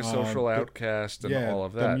 Feeling like a social outcast and all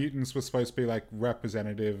of that. The mutants were supposed to be like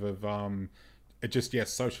representative of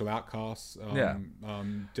social outcasts,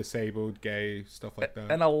 disabled, gay, stuff like that.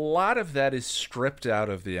 And a lot of that is stripped out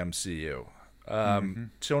of the MCU.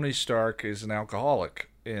 Tony Stark is an alcoholic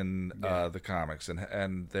in the comics,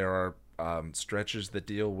 and there are stretches that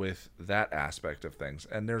deal with that aspect of things.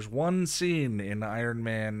 And there's one scene in Iron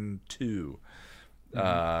Man 2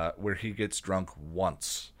 where he gets drunk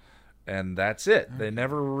once, and that's it. They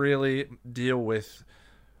never really deal with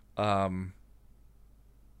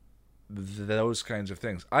those kinds of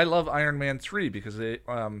things. I love Iron Man 3 because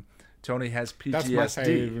Tony has PTSD. That's my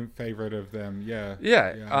favorite of them. Yeah.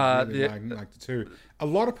 Yeah. I really liked it too. A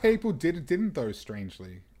lot of people didn't though,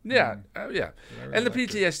 strangely. Yeah. Really and the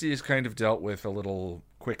PTSD is kind of dealt with a little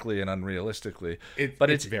quickly and unrealistically. But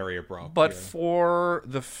it's very abrupt. But for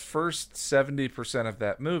the first 70% of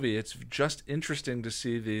that movie, it's just interesting to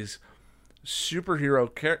see these superhero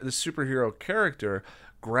character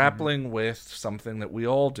grappling with something that we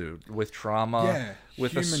all do, with trauma,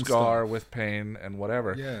 with a scar, with pain, and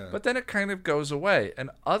whatever. Yeah. But then it kind of goes away.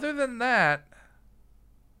 And other than that,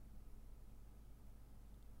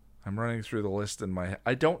 I'm running through the list in my head.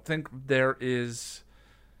 I don't think there is...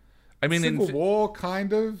 I mean, Civil War,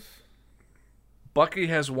 kind of. Bucky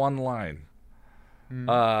has one line.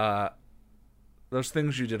 Those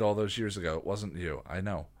things you did all those years ago, it wasn't you. I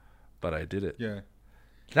know. But I did it. Yeah.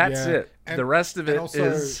 That's it. And the rest of it also,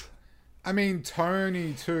 is... I mean,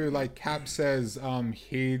 Tony, too, like, Cap says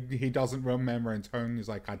he doesn't remember, and Tony's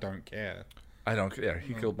like, I don't care. I don't care.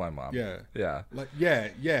 He killed my mom. Yeah. Like,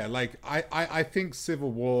 like, I think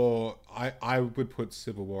Civil War, I would put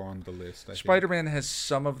Civil War on the list. Spider-Man has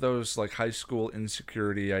some of those, like, high school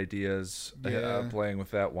insecurity ideas, playing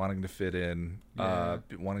with that, wanting to fit in,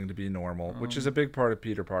 wanting to be normal, which is a big part of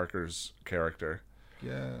Peter Parker's character.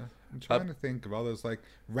 Yeah. I'm trying to think of others. Like,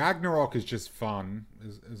 Ragnarok is just fun.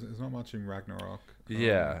 There's not much in Ragnarok.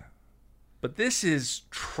 But this is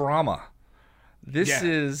trauma. This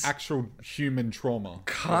is actual human trauma.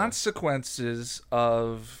 Consequences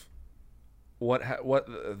of what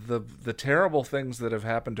the terrible things that have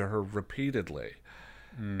happened to her repeatedly,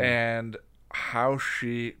 and how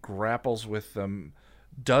she grapples with them,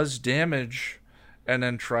 does damage, and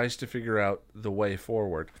then tries to figure out the way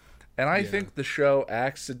forward. And I think the show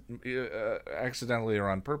accidentally or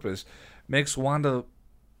on purpose makes Wanda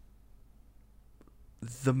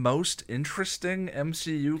the most interesting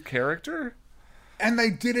MCU character. And they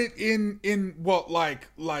did it in what, like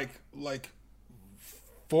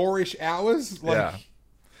 4-ish hours? Like,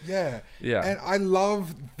 yeah. And I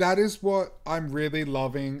love, that is what I'm really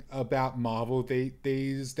loving about Marvel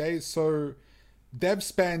these days. So they've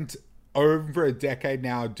spent over a decade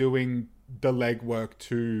now doing the legwork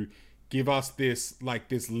to give us this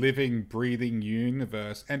living, breathing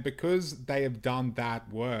universe. And because they have done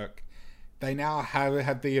that work, they now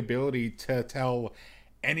have the ability to tell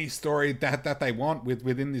any story that they want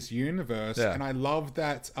within this universe. And I love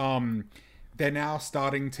that they're now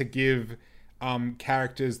starting to give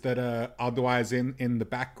characters that are otherwise in the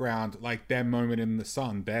background, like, their moment in the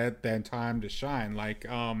sun, their time to shine. Like,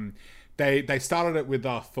 they started it with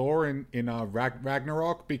Thor in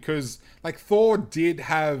Ragnarok, because, like, Thor did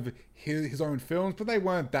have his own films, but they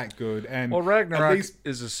weren't that good. And well, Ragnarok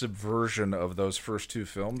is a subversion of those first two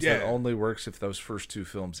films that only works if those first two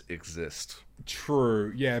films exist.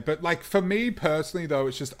 True, yeah, but like for me personally, though,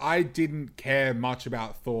 it's just I didn't care much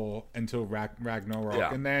about Thor until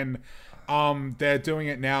Ragnarok, and then they're doing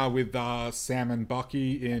it now with Sam and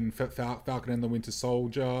Bucky in Falcon and the Winter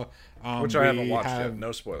Soldier, which I haven't watched yet.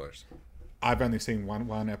 No spoilers. I've only seen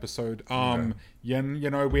one episode. You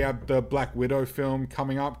know, we have the Black Widow film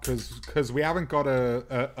coming up because we haven't got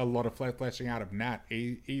a lot of fleshing out of Nat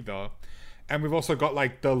either, and we've also got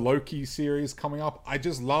like the Loki series coming up. I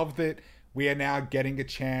just love that we are now getting a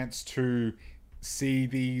chance to see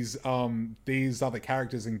these other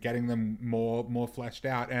characters and getting them more fleshed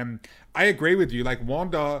out. And I agree with you. Like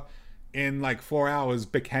Wanda, in like 4 hours,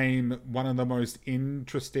 became one of the most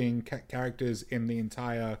interesting characters in the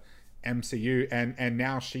entire MCU, and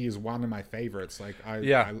now she is one of my favorites. Like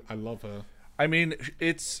I love her. I mean,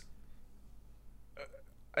 it's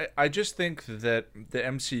I just think that the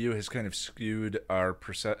MCU has kind of skewed our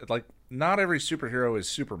like not every superhero is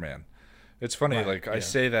Superman. It's funny, I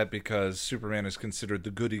say that because Superman is considered the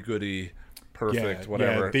goody perfect,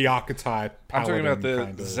 whatever. Yeah, the archetype. I'm talking about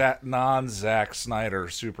the non-Zack Snyder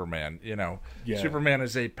Superman. You know, Superman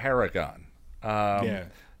is a paragon.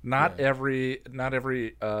 Not every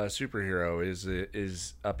superhero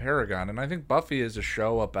is a paragon, and I think Buffy is a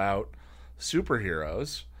show about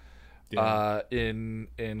superheroes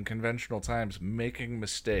in conventional times making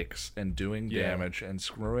mistakes and doing damage and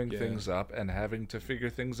screwing things up and having to figure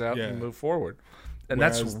things out and move forward. And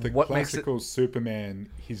whereas that's the what classical makes it... Superman.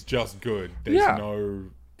 He's just good. There's no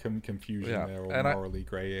confusion there or morally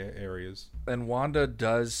gray areas. And Wanda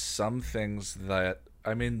does some things that,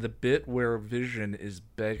 I mean, the bit where Vision is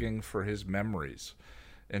begging for his memories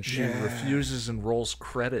and she refuses and rolls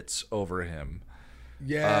credits over him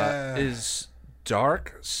is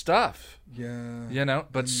dark stuff. You know,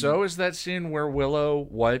 but so is that scene where Willow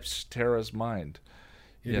wipes Tara's mind.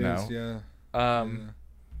 I'm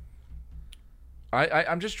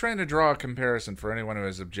just trying to draw a comparison for anyone who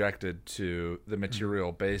has objected to the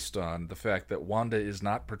material based on the fact that Wanda is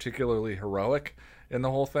not particularly heroic in the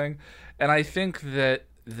whole thing. And I think that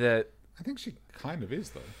I think she kind of is,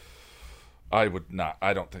 though. I would not.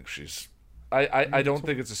 I don't think she's... I don't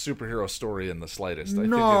think it's a superhero story in the slightest.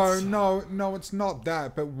 No, it's not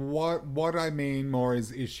that. But what I mean more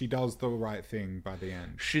is she does the right thing by the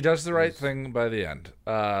end. She does the right thing by the end,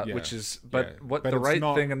 which is... But the right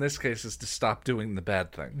thing in this case is to stop doing the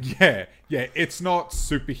bad thing. Yeah. It's not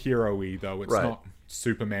superhero-y, though. It's not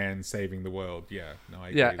Superman saving the world. Yeah, no, I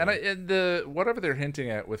agree. And the whatever they're hinting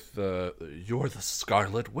at with the "you're the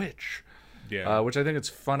Scarlet Witch," which I think it's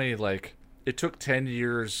funny. Like, it took 10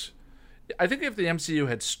 years. I think if the MCU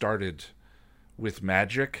had started with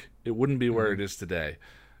magic, it wouldn't be where it is today.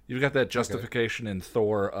 You've got that justification in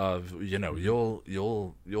Thor of, you know,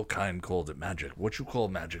 you'll kind cold at magic. What you call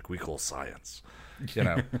magic, we call science. You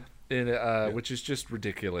know, which is just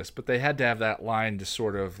ridiculous. But they had to have that line to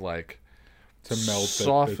sort of like to melt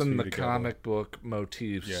soften the comic book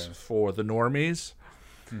motifs for the normies.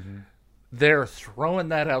 They're throwing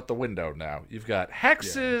that out the window now. You've got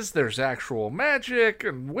hexes, there's actual magic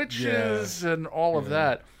and witches and all of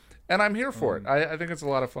that. And I'm here for it. I think it's a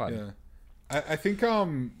lot of fun. I think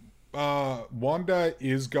Wanda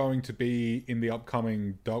is going to be in the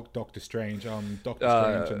upcoming Doctor Strange. Doctor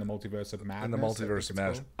Strange and the Multiverse of Madness. In the Multiverse of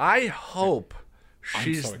Madness. I hope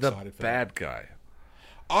she's the bad guy.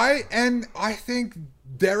 I think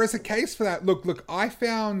there is a case for that. Look, I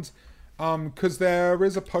found... because there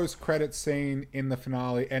is a post-credit scene in the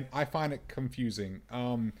finale, and I find it confusing.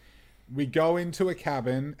 We go into a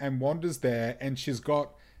cabin, and Wanda's there, and she's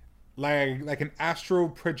got like an astral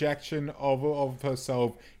projection of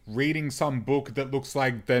herself reading some book that looks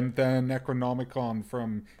like the Necronomicon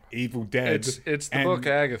from Evil Dead. It's the book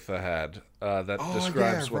Agatha had that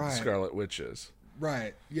describes what the Scarlet Witch is.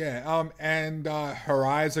 Right, yeah. And her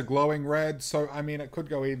eyes are glowing red, so, I mean, it could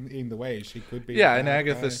go either way. She could be... Yeah, and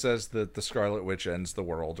Agatha says that the Scarlet Witch ends the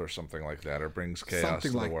world or something like that, or brings chaos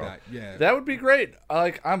to the world. That, yeah. That would be great.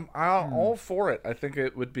 Like, I'm all for it. I think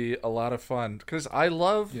it would be a lot of fun, because I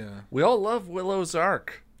love... Yeah. We all love Willow's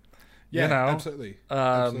arc. Yeah, you know? Absolutely.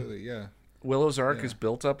 Absolutely, yeah. Willow's arc is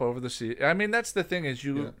built up over the sea. I mean, that's the thing, is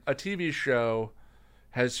a TV show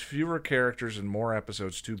has fewer characters and more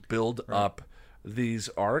episodes to build up these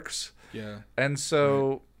arcs. And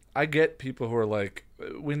so I get people who are like,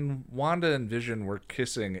 when Wanda and Vision were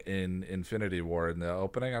kissing in Infinity War in the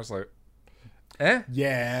opening, I was like,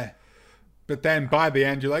 yeah, but then by the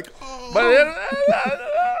end you're like, oh, but then,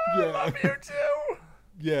 I'm here too.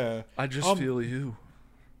 Yeah, I just feel you.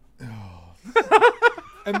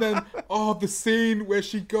 And then, the scene where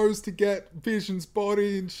she goes to get Vision's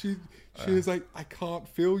body and she is like, I can't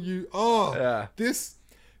feel you.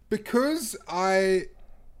 Because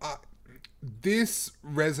this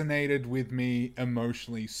resonated with me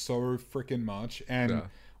emotionally so freaking much. And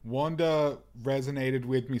Wanda resonated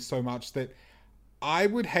with me so much that I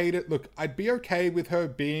would hate it. Look, I'd be okay with her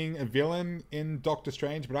being a villain in Doctor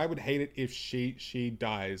Strange, but I would hate it if she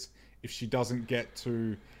dies, if she doesn't get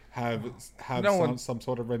to have some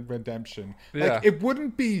sort of redemption. Like, it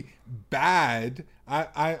wouldn't be bad.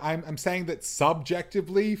 I'm saying that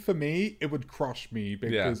subjectively for me, it would crush me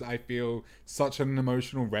because I feel such an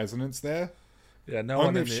emotional resonance there. Yeah, no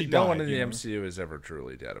one in the MCU is ever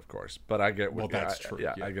truly dead, of course. But I get what that's true.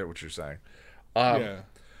 Yeah, I get what you're saying.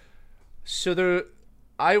 So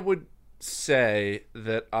I would say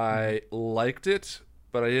that I liked it,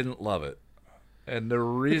 but I didn't love it. And the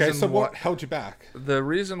reason what held you back? The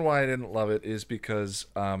reason why I didn't love it is because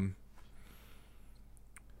all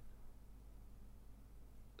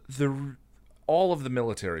of the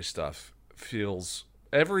military stuff feels,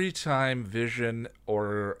 every time Vision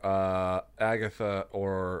or Agatha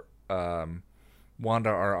or Wanda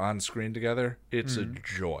are on screen together, it's a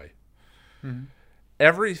joy. Mm-hmm.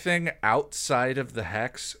 Everything outside of the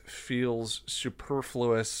hex feels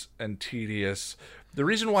superfluous and tedious. The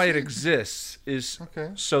reason why it exists is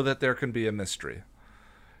so that there can be a mystery.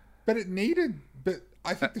 But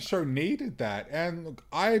I think the show needed that. And look,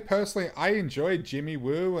 I personally enjoyed Jimmy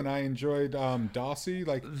Woo and I enjoyed Darcy.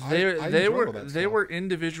 Like they were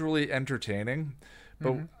individually entertaining,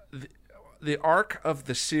 but the arc of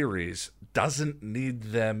the series doesn't need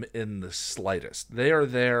them in the slightest. They are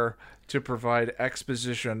there to provide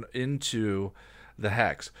exposition into the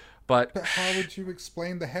hex. But how would you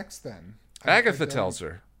explain the hex then? Agatha tells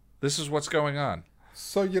her, this is what's going on.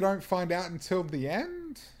 So you don't find out until the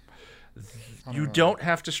end? You don't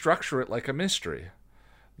have to structure it like a mystery.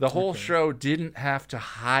 The whole show didn't have to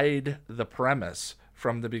hide the premise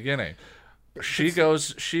from the beginning. She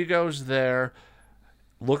goes there,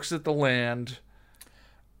 looks at the land.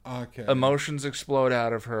 Okay. Emotions explode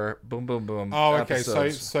out of her. Boom, boom, boom. Oh, okay.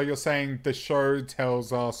 So you're saying the show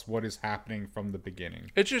tells us what is happening from the beginning.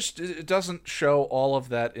 It doesn't show all of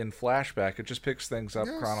that in flashback. It just picks things up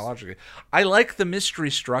chronologically. I like the mystery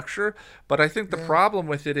structure, but I think the problem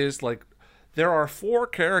with it is, like, there are 4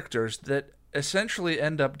 characters that essentially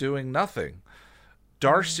end up doing nothing.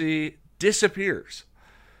 Darcy disappears.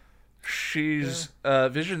 She's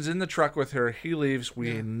Vision's in the truck with her. He leaves.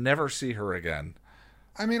 We never see her again.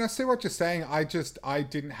 I mean, I see what you're saying. I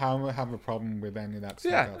didn't have a problem with any of that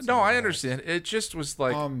stuff. Yeah, no, I understand. It just was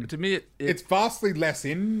like, to me, it's vastly less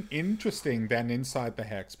interesting than Inside the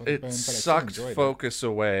Hex. But it sucked focus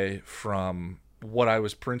away from what I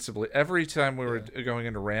was principally. Every time we were going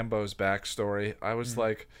into Rambo's backstory, I was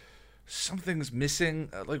like, something's missing.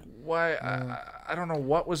 Like, why? I don't know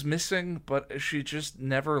what was missing, but she just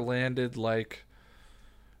never landed like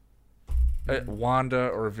Wanda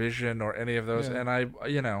or Vision or any of those. And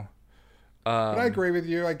but I agree with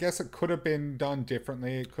you. I guess it could have been done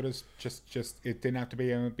differently. It could have just it didn't have to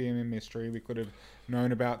be a mystery. We could have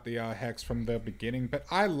known about the hex from the beginning. But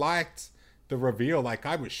I liked the reveal. Like,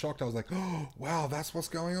 I was shocked. I was like, oh wow, that's what's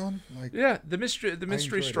going on. Like, the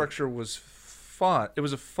mystery structure was fun. It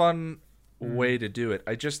was a fun way to do it.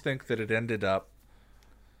 I just think that it ended up,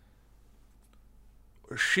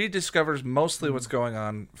 she discovers mostly what's going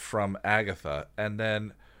on from Agatha, and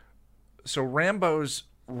then so Rambo's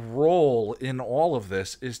role in all of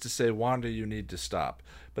this is to say, Wanda, you need to stop,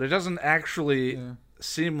 but it doesn't actually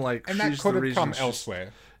seem like and she's that could the have reason come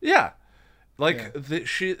elsewhere. I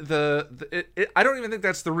don't even think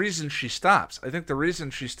that's the reason she stops. I think the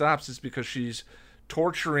reason she stops is because she's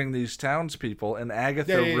torturing these townspeople, and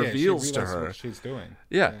Agatha reveals to her what she's doing.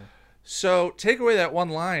 So take away that one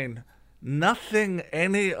line. Nothing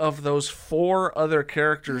any of those 4 other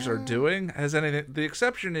characters are doing has anything. The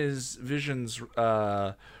exception is Vision's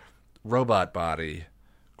robot body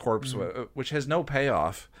corpse, which has no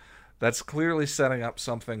payoff. That's clearly setting up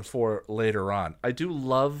something for later on. I do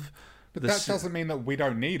love, but that doesn't mean that we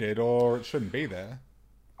don't need it or it shouldn't be there.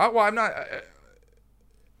 Well, I'm not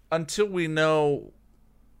until we know.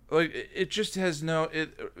 Like, it just has no.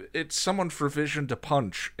 It's someone for Vision to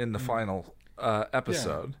punch in the final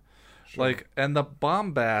episode. Sure. Like, and the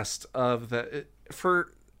bombast of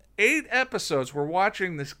for 8 episodes, we're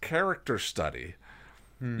watching this character study.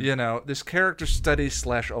 This character study /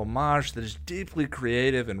 homage that is deeply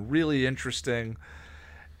creative and really interesting.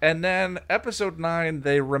 And then episode 9,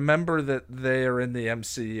 they remember that they are in the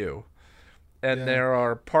MCU. And there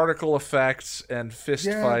are particle effects and fist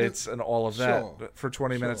fights and all of that for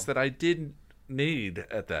 20 minutes that I did need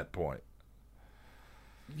at that point.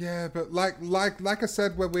 Yeah, but like I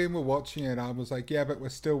said when we were watching it, I was like, yeah, but we're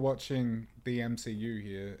still watching the MCU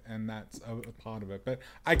here, and that's a part of it. But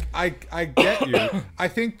I get you. I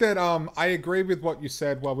think that I agree with what you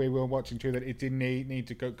said while we were watching too, that it didn't need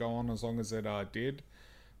to go on as long as it did.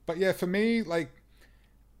 But yeah, for me, like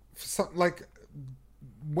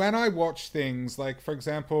when I watch things, like for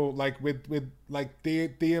example, like with like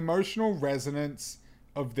the emotional resonance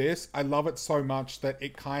of this, I love it so much that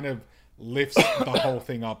it kind of lifts the whole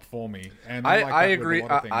thing up for me. And I agree.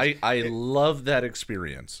 I love that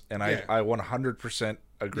experience, and I 100%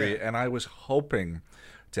 agree. Yeah. And I was hoping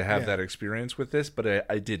to have that experience with this, but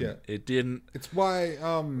I didn't. Yeah. It didn't. It's why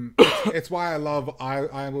it's why I love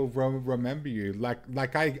I will remember you.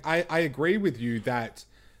 Like I agree with you that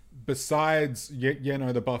besides you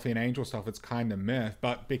know the Buffy and Angel stuff, it's kind of meh,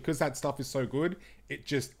 but because that stuff is so good, it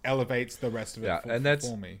just elevates the rest of it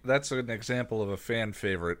for me. That's an example of a fan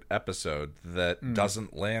favorite episode that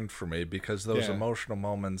doesn't land for me because those emotional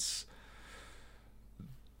moments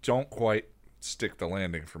don't quite stick the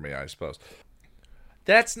landing for me, I suppose.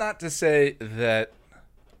 That's not to say that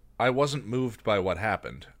I wasn't moved by what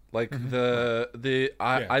happened. Like I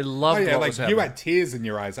loved what was happening. You had tears in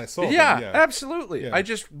your eyes. I saw. Yeah, them. absolutely. Yeah. I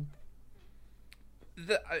just,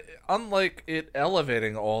 unlike it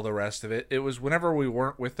elevating all the rest of it, it was whenever we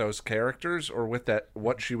weren't with those characters or with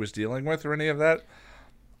what she was dealing with or any of that,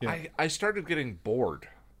 I started getting bored.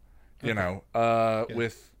 You know,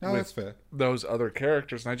 with that's fair. Those other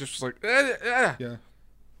characters, and I just was like, yeah.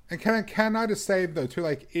 And can I just say though too,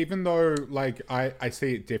 like even though like I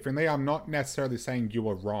see it differently, I'm not necessarily saying you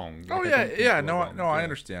were wrong. Like, I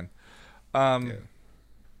understand. And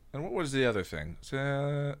what was the other thing?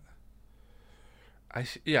 I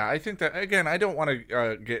think that again, I don't want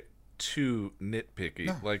to get too nitpicky.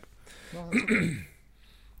 No. Like, no, that's okay.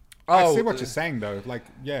 I see what you're saying though. Like,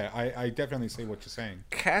 yeah, I definitely see what you're saying.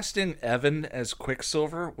 Casting Evan as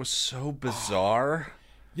Quicksilver was so bizarre.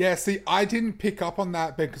 Yeah, see, I didn't pick up on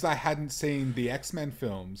that because I hadn't seen the X-Men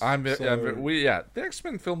films. The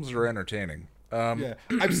X-Men films are entertaining. I've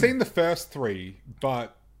seen the first three,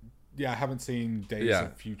 but I haven't seen Days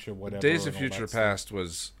of Future, whatever. Days of Future Past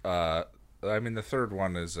was, the third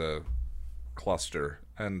one is a cluster,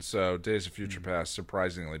 and so Days of Future Past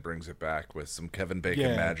surprisingly brings it back with some Kevin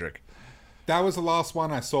Bacon magic. That was the last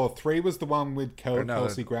one I saw. 3 was the one with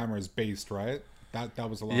Kelsey Grammer as Beast, right? That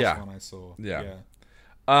was the last one I saw. Yeah.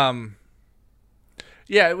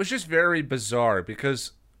 It was just very bizarre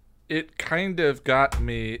because it kind of got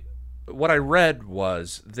me. What I read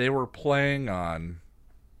was they were playing on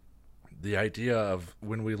the idea of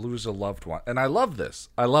when we lose a loved one, and I love this.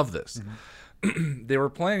 Mm-hmm. They were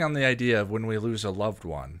playing on the idea of when we lose a loved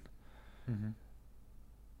one,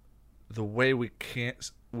 the way we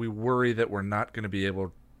worry that we're not going to be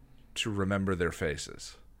able to remember their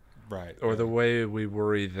faces, right? Or the way we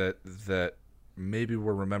worry that maybe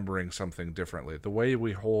we're remembering something differently. The way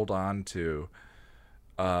we hold on to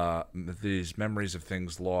these memories of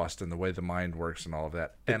things lost and the way the mind works and all of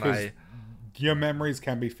that. Because your memories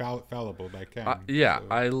can be fallible. They can.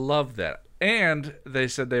 I love that. And they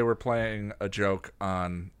said they were playing a joke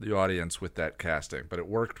on the audience with that casting, but it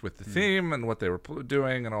worked with the theme and what they were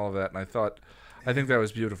doing and all of that. And I think that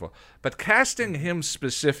was beautiful. But casting him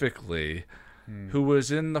specifically, who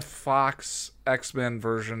was in the Fox X-Men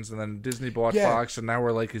versions, and then Disney bought Fox, and now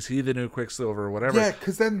we're like, is he the new Quicksilver or whatever? Yeah,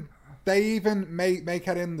 because then they even make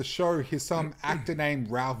it in the show. He's some actor named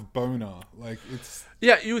Ralph Boner. Like it's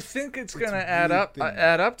you think it's gonna add up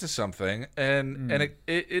to something, and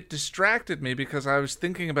it distracted me because I was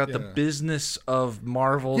thinking about the business of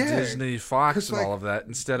Marvel, Disney, Fox, and all of that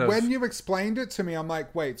instead of when you explained it to me. I'm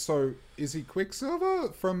like, wait, so is he Quicksilver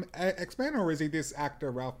from X-Men, or is he this actor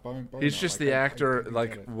Ralph Boner? He's just the actor,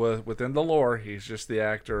 within the lore. He's just the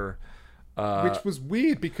actor. Which was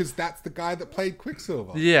weird because that's the guy that played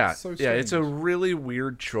Quicksilver. Yeah, it's a really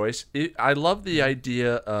weird choice. I love the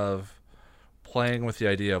idea of playing with the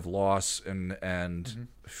idea of loss and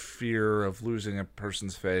fear of losing a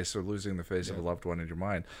person's face or losing the face of a loved one in your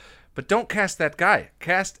mind. But don't cast that guy.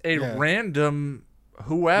 Cast a random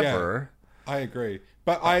whoever. Yeah, I agree.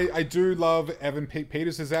 But I do love Evan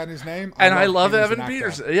Peters. Is that his name? I love Evan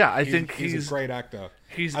Peters. Yeah, I think he's a great actor.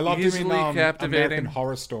 He's I love him in captivating. American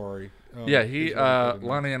Horror Story.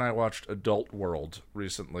 Lonnie and I watched Adult World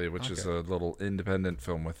recently, which is a little independent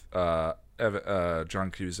film with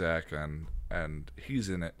John Cusack, and he's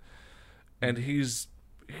in it, and he's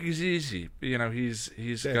easy. You know, he's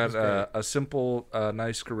got a simple,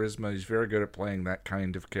 nice charisma. He's very good at playing that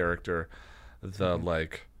kind of character.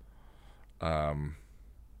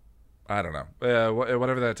 I don't know.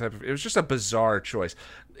 Whatever that type of... It was just a bizarre choice.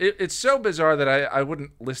 It's so bizarre that I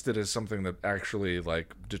wouldn't list it as something that actually,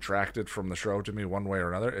 like, detracted from the show to me one way or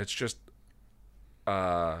another. It's just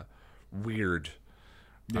weird.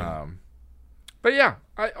 Yeah. But yeah,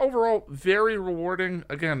 overall, very rewarding.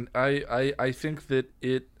 Again, I think that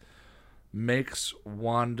it makes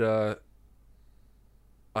Wanda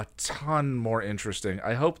a ton more interesting.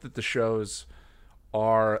 I hope that the shows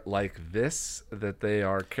are like this, that they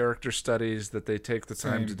are character studies, that they take the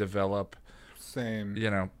time to develop. Same. You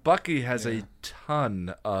know, Bucky has a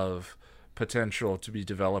ton of potential to be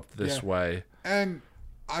developed this way. And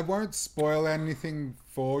I won't spoil anything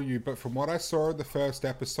for you, but from what I saw in the first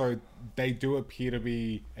episode, they do appear to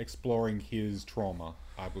be exploring his trauma,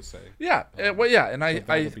 I will say. Yeah, well, yeah, and I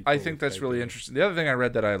think that's if really they do. interesting. The other thing I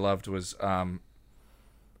read that I loved was,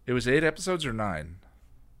 it was 8 episodes or 9?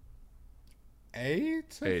 8? I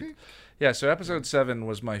 8. think? Yeah, so episode 7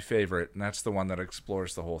 was my favorite, and that's the one that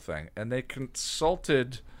explores the whole thing. And they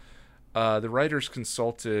consulted, the writers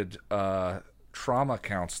consulted trauma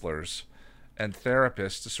counselors and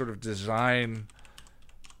therapists to sort of design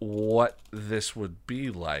what this would be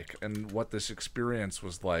like and what this experience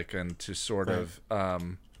was like, and to sort of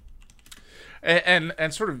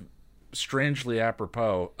and sort of strangely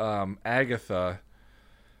apropos, Agatha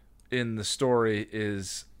in the story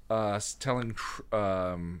is telling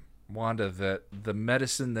Wanda that the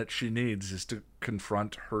medicine that she needs is to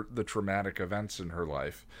confront the traumatic events in her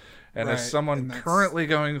life. And as someone currently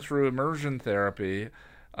going through immersion therapy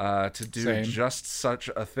to do just such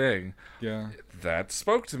a thing, that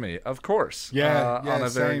spoke to me, of course. On a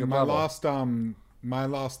very good level. My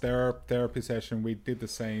last therapy session, we did the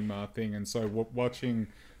same thing, and so watching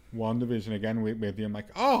WandaVision again with you, I'm like,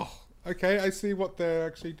 oh, okay, I see what they're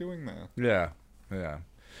actually doing there. Yeah.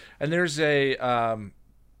 And there's a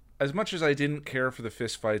as much as I didn't care for the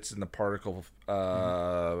fist fights and the particle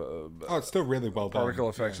it's still really well done. Particle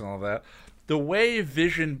effects and all that, the way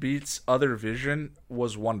Vision beats other Vision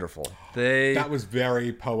was wonderful. That was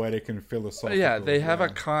very poetic and philosophical. Yeah, they have a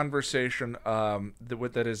conversation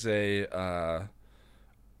that is an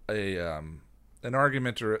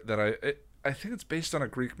argument that I think it's based on a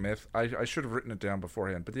Greek myth. I should have written it down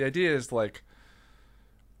beforehand, but the idea is like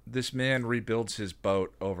this man rebuilds his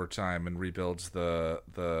boat over time and rebuilds the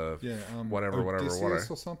whatever or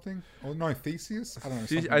something. Oh no, Theseus. I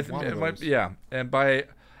don't know. I think it might be, yeah. And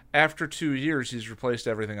after 2 years, he's replaced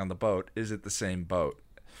everything on the boat. Is it the same boat?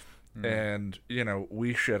 And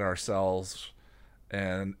we shit ourselves.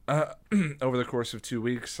 And over the course of 2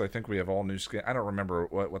 weeks, I think we have all new skin. I don't remember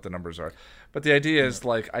what the numbers are, but the idea is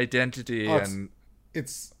like identity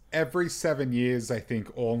it's every 7 years, I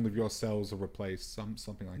think, all of your cells are replaced.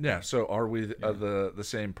 Something like that. Yeah. So are we the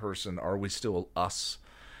same person? Are we still us?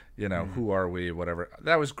 Who are we? Whatever.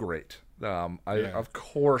 That was great. Of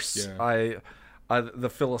course, the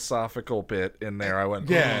philosophical bit in there, I went,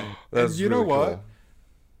 that's you really know what?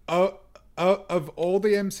 Cool. Of all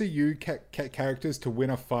the MCU characters to win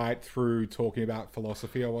a fight through talking about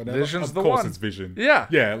philosophy or whatever, Vision's the of course one. It's Vision. Yeah,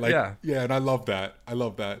 and I love that.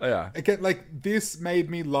 Yeah. Again, like this made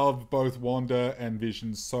me love both Wanda and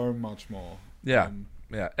Vision so much more. Yeah,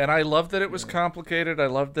 and I love that it was complicated. I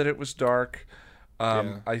love that it was dark.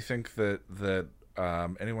 I think that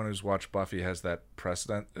anyone who's watched Buffy has that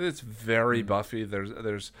precedent. It's very Buffy.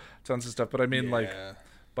 There's tons of stuff, but I mean, like,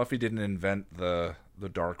 Buffy didn't invent the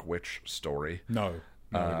Dark Witch story. No.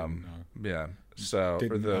 Yeah. So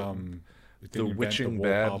the Witching the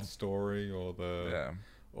Bad story or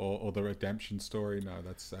the redemption story. No,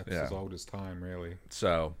 that's as old as time, really.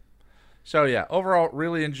 So yeah. Overall,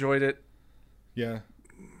 really enjoyed it. Yeah.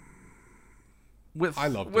 I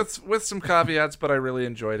loved it. With some caveats, but I really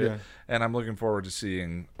enjoyed it, and I'm looking forward to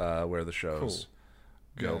seeing where the shows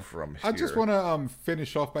go from here. I just want to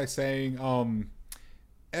finish off by saying,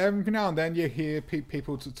 every now and then you hear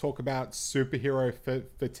people to talk about superhero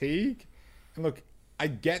fatigue, and look, I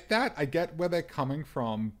get that. I get where they're coming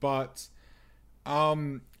from, but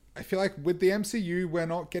I feel like with the MCU, we're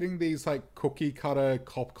not getting these like cookie cutter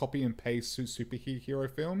copy and paste superhero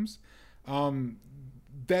films.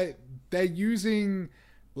 They're using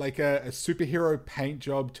like a superhero paint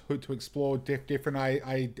job to explore different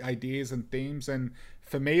ideas and themes, and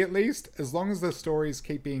for me at least, as long as the stories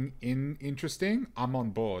keep being interesting, I'm on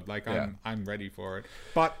board. Like I'm ready for it.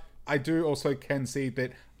 But I do also can see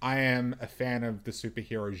that I am a fan of the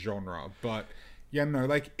superhero genre. But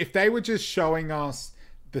like if they were just showing us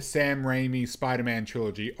the Sam Raimi Spider-Man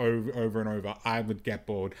trilogy over and over, I would get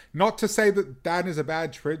bored. Not to say that is a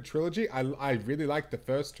bad trilogy. I really like the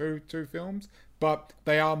first two films, but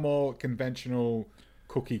they are more conventional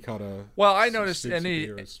cookie cutter. Well, I noticed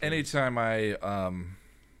superhero story. anytime I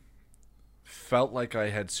felt like I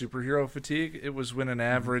had superhero fatigue, it was when an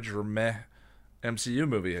average or meh MCU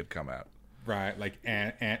movie had come out. Right, like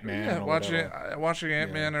Ant-Man. Yeah, or watching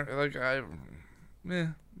Ant-Man,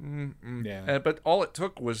 Yeah. but all it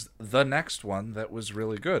took was the next one that was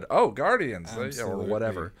really good. Oh, Guardians, or Absolutely.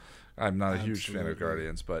 whatever. I'm not a huge fan of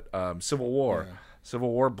Guardians, but Civil War. Yeah.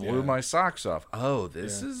 Civil War blew Yeah. my socks off. Oh,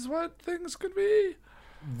 this is what things could be.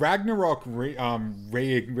 Ragnarok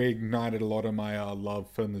reignited a lot of my love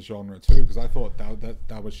for the genre too, because I thought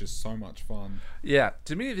that was just so much fun. Yeah,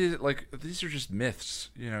 to me, these are just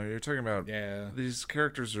myths. You know, you're talking about Yeah. these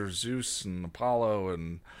characters are Zeus and Apollo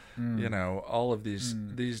and you know, all of these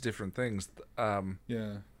different things.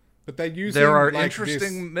 Yeah, but they use there are like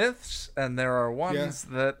interesting myths, and there are ones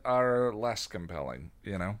that are less compelling.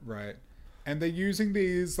 You know, right? And they're using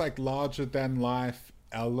these like larger than life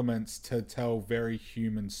elements to tell very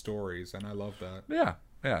human stories, and I love that. Yeah.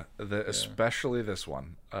 Especially this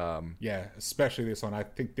one. Yeah, especially this one. I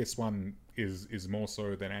think this one is more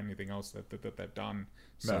so than anything else that they've done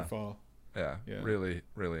so far. Yeah, really,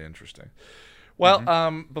 really interesting.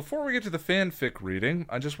 Well, before we get to the fanfic reading,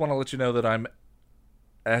 I just want to let you know that I'm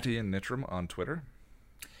at Ian Nittram on Twitter.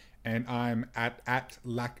 And I'm at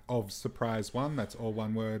Lack of Surprise 1. That's all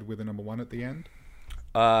one word with a number 1 at the end.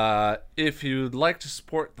 If you'd like to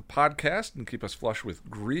support the podcast and keep us flush with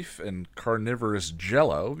grief and carnivorous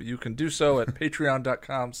jello, you can do so at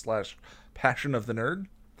patreon.com/passionofthenerd.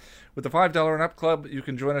 With the $5 and up club, you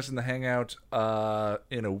can join us in the hangout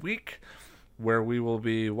in a week, where we will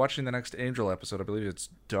be watching the next Angel episode. I believe it's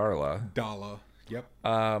Darla. Yep.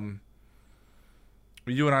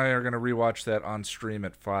 You and I are going to rewatch that on stream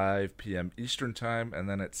at 5 p.m. Eastern time, and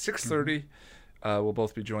then at 6:30, we'll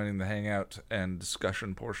both be joining the hangout and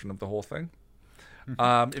discussion portion of the whole thing.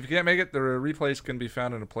 If you can't make it, the replays can be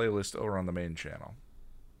found in a playlist over on the main channel.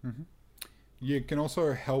 You can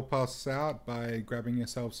also help us out by grabbing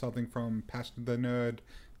yourself something from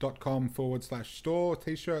passionthenerd.com/store,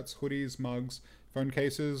 t-shirts, hoodies, mugs, phone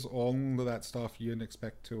cases, all of that stuff you'd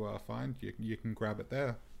expect to find. You can grab it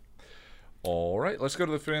there. All right, let's go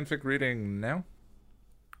to the fanfic reading now.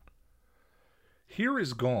 Here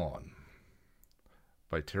is Gone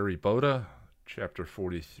by Terry Boda, chapter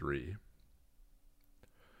 43.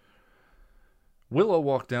 Willow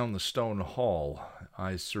walked down the stone hall,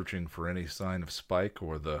 eyes searching for any sign of Spike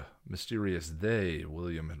or the mysterious they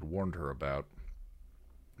William had warned her about.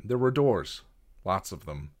 There were doors, lots of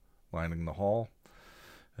them, lining the hall,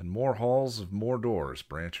 and more halls of more doors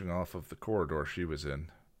branching off of the corridor she was in.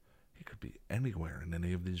 He could be anywhere in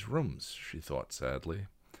any of these rooms, she thought sadly.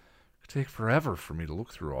 It could take forever for me to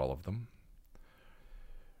look through all of them.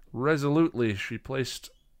 Resolutely, she placed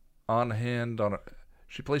a hand on a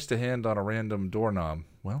random doorknob.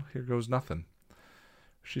 Well, here goes nothing.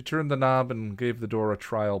 She turned the knob and gave the door a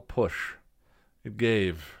trial push. It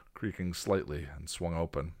gave, creaking slightly, and swung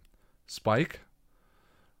open. "Spike?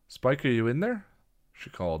 Spike, are you in there?" she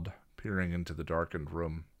called, peering into the darkened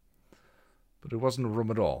room. But it wasn't a room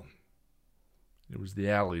at all. It was the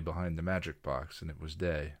alley behind the magic box, and it was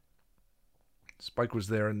day. Spike was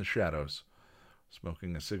there in the shadows,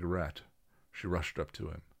 smoking a cigarette. She rushed up to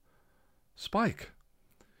him. "Spike!"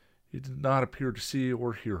 He did not appear to see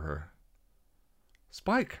or hear her.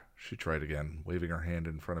 "Spike!" she tried again, waving her hand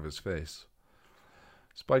in front of his face.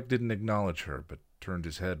 Spike didn't acknowledge her, but turned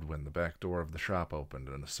his head when the back door of the shop opened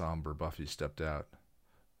and a somber Buffy stepped out.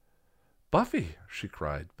 "Buffy!" she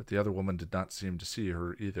cried, but the other woman did not seem to see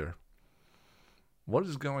her either. "What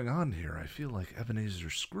is going on here? I feel like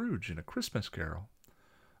Ebenezer Scrooge in A Christmas Carol."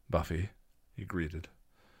 "Buffy," he greeted.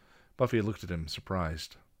 Buffy looked at him,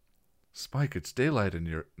 surprised. "Spike, it's daylight and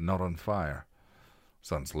you're not on fire."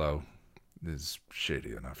 "Sun's low. It is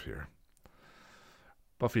shady enough here."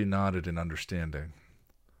 Buffy nodded in understanding.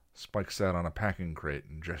 Spike sat on a packing crate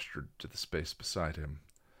and gestured to the space beside him.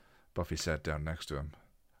 Buffy sat down next to him. "I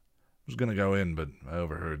was going to go in, but I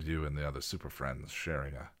overheard you and the other super friends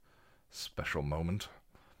sharing a special moment.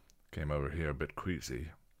 Came over here a bit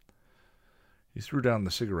queasy." He threw down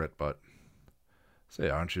the cigarette butt. "Say,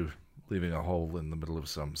 aren't you leaving a hole in the middle of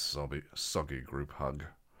some soggy group hug?"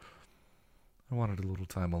 "I wanted a little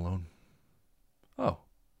time alone." "Oh,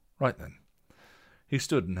 right then." He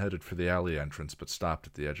stood and headed for the alley entrance, but stopped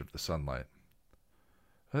at the edge of the sunlight.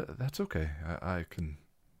 "That's okay. I can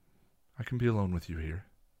be alone with you here."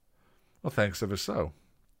 "Well, thanks ever so."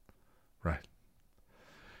 "Right."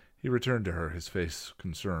 He returned to her, his face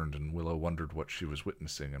concerned, and Willow wondered what she was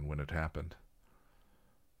witnessing and when it happened.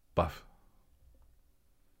 "Buff."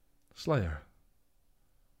 "Slayer,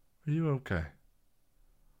 are you okay?"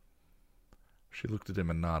 She looked at him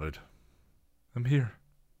and nodded. I'm here.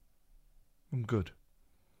 I'm good.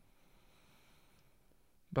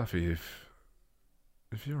 Buffy,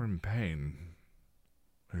 if you're in pain,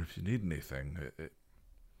 or if you need anything,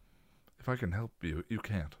 if I can help you, you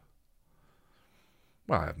can't.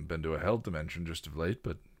 Well, I haven't been to a hell dimension just of late,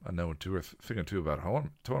 but I know a thing or two about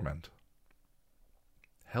torment.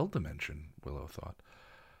 Hell dimension, Willow thought.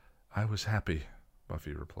 I was happy,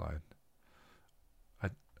 Buffy replied.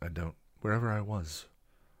 I don't. Wherever I was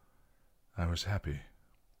happy.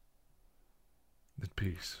 At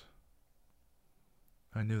peace.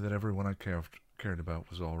 I knew that everyone I cared about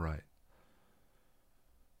was all right.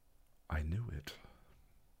 I knew it.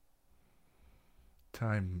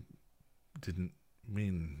 Time didn't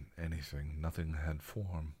mean anything. Nothing had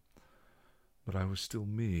form. But I was still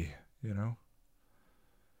me, you know?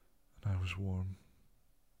 And I was warm.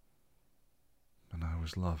 And I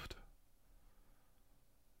was loved.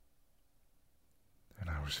 And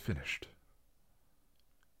I was finished.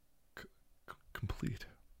 Complete.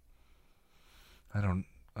 I don't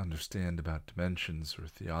understand about dimensions or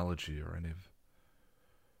theology or any of...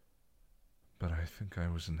 But I think I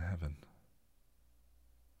was in heaven.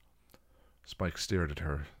 Spike stared at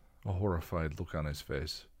her, a horrified look on his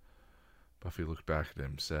face. Buffy looked back at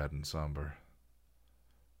him, sad and somber.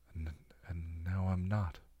 And now I'm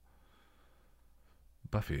not.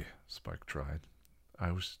 Buffy, Spike tried.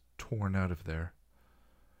 I was torn out of there.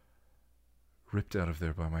 Ripped out of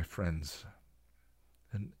there by my friends.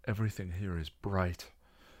 And everything here is bright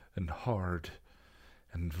and hard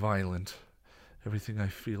and violent. Everything I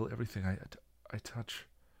feel, everything I touch.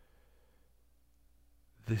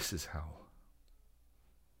 This is hell.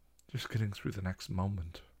 Just getting through the next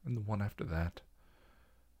moment and the one after that.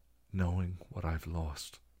 Knowing what I've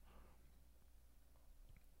lost.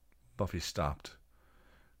 Buffy stopped,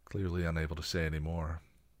 clearly unable to say any more.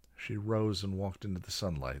 She rose and walked into the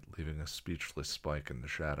sunlight, leaving a speechless Spike in the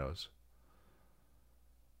shadows.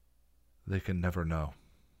 They can never know.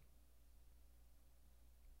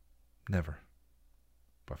 Never,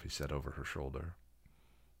 Buffy said over her shoulder,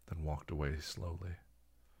 then walked away slowly.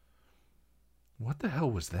 What the hell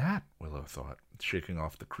was that? Willow thought, shaking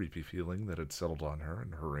off the creepy feeling that had settled on her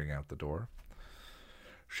and hurrying out the door.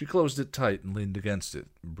 She closed it tight and leaned against it,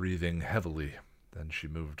 breathing heavily. Then she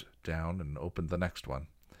moved down and opened the next one.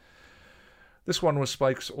 This one was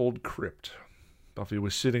Spike's old crypt. Buffy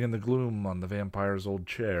was sitting in the gloom on the vampire's old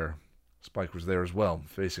chair. Spike was there as well,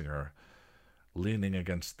 facing her, leaning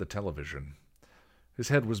against the television. His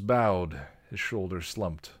head was bowed, his shoulders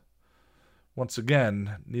slumped. Once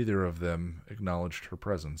again, neither of them acknowledged her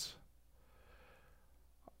presence.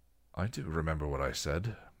 I do remember what I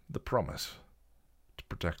said, the promise, to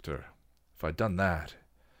protect her. If I'd done that,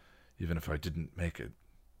 even if I didn't make it,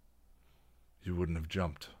 you wouldn't have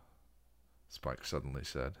jumped, Spike suddenly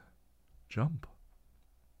said. Jump?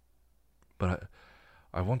 But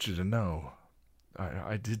I want you to know,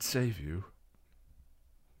 I did save you.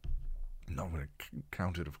 Not when it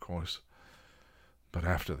counted, of course. But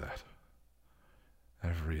after that,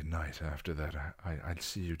 every night after that, I'd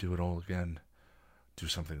see you do it all again. Do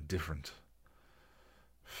something different.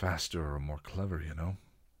 Faster or more clever, you know?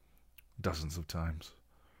 Dozens of times.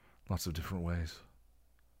 Lots of different ways.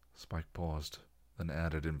 Spike paused, then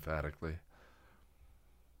added emphatically,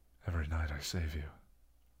 every night I save you.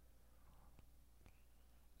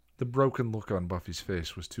 The broken look on Buffy's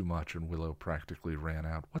face was too much, and Willow practically ran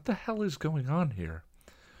out. What the hell is going on here?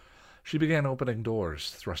 She began opening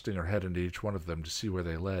doors, thrusting her head into each one of them to see where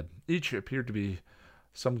they led. Each appeared to be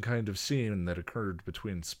some kind of scene that occurred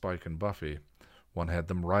between Spike and Buffy. One had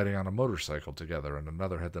them riding on a motorcycle together, and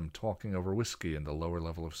another had them talking over whiskey in the lower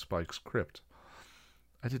level of Spike's crypt.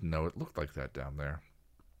 I didn't know it looked like that down there.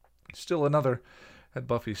 Still another had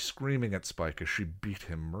Buffy screaming at Spike as she beat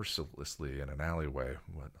him mercilessly in an alleyway,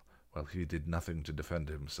 while he did nothing to defend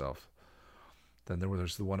himself. Then there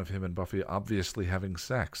was the one of him and Buffy obviously having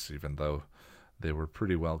sex, even though they were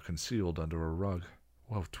pretty well concealed under a rug.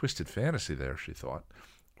 Well, twisted fantasy there, she thought,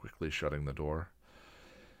 quickly shutting the door.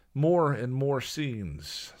 More and more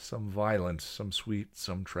scenes, some violent, some sweet,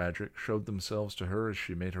 some tragic, showed themselves to her as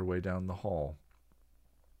she made her way down the hall.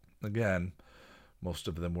 Again, most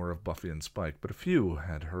of them were of Buffy and Spike, but a few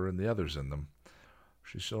had her and the others in them.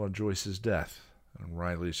 She saw Joyce's death, and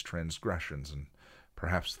Riley's transgressions, and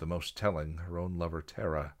perhaps the most telling, her own lover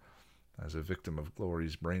Tara, as a victim of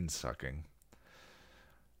Glory's brain-sucking.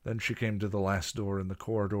 Then she came to the last door in the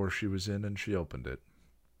corridor she was in, and she opened it.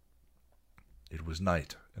 It was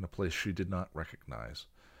night, in a place she did not recognize,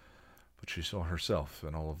 but she saw herself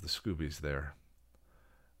and all of the Scoobies there.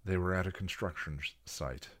 They were at a construction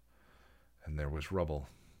site, and there was rubble.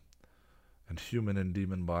 and human and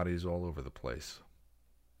demon bodies all over the place.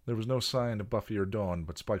 There was no sign of Buffy or Dawn,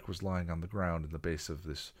 but Spike was lying on the ground in the base of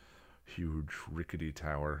this huge, rickety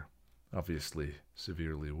tower, obviously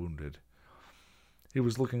severely wounded. He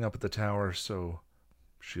was looking up at the tower, so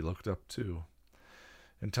she looked up too,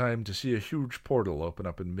 in time to see a huge portal open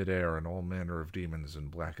up in midair and all manner of demons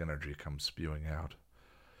and black energy come spewing out.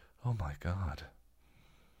 Oh my God.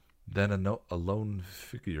 Then a lone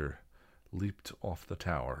figure leaped off the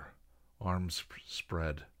tower, arms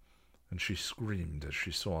spread, and she screamed as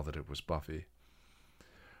she saw that it was Buffy.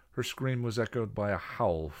 Her scream was echoed by a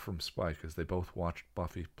howl from Spike as they both watched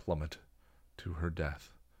Buffy plummet to her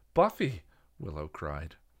death. "Buffy!" Willow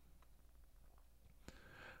cried.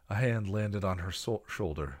 A hand landed on her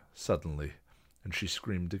shoulder, suddenly, and she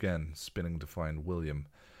screamed again, spinning to find William,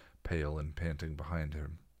 pale and panting behind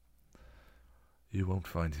him. "You won't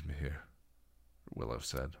find him here," Willow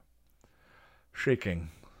said.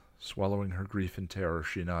 Shaking, swallowing her grief and terror,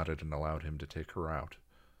 she nodded and allowed him to take her out.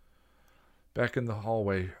 Back in the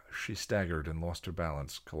hallway, she staggered and lost her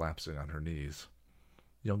balance, collapsing on her knees.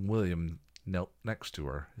 Young William knelt next to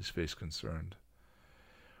her, his face concerned.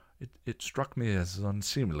 It struck me as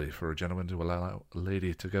unseemly for a gentleman to allow a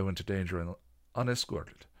lady to go into danger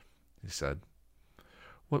unescorted," he said.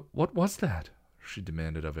 What was that?" she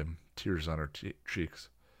demanded of him, tears on her cheeks.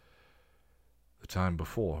 "The time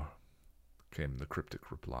before," came the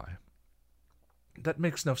cryptic reply. "That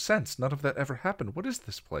makes no sense. None of that ever happened. What is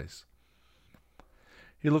this place?"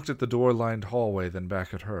 He looked at the door-lined hallway, then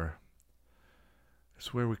back at her.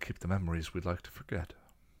 "It's where we keep the memories we'd like to forget."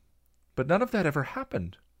 "But none of that ever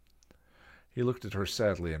happened." He looked at her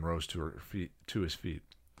sadly and rose to his feet.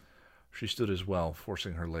 She stood as well,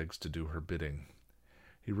 forcing her legs to do her bidding.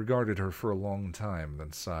 He regarded her for a long time,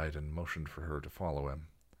 then sighed and motioned for her to follow him.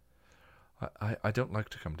 I don't like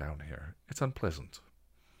to come down here. It's unpleasant.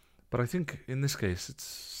 But I think, in this case, it's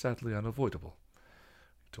sadly unavoidable,"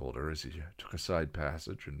 he told her as he took a side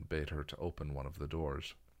passage and bade her to open one of the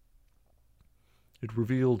doors. It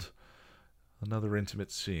revealed another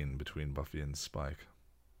intimate scene between Buffy and Spike.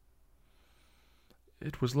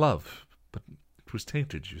 It was love, but it was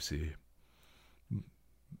tainted, you see,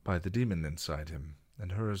 by the demon inside him,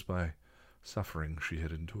 and hers by suffering she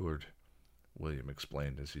had endured, William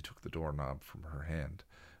explained as he took the doorknob from her hand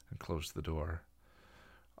and closed the door.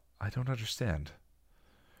 "I don't understand."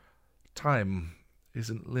 "Time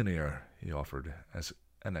isn't linear," he offered as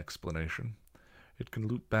an explanation. "It can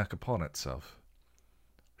loop back upon itself."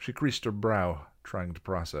 She creased her brow, trying to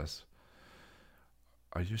process.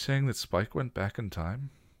 "Are you saying that Spike went back in time?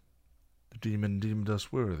 The demon deemed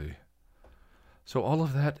us worthy. So all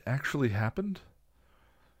of that actually happened?"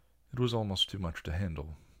 It was almost too much to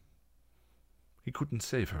handle. He couldn't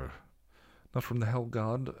save her, not from the hell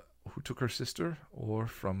god who took her sister, or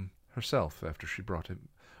from herself after she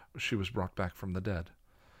was brought back from the dead.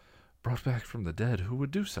 Brought back from the dead? Who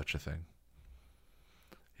would do such a thing?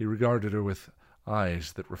 He regarded her with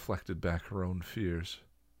eyes that reflected back her own fears.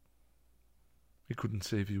 "He couldn't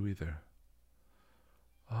save you either."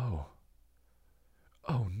 Oh,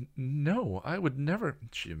 no, I would never,"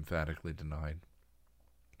 she emphatically denied.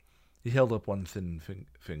 He held up one thin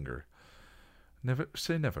finger. "Never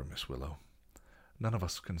say never, Miss Willow. None of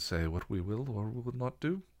us can say what we will or will not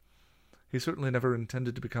do. He certainly never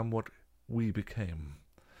intended to become what we became.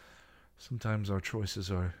 Sometimes our choices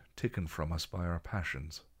are taken from us by our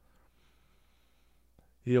passions."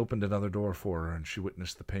 He opened another door for her, and she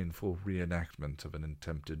witnessed the painful reenactment of an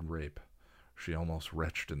attempted rape. She almost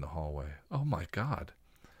retched in the hallway. "Oh, my God!"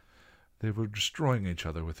 "They were destroying each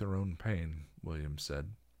other with their own pain," William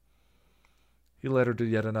said. He led her to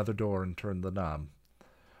yet another door and turned the knob.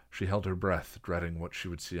 She held her breath, dreading what she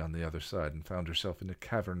would see on the other side, and found herself in a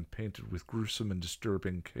cavern painted with gruesome and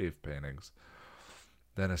disturbing cave paintings.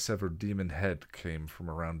 Then a severed demon head came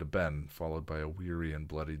from around a bend, followed by a weary and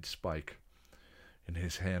bloodied Spike. In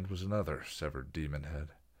his hand was another severed demon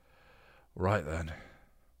head. "Right then.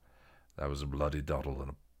 That was a bloody doddle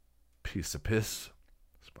and a piece of piss,"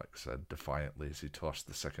 Spike said defiantly as he tossed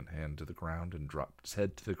the second hand to the ground and dropped his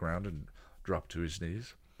head to the ground and dropped to his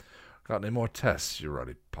knees. "Got any more tests, you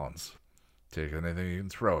ruddy ponce? Take anything you can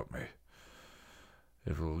throw at me.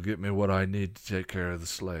 It'll get me what I need to take care of the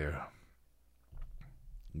Slayer.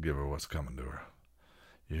 Give her what's coming to her.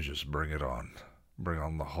 You just bring it on. Bring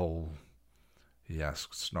on the whole," he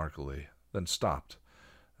asked snarkily, then stopped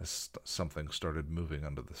as something started moving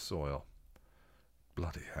under the soil.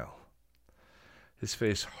 Bloody hell. His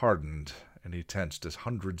face hardened, and he tensed as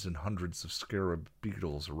hundreds and hundreds of scarab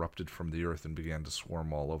beetles erupted from the earth and began to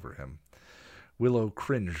swarm all over him. Willow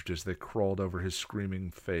cringed as they crawled over his screaming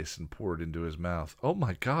face and poured into his mouth. Oh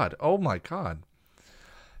my God! Oh my God!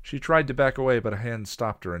 She tried to back away, but a hand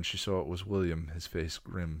stopped her, and she saw it was William, his face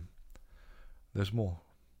grim. There's more.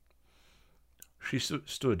 She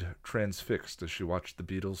stood transfixed as she watched the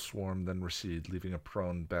beetles swarm, then recede, leaving a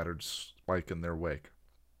prone, battered Spike in their wake.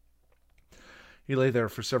 He lay there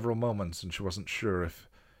for several moments, and she wasn't sure if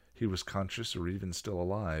he was conscious or even still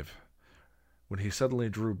alive, when he suddenly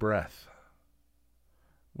drew breath.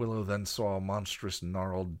 Willow then saw a monstrous,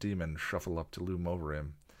 gnarled demon shuffle up to loom over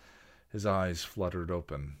him. His eyes fluttered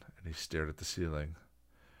open, and he stared at the ceiling.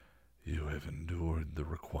 "You have endured the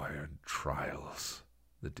required trials,"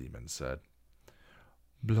 the demon said.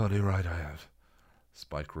 "Bloody right I have,"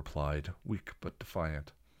 Spike replied, weak but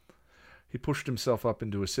defiant. He pushed himself up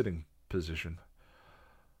into a sitting position.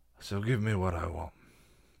 "So give me what I want.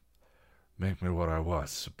 Make me what I was,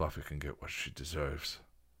 so Buffy can get what she deserves."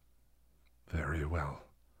 "Very well,"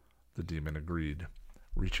 the demon agreed,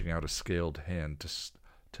 reaching out a scaled hand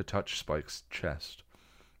to touch Spike's chest.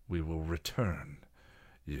 "We will return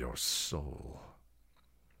your soul."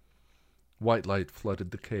 White light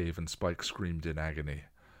flooded the cave, and Spike screamed in agony.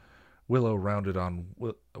 Willow rounded on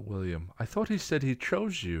William. "I thought he said he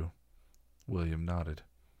chose you." William nodded.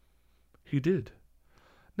 "He did."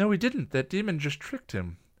 "No, he didn't. That demon just tricked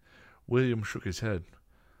him." William shook his head.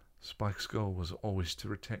 Spike's goal was always to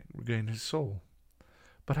regain his soul.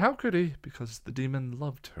 But how could he? Because the demon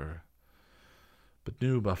loved her, but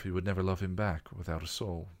knew Buffy would never love him back without a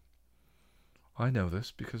soul. I know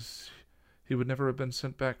this because he would never have been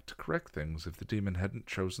sent back to correct things if the demon hadn't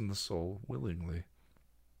chosen the soul willingly.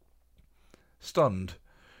 Stunned,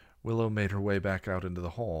 Willow made her way back out into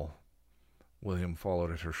the hall. William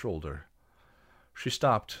followed at her shoulder. She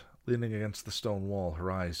stopped, leaning against the stone wall,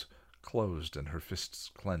 her eyes closed and her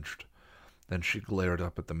fists clenched. Then she glared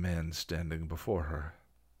up at the man standing before her.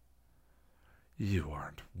 "You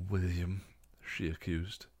aren't William," she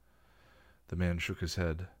accused. The man shook his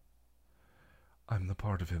head. "I'm the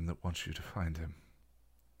part of him that wants you to find him."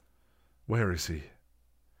 "Where is he?"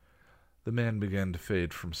 The man began to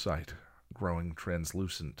fade from sight, growing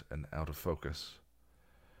translucent and out of focus.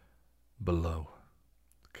 "Below,"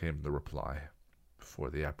 came the reply, before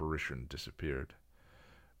the apparition disappeared.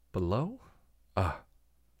 "Below? Ah,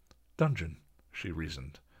 dungeon," she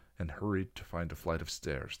reasoned, and hurried to find a flight of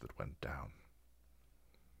stairs that went down.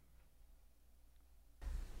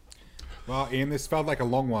 Well, Ian, this felt like a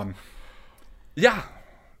long one. Yeah,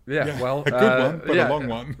 well, a good one, but a long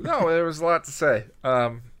one. No, there was a lot to say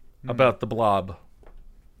about the blob.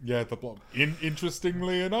 Yeah, the blob.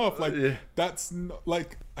 Interestingly enough, that's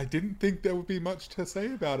like I didn't think there would be much to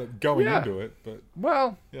say about it going into it, but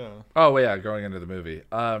yeah. Oh yeah, going into the movie.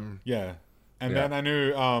 Yeah, and then I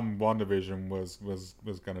knew WandaVision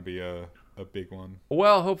was going to be a big one.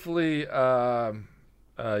 Well, hopefully,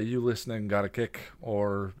 you listening got a kick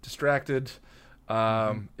or distracted.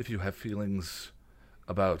 If you have feelings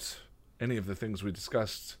about any of the things we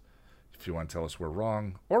discussed, if you want to tell us we're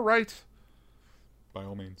wrong or right, by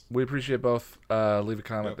all means, we appreciate both. Leave a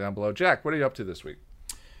comment down below. Jack, what are you up to this week?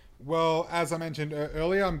 Well, as I mentioned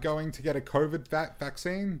earlier, I'm going to get a COVID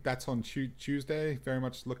vaccine. That's on Tuesday. Very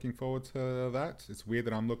much looking forward to that. It's weird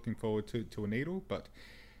that I'm looking forward to a needle, but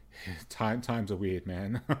times are weird,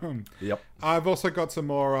 man. Yep. I've also got some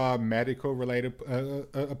more medical-related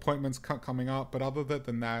appointments coming up, but other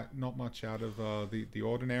than that, not much out of the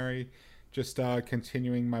ordinary. Just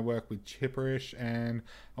continuing my work with Chipperish, and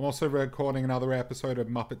I'm also recording another episode of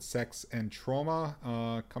Muppet Sex and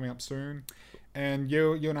Trauma coming up soon. And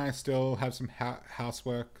you and I still have some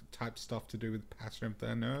housework type stuff to do with Passion of the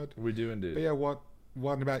Nerd. We do indeed. But yeah,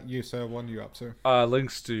 what about you, sir? What are you up to?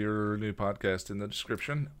 Links to your new podcast in the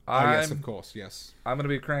description. Yes, of course, yes. I'm going to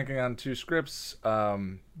be cranking on 2 scripts,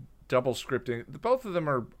 double scripting. Both of them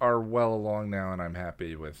are well along now, and I'm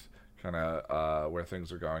happy with kind of where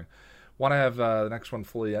things are going. Want to have the next one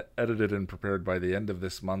fully edited and prepared by the end of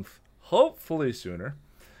this month, hopefully sooner.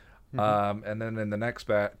 And then in the next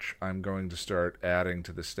batch, I'm going to start adding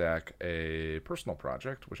to the stack a personal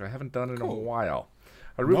project, which I haven't done in a while.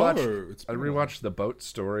 I rewatched The Boat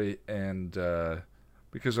Story, and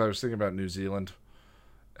because I was thinking about New Zealand,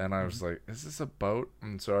 and I was like, is this a boat?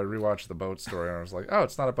 And so I rewatched The Boat Story, and I was like, oh,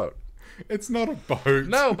 it's not a boat. It's not a boat.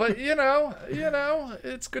 No, but you know,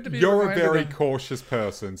 it's good to be. You're a very cautious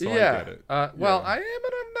person, so I get it. Well, I am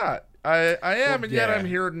and I'm not. I am, and yet I'm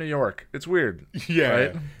here in New York. It's weird. Yeah,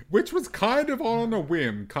 right? Which was kind of on a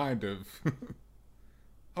whim, kind of.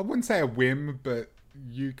 I wouldn't say a whim, but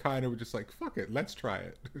you kind of were just like, fuck it, let's try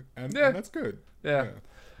it. And that's good. Yeah.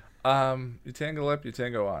 You tango up, you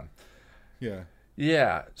tango on. Yeah.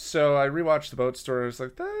 Yeah, so I rewatched The Boat Story. I was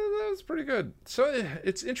like, that was pretty good. So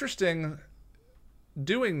it's interesting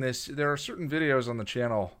doing this. There are certain videos on the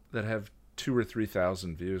channel that have 2,000 or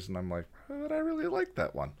 3,000 views, and I'm like, but I really like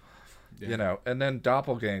that one. Yeah. You know, and then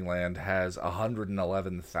Doppelgangland has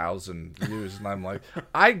 111,000 views, and I'm like,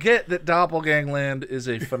 I get that Doppelgangland is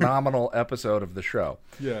a phenomenal episode of the show.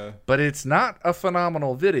 Yeah. But it's not a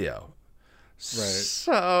phenomenal video. Right.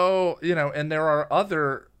 So, you know, and there are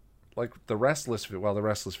other, like the Restless video. Well, the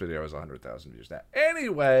Restless video has 100,000 views now.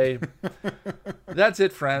 Anyway, that's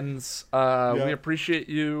it, friends. We appreciate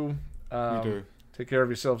you. We do. Take care of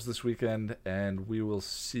yourselves this weekend, and we will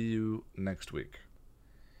see you next week.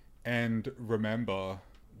 And remember,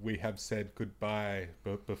 we have said goodbye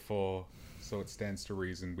before, so it stands to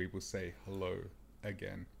reason we will say hello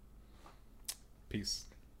again. Peace.